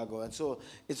Chicago. And so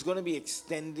it's going to be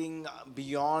extending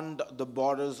beyond the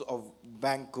borders of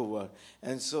Vancouver.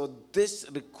 And so this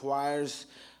requires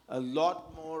a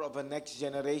lot more of a next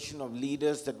generation of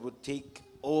leaders that would take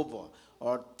over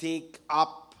or take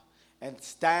up and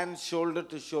stand shoulder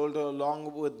to shoulder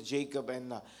along with Jacob.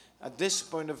 And at this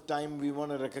point of time, we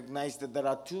want to recognize that there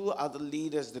are two other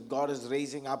leaders that God is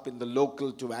raising up in the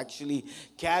local to actually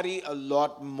carry a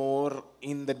lot more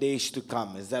in the days to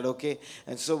come. Is that okay?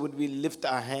 And so would we lift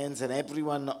our hands, and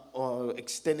everyone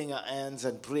extending our hands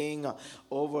and praying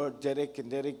over Derek. And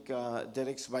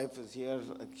Derek's wife is here.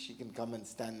 She can come and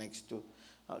stand next to.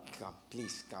 Come,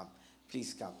 please come.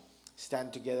 Please come.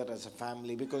 Stand together as a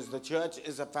family, because the church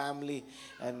is a family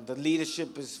and the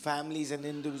leadership is families and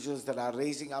individuals that are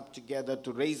raising up together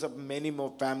to raise up many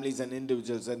more families and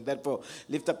individuals. And therefore,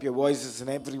 lift up your voices, and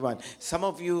everyone. Some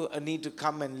of you need to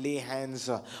come and lay hands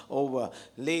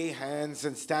lay hands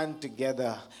and stand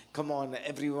together. Come on,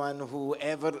 everyone,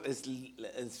 whoever is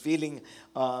feeling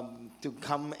to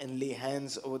come and lay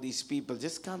hands over these people,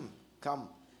 just come.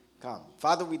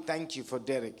 Father, we thank you for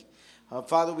Derek.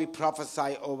 Father, we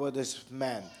prophesy over this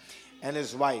man and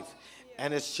his wife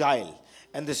and his child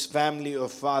and this family, oh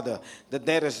Father, that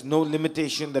there is no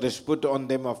limitation that is put on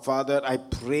them, oh Father. I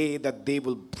pray that they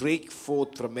will break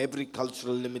forth from every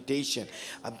cultural limitation.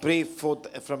 I pray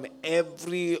forth from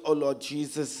every, oh Lord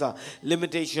Jesus,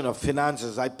 limitation of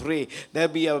finances. I pray there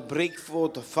be a break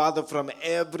forth, Father, from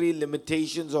every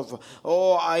limitations of,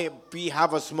 we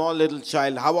have a small little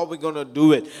child. How are we going to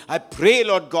do it? I pray,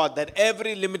 Lord God, that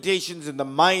every limitations in the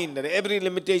mind, and every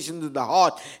limitations in the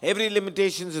heart, every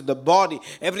limitations in the body,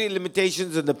 every limitations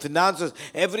in the finances,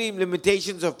 every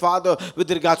limitations of Father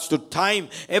with regards to time,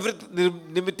 every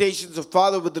limitations of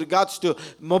Father with regards to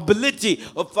mobility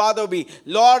of Father be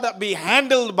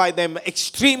handled by them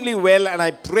extremely well. And I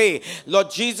pray,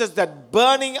 Lord Jesus, that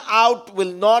burning out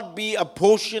will not be a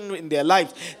portion in their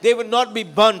lives. They will not be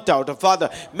burnt out, Father.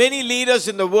 Many leaders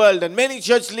in the world and many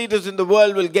church leaders in the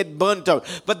world will get burnt out,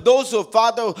 but those who,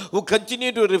 Father, who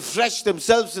continue to refresh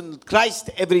themselves in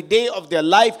Christ every day of their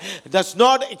life does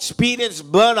not experience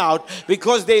burnout,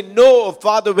 because they know, oh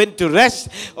Father, when to rest.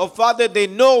 Oh Father, they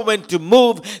know when to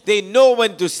move. They know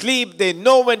when to sleep. They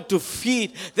know when to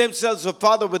feed themselves, oh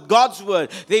Father, with God's word.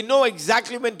 They know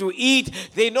exactly when to eat.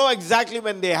 They know exactly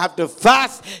when they have to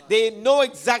fast. They know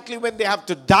exactly when they have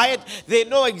to diet. They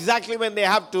know exactly when they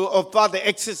have to, oh Father,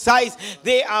 exercise.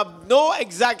 They know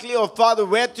exactly, oh Father,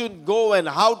 where to go and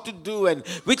how to do and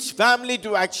which family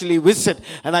to actually visit.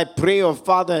 And I pray, oh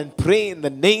Father, and pray in the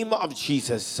name of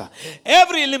Jesus.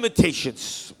 Every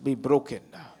limitations be broken.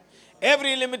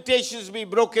 Every limitations be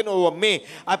broken over me.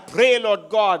 I pray, Lord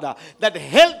God, that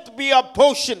health be a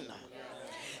portion.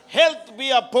 Health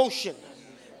be a portion.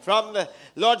 From the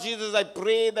Lord Jesus, I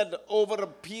pray that over a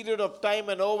period of time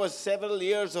and over several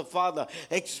years of Father,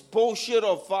 exposure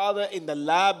of Father in the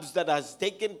labs that has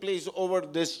taken place over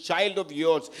this child of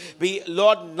yours be,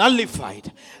 Lord,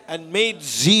 nullified and made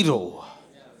zero.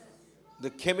 The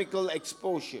chemical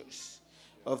exposures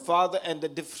Father, and the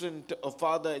different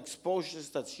Father exposures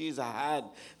that she's had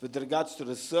with regards to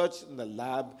research in the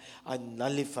lab are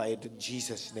nullified in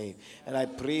Jesus' name. And I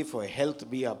pray for health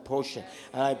be her portion.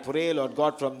 And I pray, Lord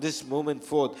God, from this moment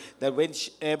forth, that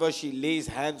whenever she lays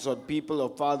hands on people,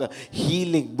 Father,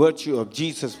 healing virtue of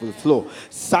Jesus will flow.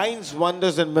 Signs,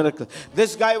 wonders, and miracles.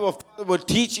 This guy, Father, will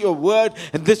teach your word,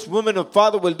 and this woman,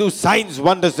 Father, will do signs,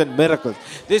 wonders, and miracles.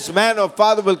 This man,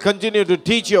 Father, will continue to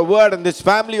teach your word, and this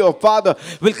family, Father,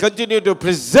 will continue to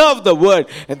preserve the word.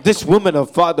 And this woman, oh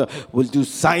Father, will do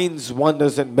signs,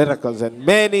 wonders, and miracles. And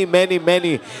many, many,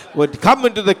 many would come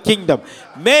into the kingdom.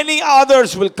 Many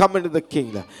others will come into the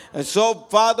kingdom. And so,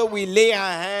 Father, we lay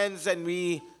our hands and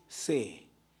we say,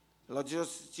 Lord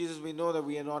Jesus, we know that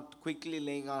we are not quickly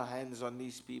laying our hands on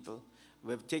these people.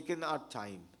 We have taken our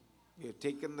time. We have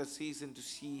taken the season to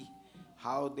see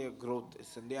how their growth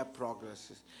is and their progress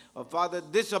is. Oh Father,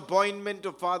 this appointment,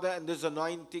 oh Father, and this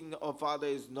anointing, oh Father,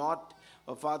 is not,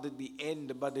 oh Father, the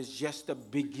end, but it's just the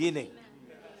beginning.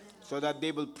 So that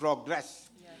they will progress.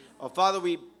 Oh Father,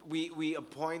 we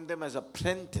appoint them as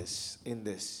apprentices in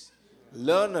this,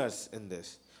 learners in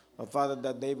this. Oh Father,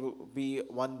 that they will be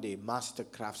one day master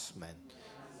craftsmen.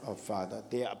 Oh Father,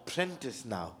 they are apprentice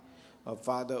now. Oh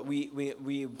Father,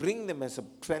 we bring them as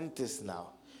apprentice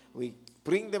now. We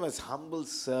bring them as humble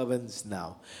servants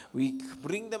now. We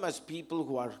bring them as people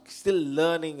who are still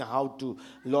learning how to,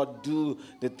 Lord, do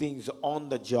the things on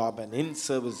the job and in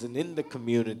service and in the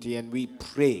community. And we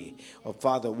pray, oh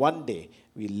Father, one day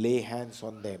we lay hands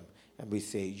on them and we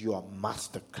say, you are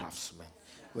master craftsmen.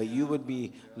 Where you would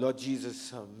be, Lord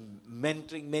Jesus,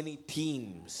 mentoring many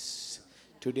teams.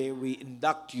 Today we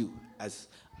induct you as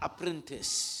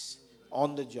apprentice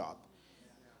on the job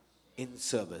in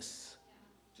service.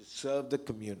 Serve the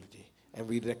community, and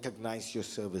we recognize your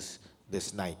service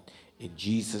this night. In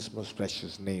Jesus' most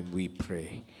precious name we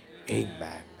pray.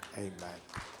 Amen. Amen.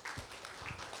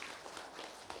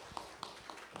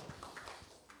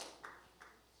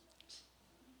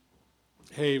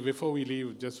 Hey, before we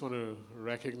leave, just want to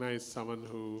recognize someone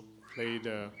who played.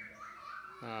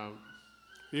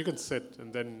 You can sit,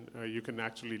 and then you can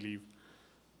actually leave.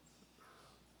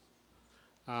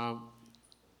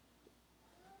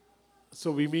 So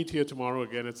we meet here tomorrow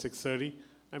again at 6:30.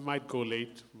 I might go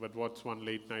late, but what's one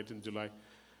late night in July?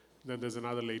 Then there's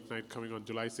another late night coming on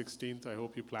July 16th. I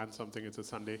hope you plan something. It's a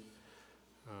Sunday.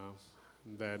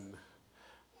 Then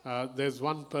there's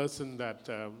one person that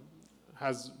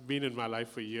has been in my life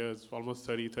for years, almost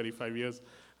 30, 35 years,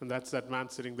 and that's that man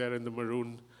sitting there in the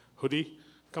maroon hoodie.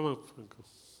 Come up, Uncle.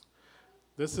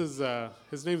 This is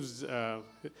his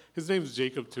name's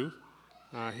Jacob too.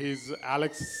 He's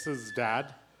Alex's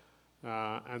dad.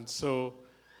 And so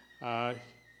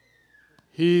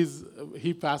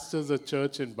he pastors a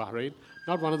church in Bahrain.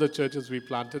 Not one of the churches we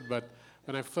planted, but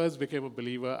when I first became a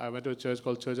believer, I went to a church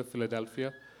called Church of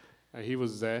Philadelphia. He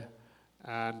was there,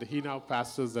 and he now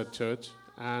pastors that church.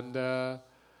 And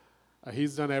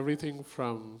he's done everything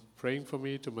from praying for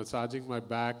me to massaging my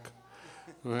back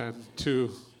and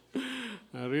to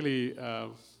really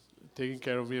taking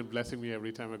care of me and blessing me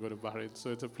every time I go to Bahrain. So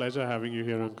it's a pleasure having you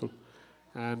here, Uncle.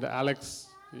 And Alex,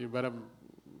 you better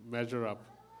measure up.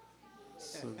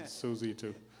 And Susie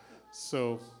too.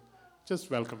 So just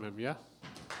welcome him, yeah?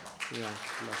 Yeah,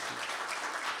 bless you.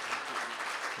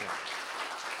 Yeah.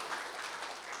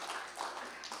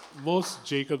 Most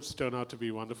Jacobs turn out to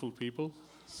be wonderful people.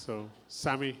 So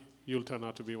Sammy, you'll turn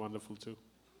out to be wonderful too.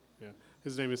 Yeah.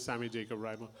 His name is Sammy Jacob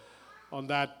Reimer. On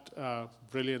that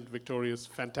brilliant, victorious,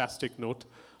 fantastic note,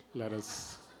 let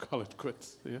us call it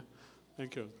quits. Yeah.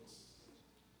 Thank you.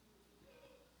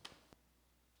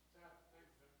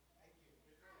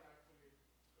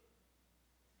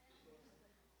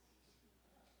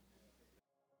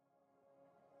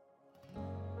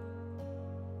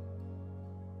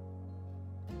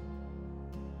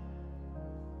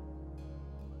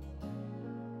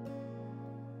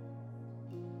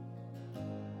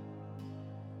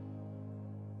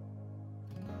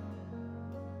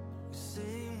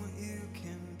 Sing what you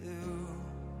can do,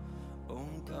 oh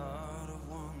God of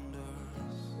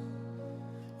wonders.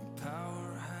 Your power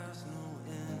has no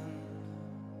end.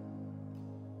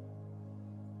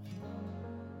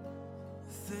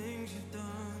 The things you've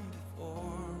done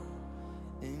before,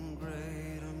 in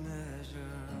greater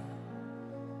measure,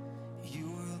 you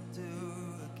will do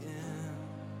again.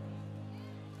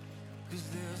 'Cause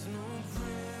there's no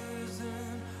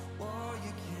prison wall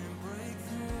you can't